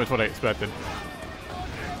 Pretty much what I expected.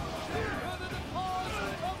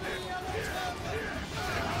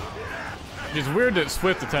 It's weird that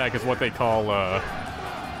swift attack is what they call,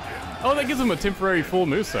 Oh, that gives him a temporary full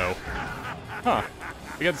Musou. Huh.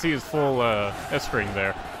 We got to see his full, S-string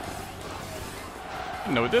there.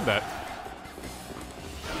 Didn't know it did that.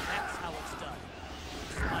 That's how it's done.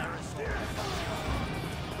 Inspire us all.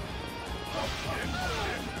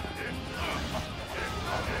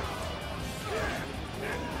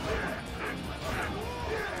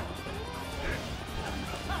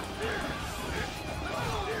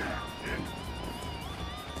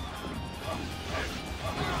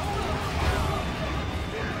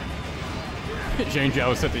 Shang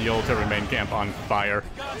set the Yolotari main camp on fire.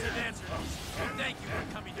 Gods have answered us. Thank you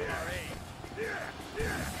for coming to our aid.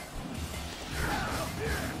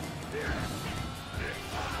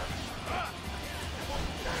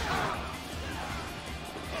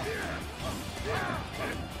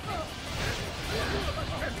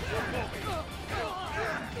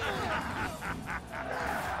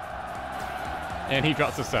 And he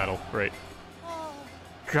drops the saddle. Great.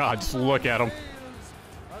 God, just look at him.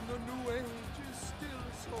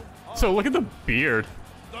 So look at the beard.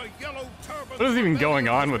 The yellow turban. What is even going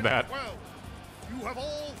on with that? Well, you have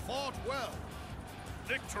all fought well.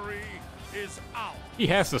 Victory is ours. He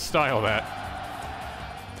has to style that.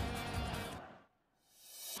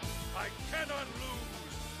 I cannot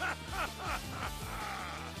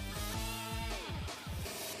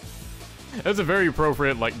lose. That's a very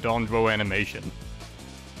appropriate, like, Donjuo animation.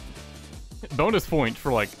 Bonus point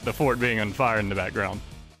for, like, the fort being on fire in the background.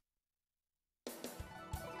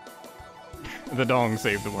 The dong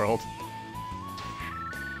saved the world.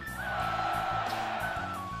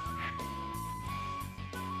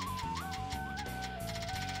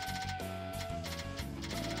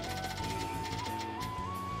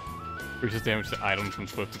 Reduces damage to items from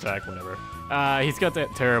swift attack, whatever. He's got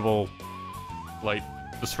that terrible, like,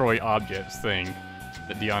 destroy objects thing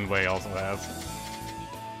that Dian Wei also has.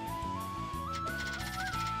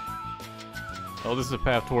 Oh, this is a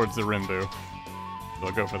path towards the Rimbu. So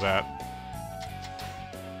I'll go for that.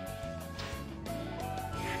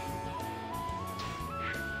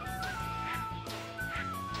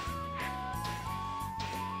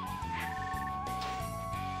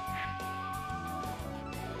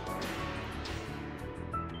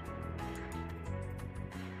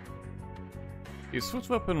 His switch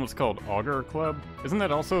weapon was called Augur Club. Isn't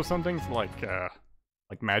that also something for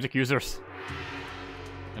like magic users?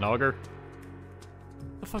 An augur?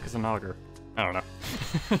 What the fuck is an augur? I don't know.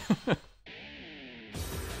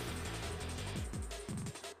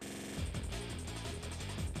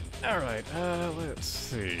 Alright, let's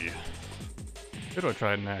see. Who do I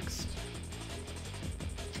try next?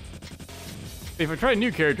 If I try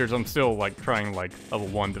new characters, I'm still like trying like level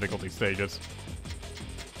 1 difficulty stages.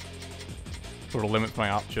 Sort of limits my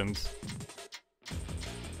options.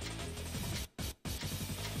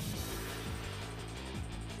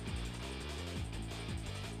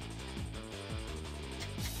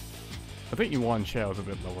 I think Yuan Xiao is a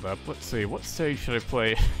bit leveled up. Let's see, what stage should I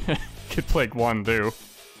play? Could play Guan Du.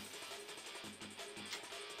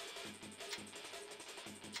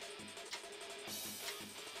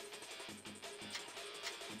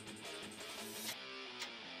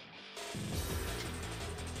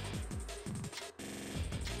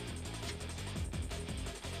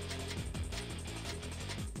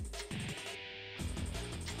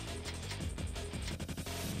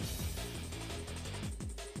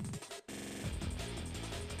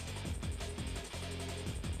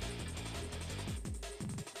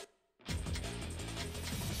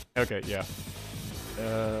 Okay, yeah.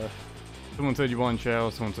 Someone said Yuan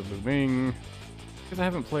Xiao, someone said Lu Ming. Because I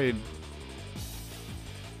haven't played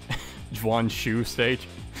Juan Shu stage.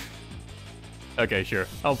 Okay, sure.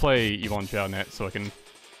 I'll play Yuan Chao net so I can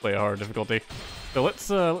play a hard difficulty. So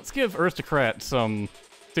let's give Aristocrat some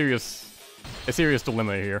a serious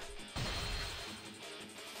dilemma here.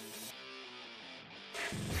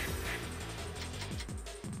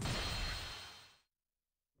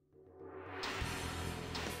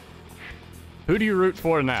 Who do you root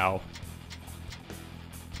for now?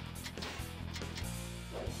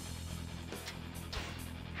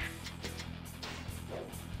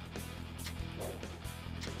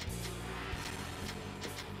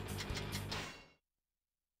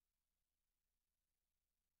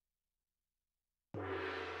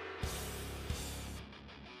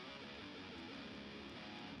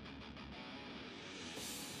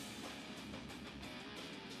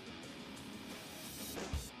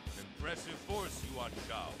 Impressive force, Yuan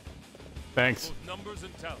Shao. Thanks. Both numbers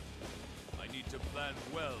and talent. I need to plan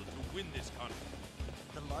well to win this conflict.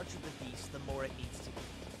 The larger the beast, the more it needs to be.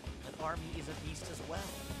 An army is a beast as well.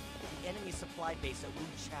 The enemy supply base at Wu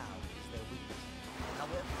Chao is their weakness.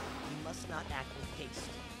 However, we must not act with haste.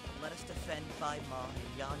 Let us defend Bai Ma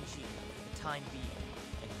and Yanji for the time being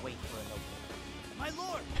and wait for an opening. My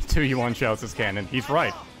lord! 2 Yuan Chaos is canon. He's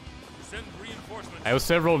right. Send reinforcements. I have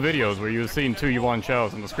several videos where you've seen 2 Yuan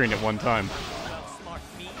Chaos on the screen at one time.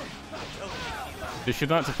 This should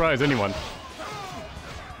not surprise anyone.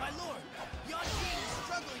 My lord! Yanji is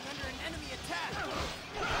struggling under an enemy attack!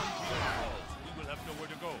 We will have nowhere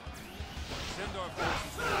to go. Send our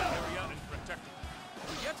forces to the area and protect it.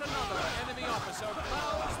 Yet another enemy officer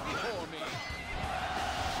bows before me.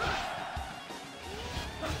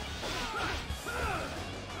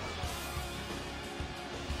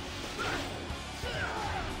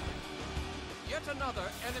 Yet another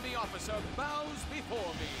enemy officer bows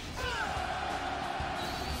before me.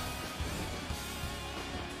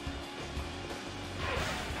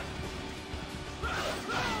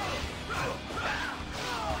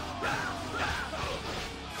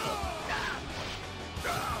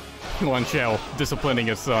 Yuan Chao disciplining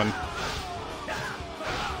his son.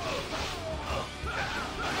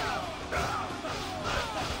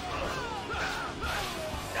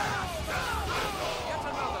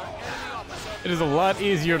 It is a lot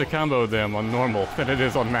easier to combo them on normal than it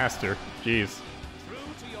is on master. Jeez. True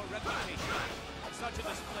to your reputation, such a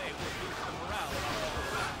display will boost the morale.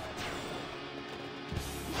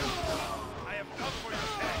 I have come for your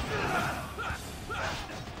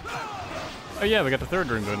Oh yeah, we got the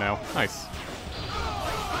 3rd rainbow now. Nice.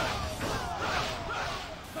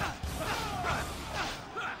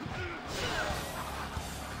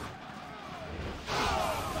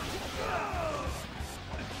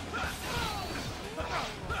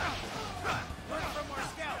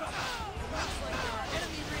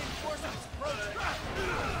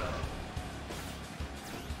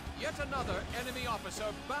 Yet another enemy officer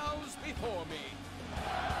bows before me.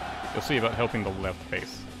 You'll see about helping the left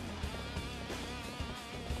base.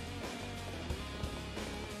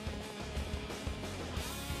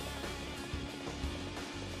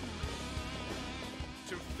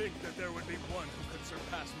 To think that there would be one who could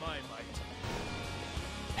surpass my might.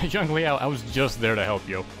 Zhang Liao, I was just there to help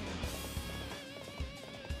you.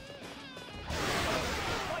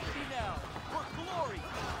 Fight me now, for glory!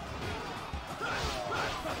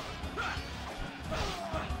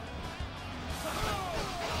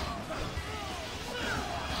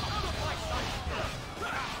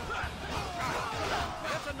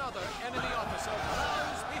 Yet another enemy officer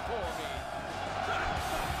bows before me.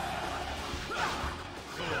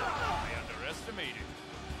 I underestimated.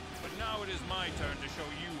 But now it is my turn to show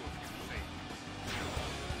you a few things.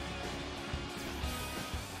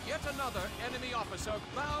 Yet another enemy officer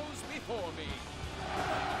bows before me.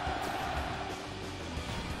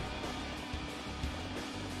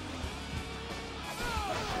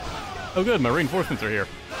 Oh good, my reinforcements are here.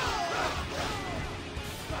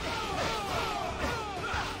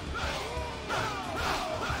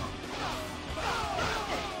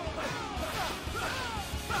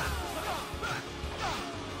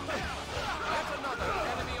 Yet another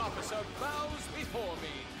enemy officer bows before me.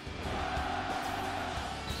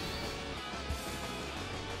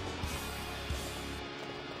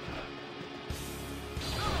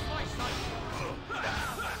 My son.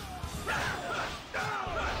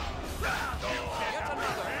 Yet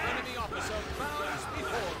another enemy officer bows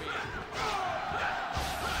before me.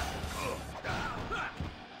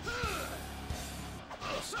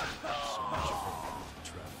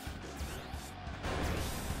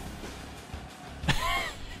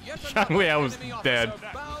 Yet Shang Liao was enemy dead. officer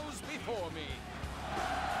bows before me.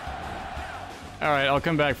 Alright, I'll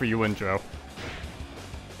come back for you, intro.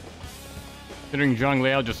 Considering Zhang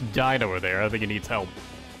Liao just died over there, I think he needs help.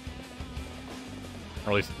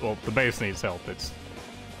 Or at least, well, the base needs help. It's...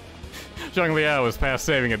 Zhang Liao is past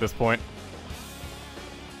saving at this point.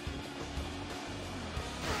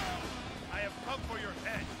 I have come for your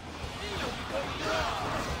head.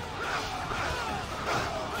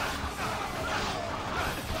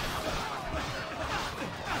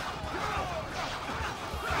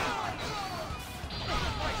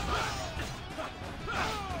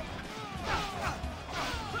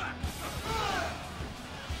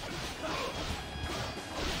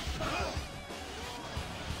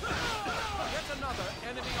 Yet another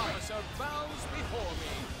enemy officer bows before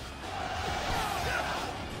me.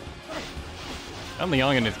 And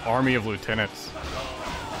Liang and his army of lieutenants.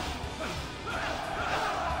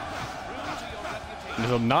 And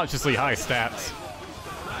his obnoxiously high stats.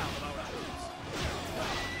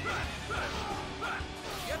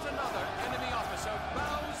 Yet another enemy officer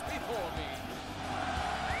bows before me.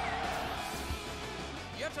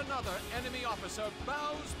 Yet another enemy officer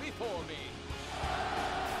bows before me.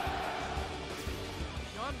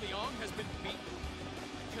 Yan Liang has been beaten.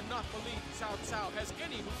 I cannot believe Cao Cao has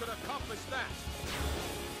any who could accomplish that.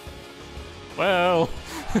 Well...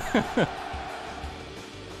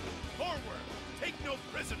 Forward! Take no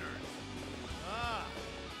prisoners! Ah!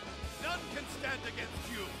 None can stand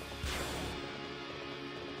against you!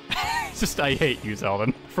 Just, I hate you,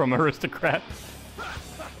 Zeldin. From Aristocrat.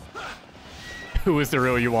 Who is the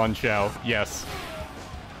real Yuan Shao? Yes.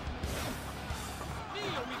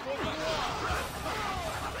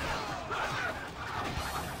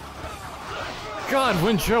 God,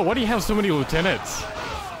 Wen Zhou, why do you have so many lieutenants?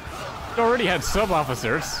 You already had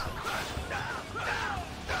sub-officers.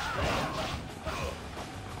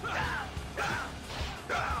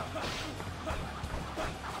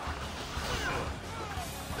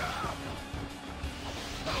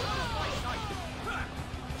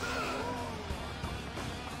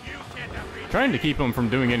 Trying to keep him from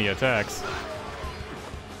doing any attacks.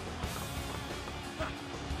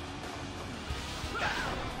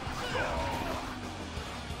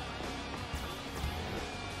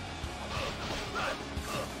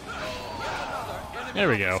 There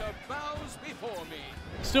we go.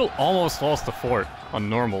 Still almost lost the fort on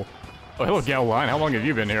normal. Oh, hello, Gao Line. How long have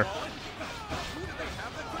you been here?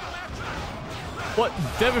 What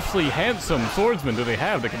devilishly handsome swordsmen do they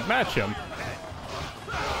have that can match him?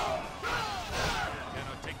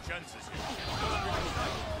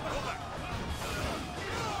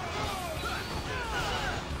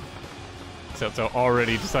 So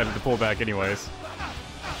already decided to pull back anyways.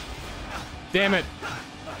 Damn it!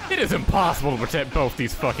 It is impossible to protect both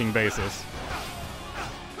these fucking bases.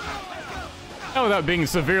 Not without being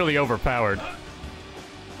severely overpowered.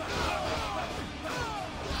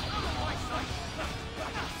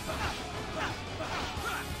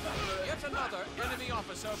 Yet another enemy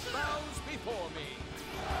officer bows before me.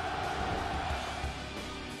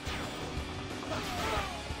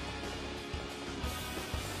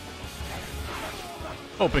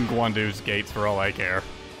 Open Guandu's gates for all I care.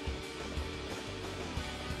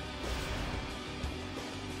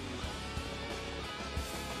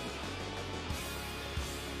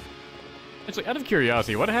 Actually, out of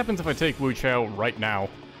curiosity, what happens if I take Wu Chao right now?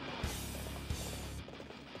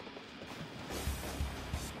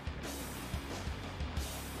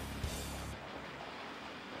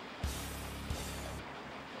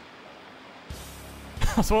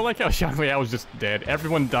 So I like how Shang Liao was just dead.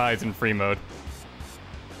 Everyone dies in free mode.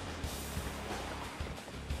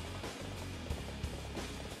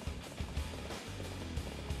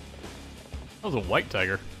 That was a white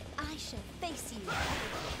tiger. I shall face you.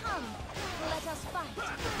 Come, let us fight.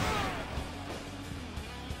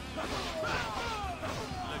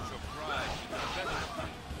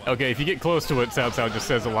 Okay, if you get close to it, Cao Cao just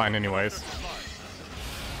says a line anyways.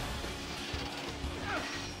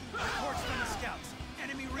 Reports from the scouts.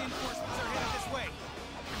 Enemy reinforcements are headed this way.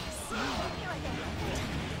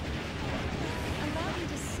 Allow me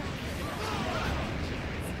to soften.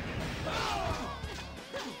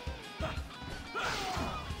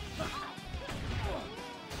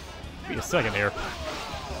 Be a second here.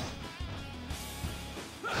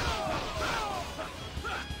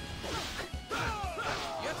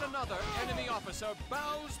 Yet another enemy officer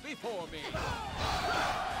bows before me.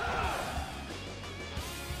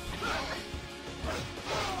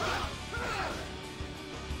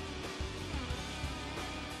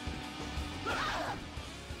 How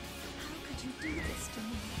could you do this to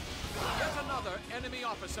me? Yet another enemy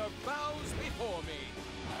officer bows before me.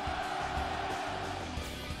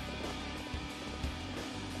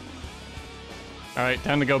 Alright,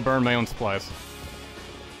 time to go burn my own supplies.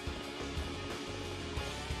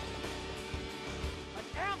 An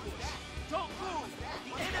ambush! Don't move!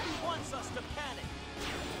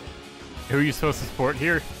 Who are you supposed to support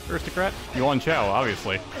here, Aristocrat? Yuan Chao,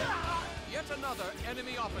 obviously. Yet another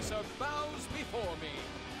enemy officer bows before me.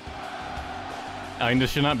 I mean,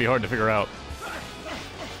 this should not be hard to figure out.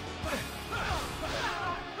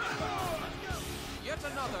 Yet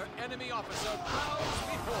another enemy officer bows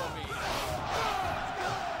before me.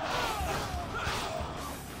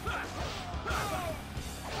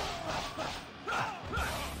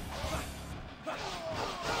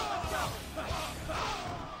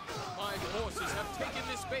 My forces have taken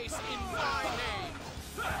this base in my name.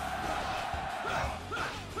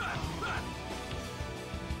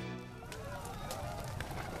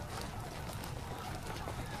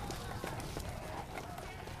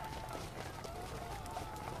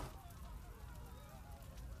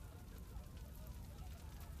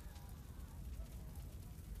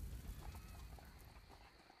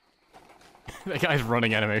 That guy's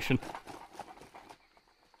running animation.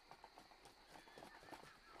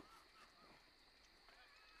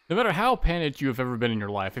 No matter how panicked you have ever been in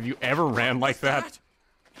your life, have you ever ran like that?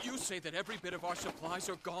 You say that every bit of our supplies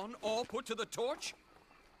are gone, all put to the torch?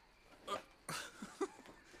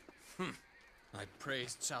 I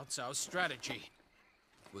praised Cao Cao's strategy.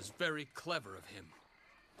 It was very clever of him.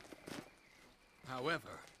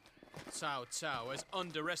 However, Cao Cao has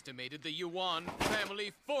underestimated the Yuan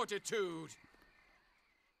family fortitude.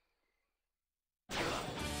 Wu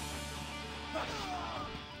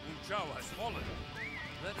Chao has fallen.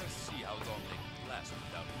 Let us see how long they can last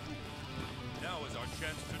without Wu. Now is our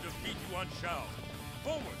chance to defeat Yuan Chao.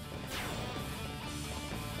 Forward!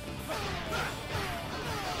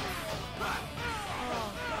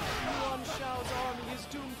 Yuan Shao's army is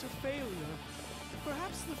doomed to failure.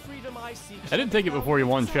 Perhaps the freedom I seek. I didn't take it before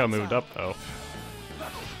Yuan Chao moved up, though.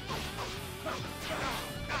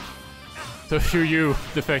 So Xu Yu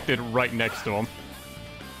defected right next to him.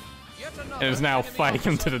 And is now fighting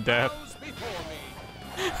him to the death.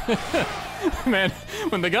 Man,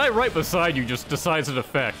 when the guy right beside you just decides to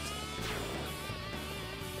defect.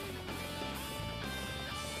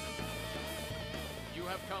 You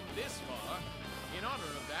have come this far. In honor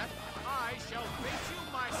of that, I shall face you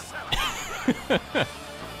myself.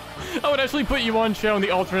 I would actually put Yuan Chao in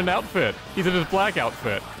the alternate outfit. He's in his black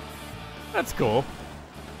outfit. That's cool.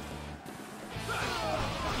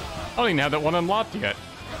 I don't even have that one unlocked yet.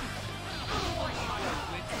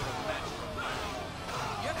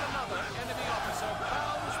 Yet another enemy officer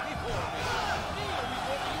bows before me. Kneel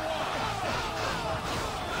before the Yuan.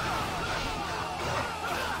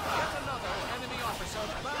 Yet another enemy officer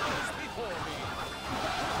bows before me.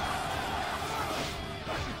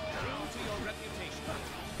 True to your reputation.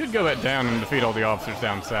 Could go that down and defeat all the officers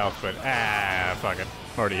down south, but fuck it.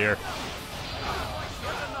 I'm already here.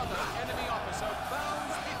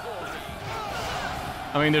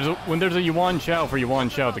 I mean, when there's a Yuan Chao for Yuan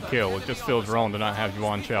Chao to kill, it just feels wrong to not have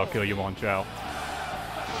Yuan Chao kill Yuan Chao.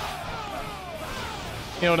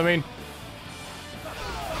 You know what I mean?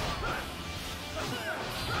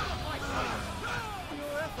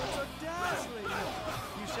 Your efforts are dazzling.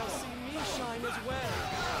 You shall see me shine as well.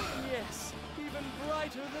 Yes, even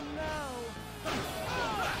brighter than now.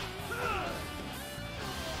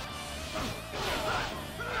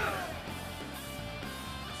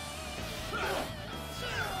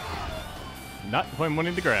 Not what I'm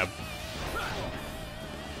wanting to grab.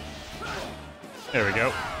 There we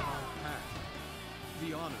go.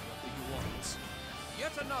 The honor of the Yuans.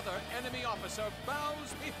 Yet another enemy officer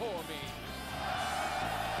bows before me.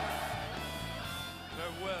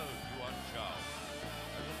 Farewell, Yuan Chao.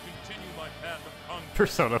 I will continue my path of conquest.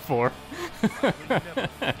 Persona 4.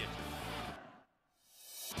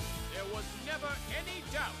 There was never any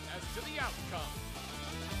doubt as to the outcome.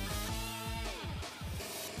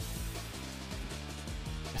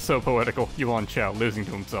 So poetical. Yuan Chao losing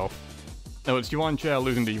to himself. No, it's Yuan Chao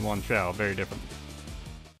losing to Yuan Chao. Very different.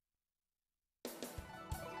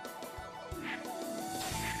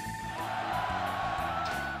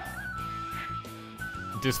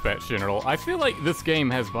 Dispatch General. I feel like this game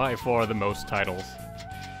has by far the most titles.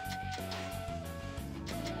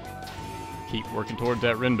 Keep working towards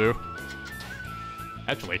that Renbu.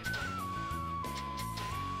 Actually.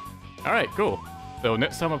 Alright, cool. So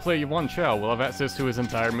next time I play Yuan Chao, we'll have access to his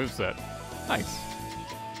entire moveset. Nice.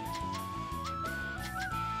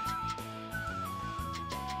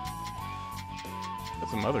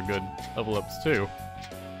 Got some other good level ups too.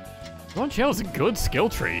 Yuan Chao is a good skill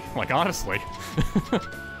tree, like honestly.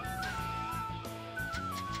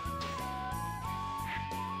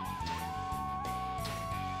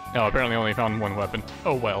 Oh, apparently I only found one weapon.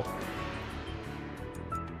 Oh well.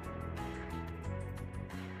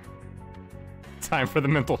 Time for the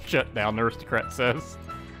mental shutdown, the Aristocrat says.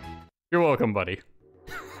 You're welcome, buddy.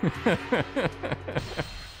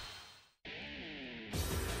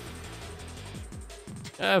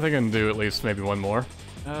 I think I can do at least maybe one more.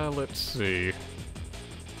 Let's see.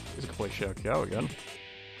 He's gonna play Xiao again.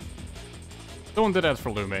 Someone did ask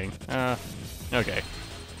for Lu Ming. Okay.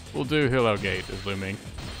 We'll do Hilao Gate as Lu Ming.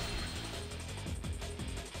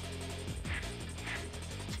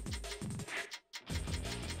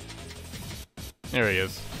 There he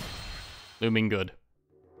is. Lu Ming good.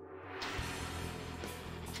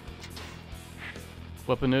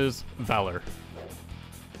 Weapon is Valor.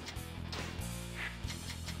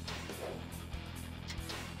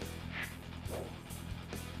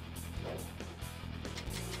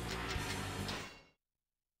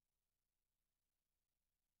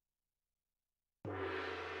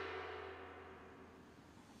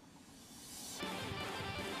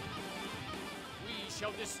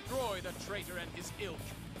 Shall destroy the traitor and his ilk.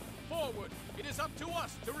 Forward! It is up to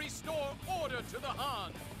us to restore order to the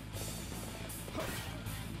Han.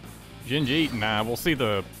 Jinji? Nah, we'll see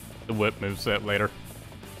the whip moveset later.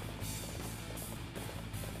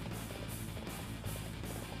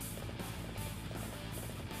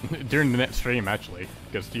 During the next stream, actually,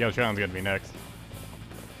 because Xiao's gonna be next.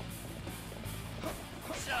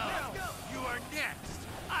 So, you are next.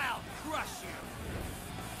 I'll crush you.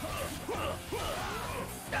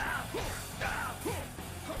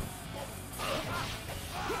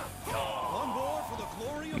 On board for the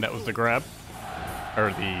glory of And that was the grab. Or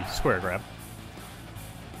the square grab.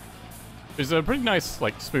 It's a pretty nice,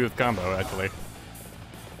 like, smooth combo, actually.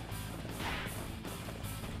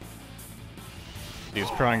 Use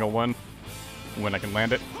triangle 1 when I can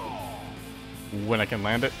land it. When I can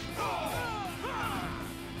land it.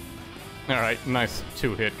 Alright, nice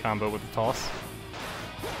 2-hit combo with the toss.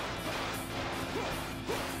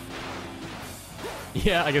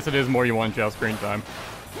 Yeah, I guess it is more you want Xiao screen time.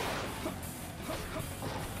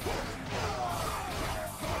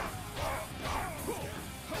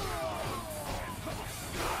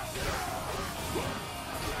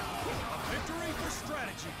 victory for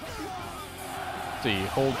strategy. See,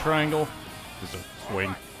 hold triangle. Just a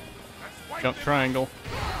swing. Jump triangle.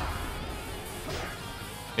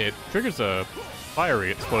 It triggers a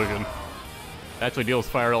fiery explosion. It actually deals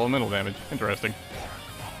fire elemental damage. Interesting.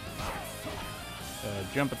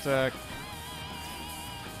 Jump attack.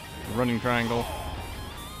 Running triangle.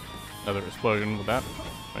 Another explosion with that.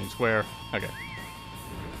 Running square. Okay.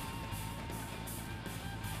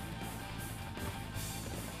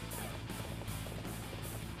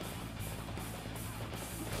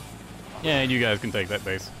 Yeah, you guys can take that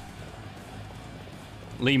base.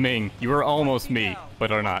 Li Ming, you are almost me,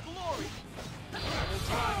 but are not.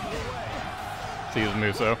 See his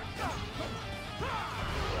Musou.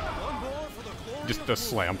 Just a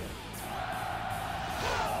slam.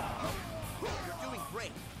 You're doing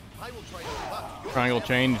great. I will try to live up to your Triangle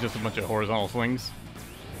chain, just a bunch of horizontal swings.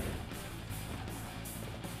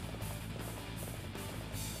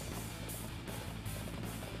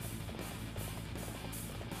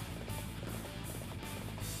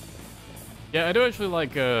 Yeah, I do actually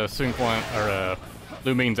like Sun Quan or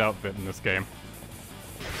Lu Ming's outfit in this game.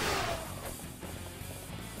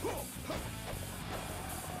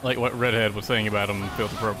 Like what Redhead was saying about him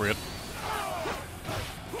feels appropriate.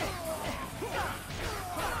 I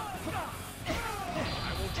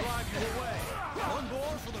will drive you away. On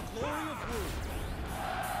board for the glory of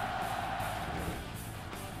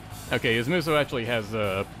Wu. Okay, his Musou actually has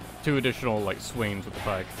 2 additional like swings with the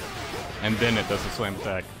pike, and then it does the slam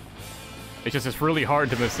attack. It's just it's really hard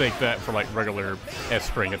to mistake that for like regular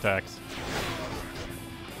S-string attacks.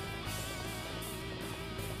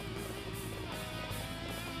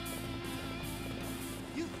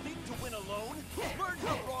 You think to win alone? Learn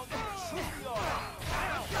how wrong you truly are.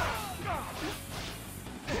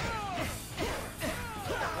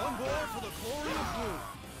 On board for the glory of Wu.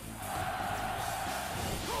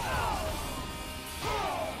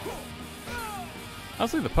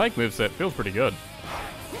 Honestly, the pike moveset feels pretty good.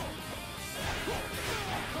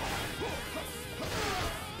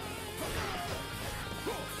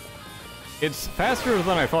 It's faster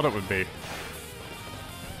than I thought it would be.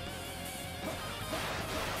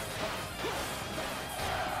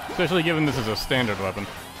 Especially given this is a standard weapon.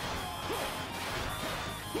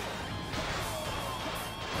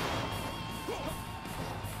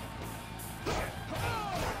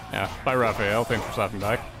 Yeah, bye Raphael, thanks for stopping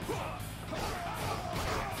by.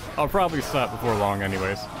 I'll probably stop before long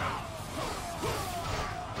anyways.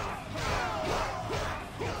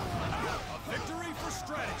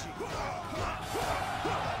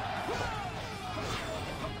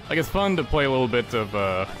 Like, it's fun to play a little bit of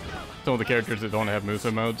some of the characters that don't have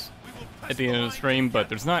Musou modes. at the end of the stream, but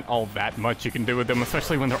there's not all that much you can do with them,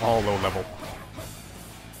 especially when they're all low level.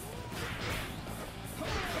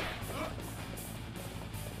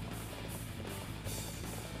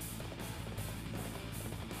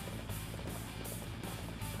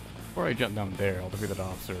 Before I jump down there, I'll defeat that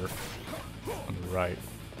officer on the right.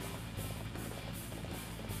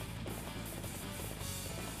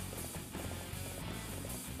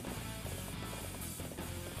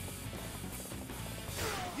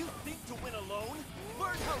 You think to win alone?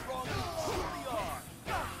 Learn how wrong you truly are!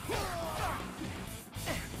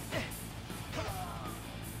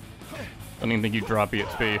 Don't even think you drop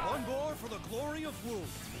EXP. One more for the glory of Wu.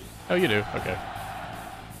 Oh, you do? Okay.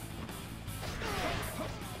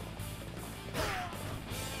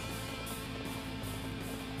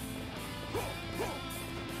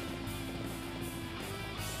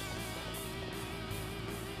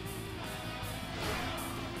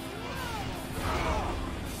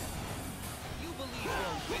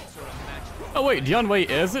 Oh wait, Jian Wei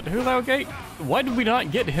is it? Hulao Gate? Why did we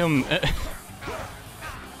not get him?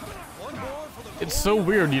 It's so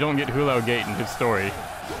weird you don't get Hulao Gate in his story.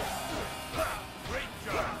 Great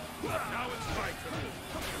job. Now it's my turn.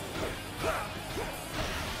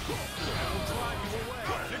 I'll drive you away.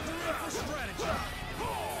 Victory for strategy.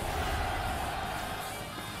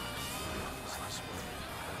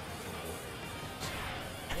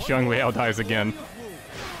 Xiang Wei dies again.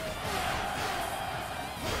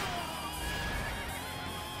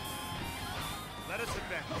 Let us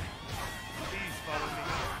advance. Please follow me.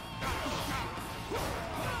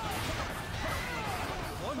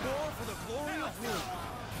 One more for the glory of Wu.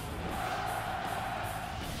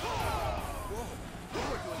 Whoa, you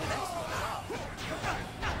are doing an excellent job.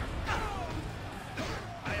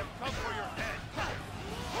 I have come for your head.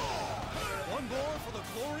 One more for the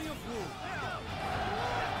glory of Wu.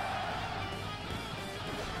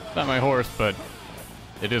 Not my horse, but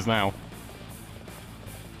it is now.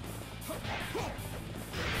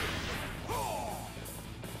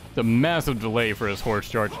 It's a massive delay for his horse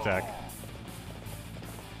charge attack.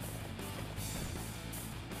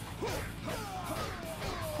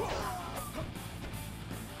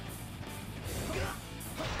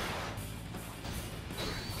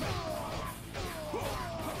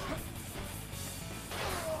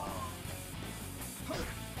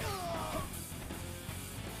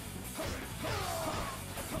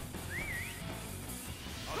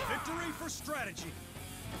 A victory for strategy.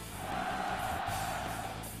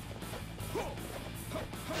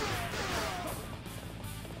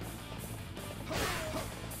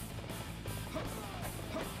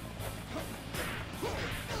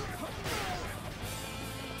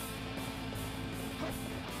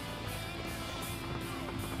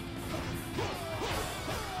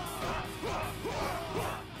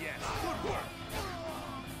 Yes, good work.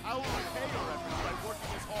 I will repay your efforts by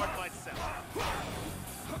working as hard myself.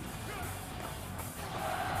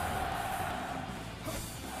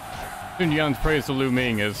 Sun Yan's praise to Lu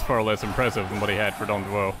Ming is far less impressive than what he had for Don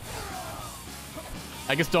Duo.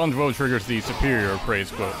 I guess Don Duo triggers the superior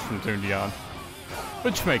praise quote from Sun Yan,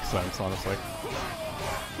 which makes sense, honestly.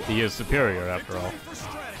 He is superior, after all. For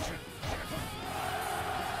strategy.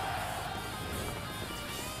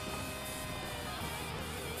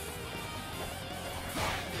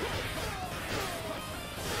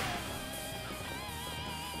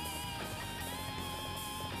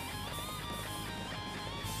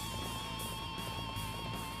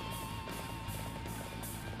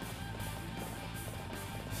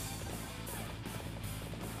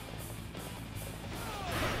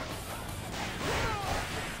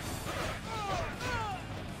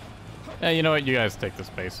 Eh, you know what? You guys take this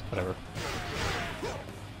base. Whatever.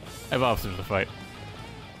 I have officers to fight.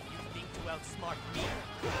 You think to outsmart me?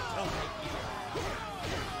 Don't make me.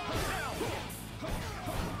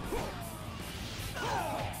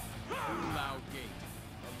 Hulao Gate,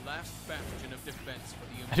 the last bastion of defense for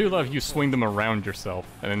the I do love you Imperial swing them around yourself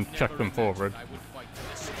and then chuck them forward. I would fight to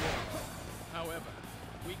destroy. However,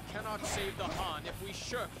 we cannot save the Han if we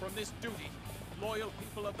shirk from this duty. Loyal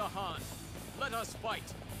people of the Han, let us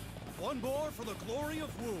fight. One more for the glory of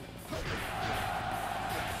Wu.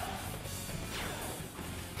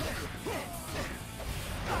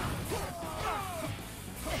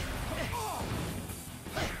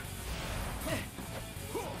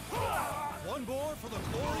 One more for the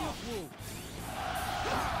glory of Wu.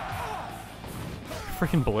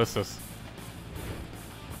 Freaking ballistas.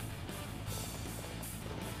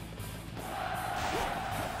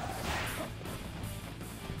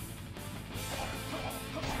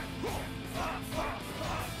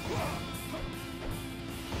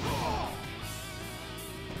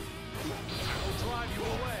 I'll drive you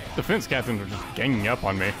away. Defense captains are just ganging up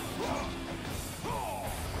on me.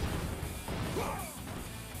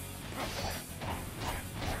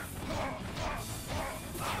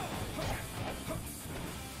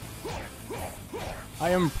 I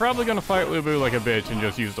am probably gonna fight Lu Bu like a bitch and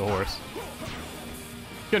just use the horse.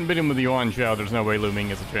 Couldn't beat him with the Yuan Shao, there's no way Lu Ming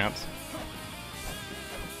has a chance.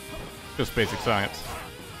 Just basic science.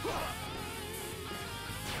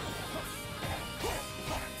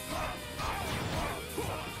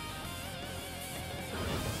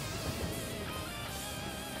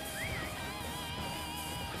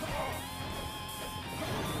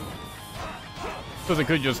 Suppose I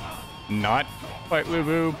could just not fight Lu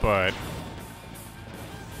Bu, but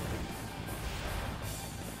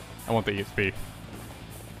I want the EXP.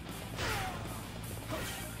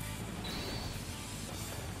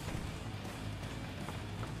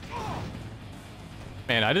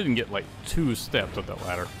 Man, I didn't get like 2 steps up that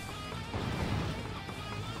ladder.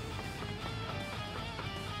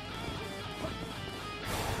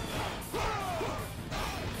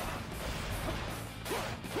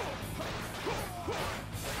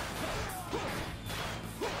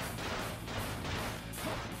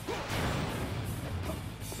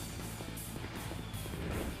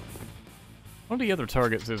 One of the other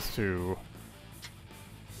targets is to,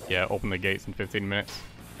 yeah, open the gates in 15 minutes.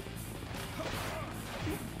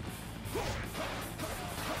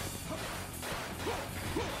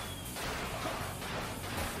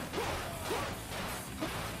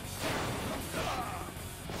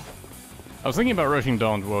 I was thinking about rushing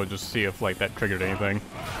Dawn's Woe just to see if, like, that triggered anything.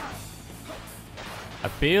 I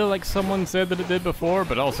feel like someone said that it did before,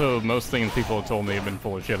 but also most things people have told me have been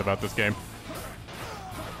full of shit about this game.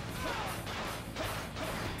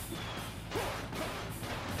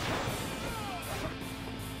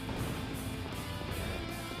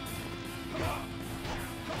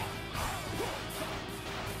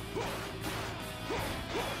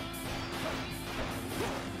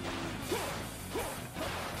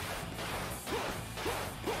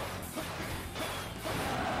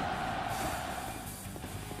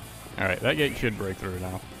 Alright, that gate should break through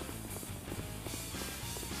now.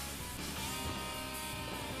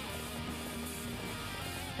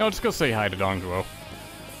 I'll just go say hi to Dongguo. You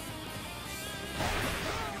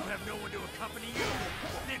have no one to accompany you,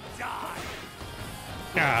 then die!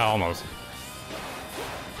 Ah, almost.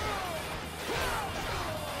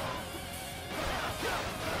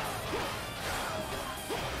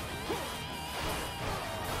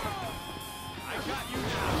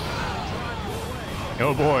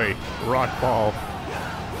 Oh boy, rock ball.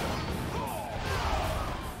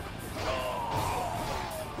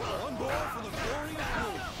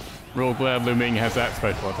 Real glad Lu Ming has that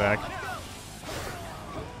special attack.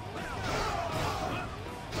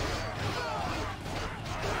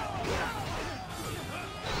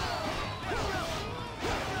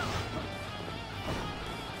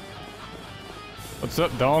 What's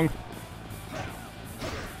up, Dong?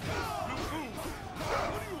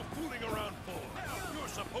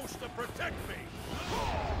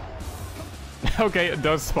 Okay, it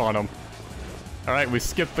does spawn them. Alright, we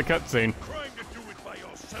skipped the cutscene.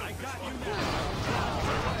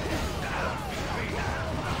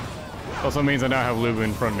 Also means I now have Lu Bu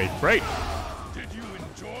in front of me. Great! Did you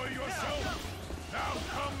enjoy yourself? Now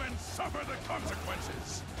come and suffer the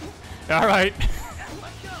consequences. Alright.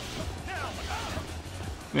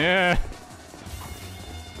 Yeah.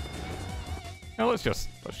 Now let's just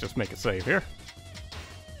make a save here.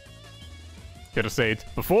 Could have saved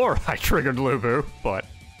before I triggered Lu Bu, but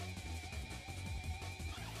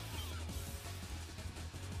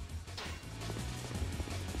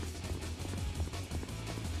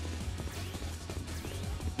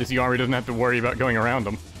this army doesn't have to worry about going around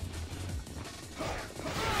them.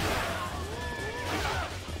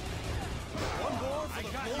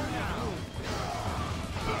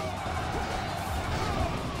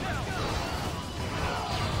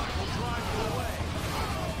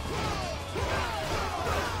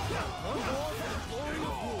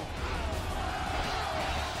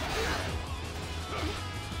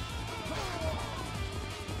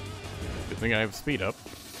 Good thing I have speed up.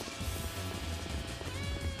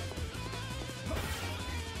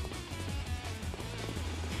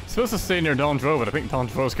 Supposed to stay near Dongguo, but I think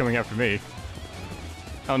Dongguo's coming after me.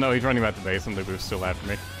 Oh no, he's running back to base and Lu Bu's still after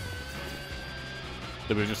me.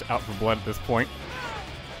 Lu Bu's just out for blood at this point.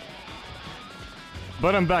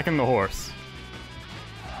 But I'm backing the horse.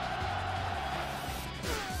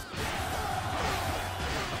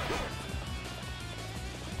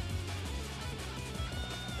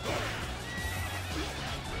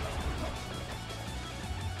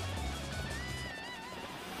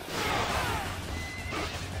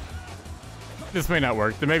 This may not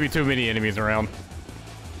work. There may be too many enemies around.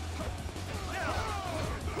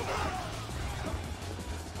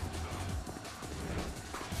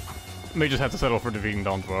 May just have to settle for defeating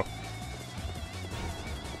Donzo.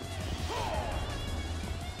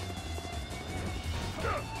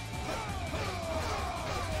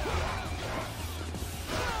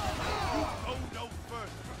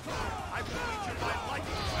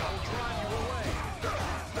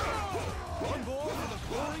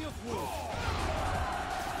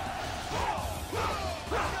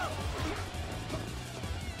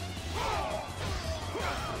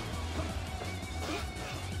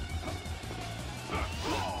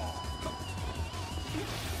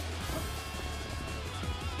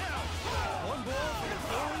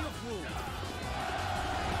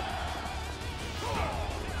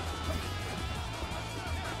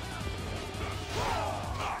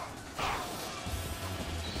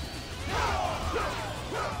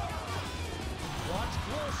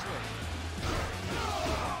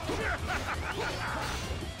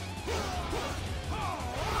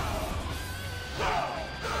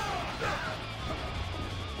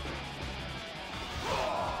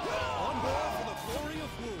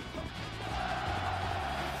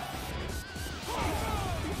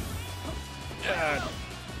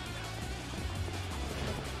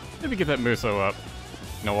 Maybe get that Musou up.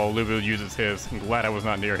 You know, while Lubu uses his. I'm glad I was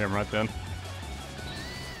not near him right then.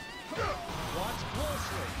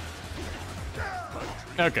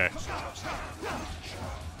 Okay.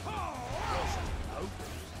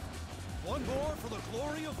 One more for the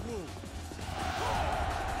glory of Wu.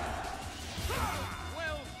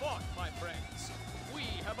 Well fought, my friends. We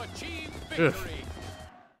have achieved victory.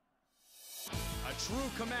 A true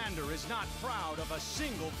commander is not proud of a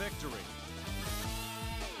single victory.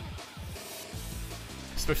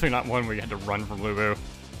 Especially not one where you had to run from Lubu.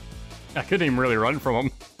 I couldn't even really run from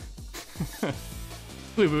him.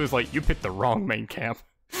 Lubu was like, you picked the wrong main camp.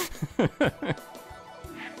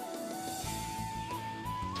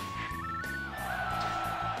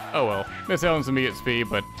 Oh well, this happens to me at speed,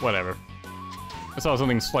 but whatever. I saw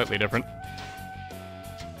something slightly different.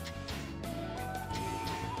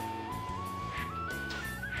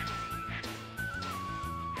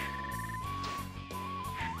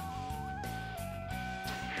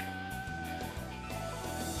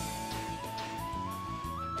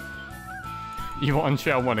 You won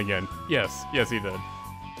Xiao won again. Yes, yes he did.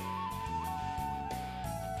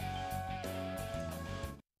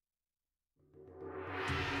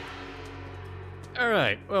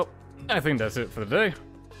 Alright, well, I think that's it for the day.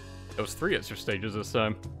 There was 3 extra stages this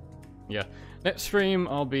time. Yeah, next stream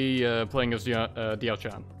I'll be playing as Diao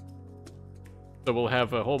Chan. So we'll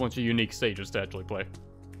have a whole bunch of unique stages to actually play.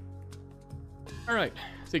 Alright,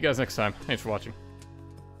 see you guys next time. Thanks for watching.